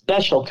takes a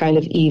special kind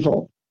of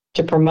evil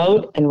to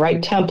promote and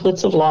write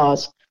templates of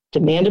laws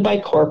demanded by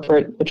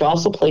corporate, which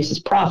also places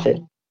profit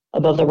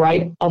above the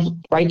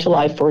right to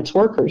life for its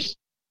workers.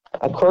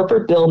 A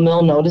corporate bill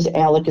mill known as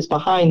ALEC is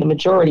behind the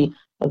majority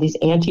of these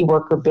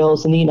anti-worker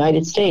bills in the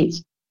United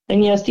States.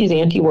 And yes, these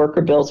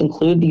anti-worker bills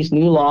include these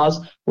new laws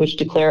which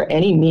declare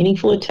any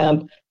meaningful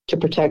attempt to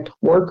protect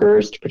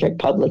workers, to protect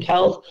public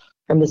health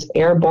from this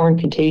airborne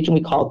contagion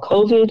we call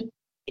COVID,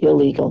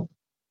 illegal.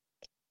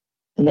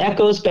 And that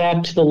goes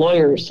back to the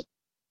lawyers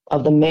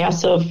of the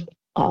massive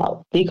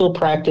legal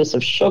practice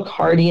of Shook,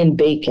 Hardy, and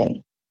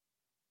Bacon.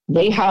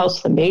 They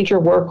house the major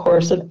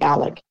workhorse of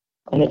ALEC,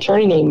 an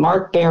attorney named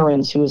Mark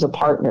Behrens, who is a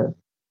partner.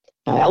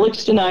 Now,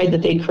 ALEC's denied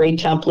that they create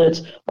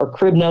templates or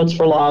crib notes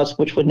for laws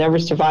which would never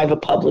survive a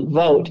public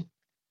vote.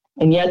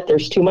 And yet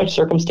there's too much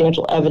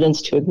circumstantial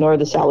evidence to ignore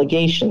this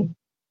allegation.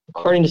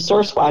 According to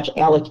SourceWatch,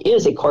 ALEC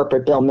is a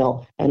corporate bill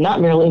mill and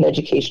not merely an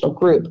educational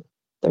group.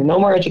 They're no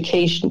more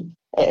education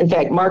In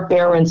fact, Mark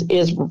Behrens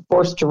is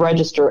forced to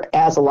register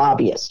as a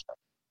lobbyist.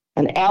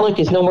 And Alec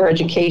is no more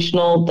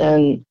educational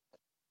than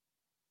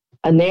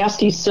a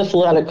nasty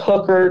syphilitic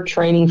hooker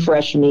training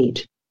fresh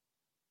meat.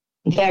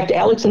 In fact,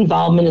 Alec's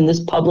involvement in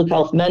this public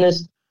health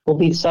menace will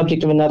be the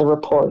subject of another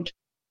report.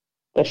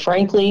 But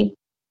frankly,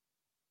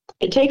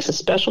 it takes a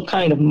special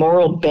kind of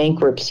moral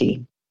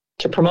bankruptcy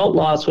to promote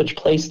laws which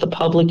place the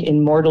public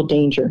in mortal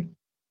danger,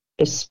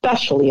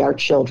 especially our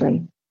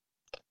children.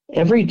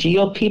 Every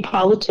GOP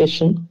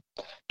politician,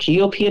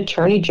 GOP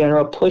attorney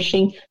general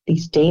pushing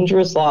these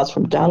dangerous laws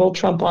from Donald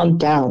Trump on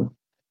down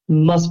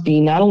must be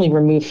not only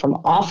removed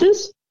from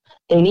office,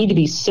 they need to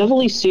be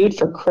civilly sued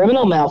for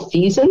criminal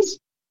malfeasance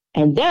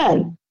and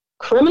then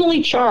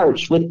criminally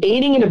charged with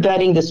aiding and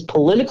abetting this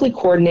politically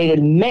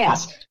coordinated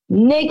mass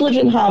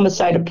negligent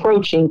homicide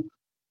approaching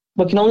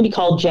what can only be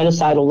called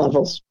genocidal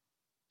levels.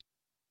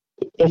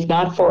 If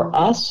not for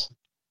us,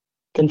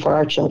 then for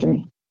our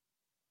children.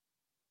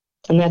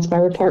 And that's my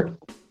report.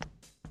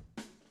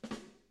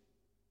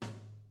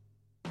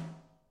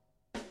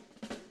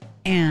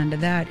 And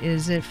that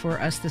is it for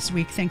us this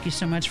week. Thank you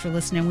so much for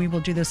listening. We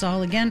will do this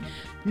all again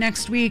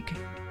next week.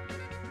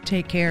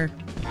 Take care.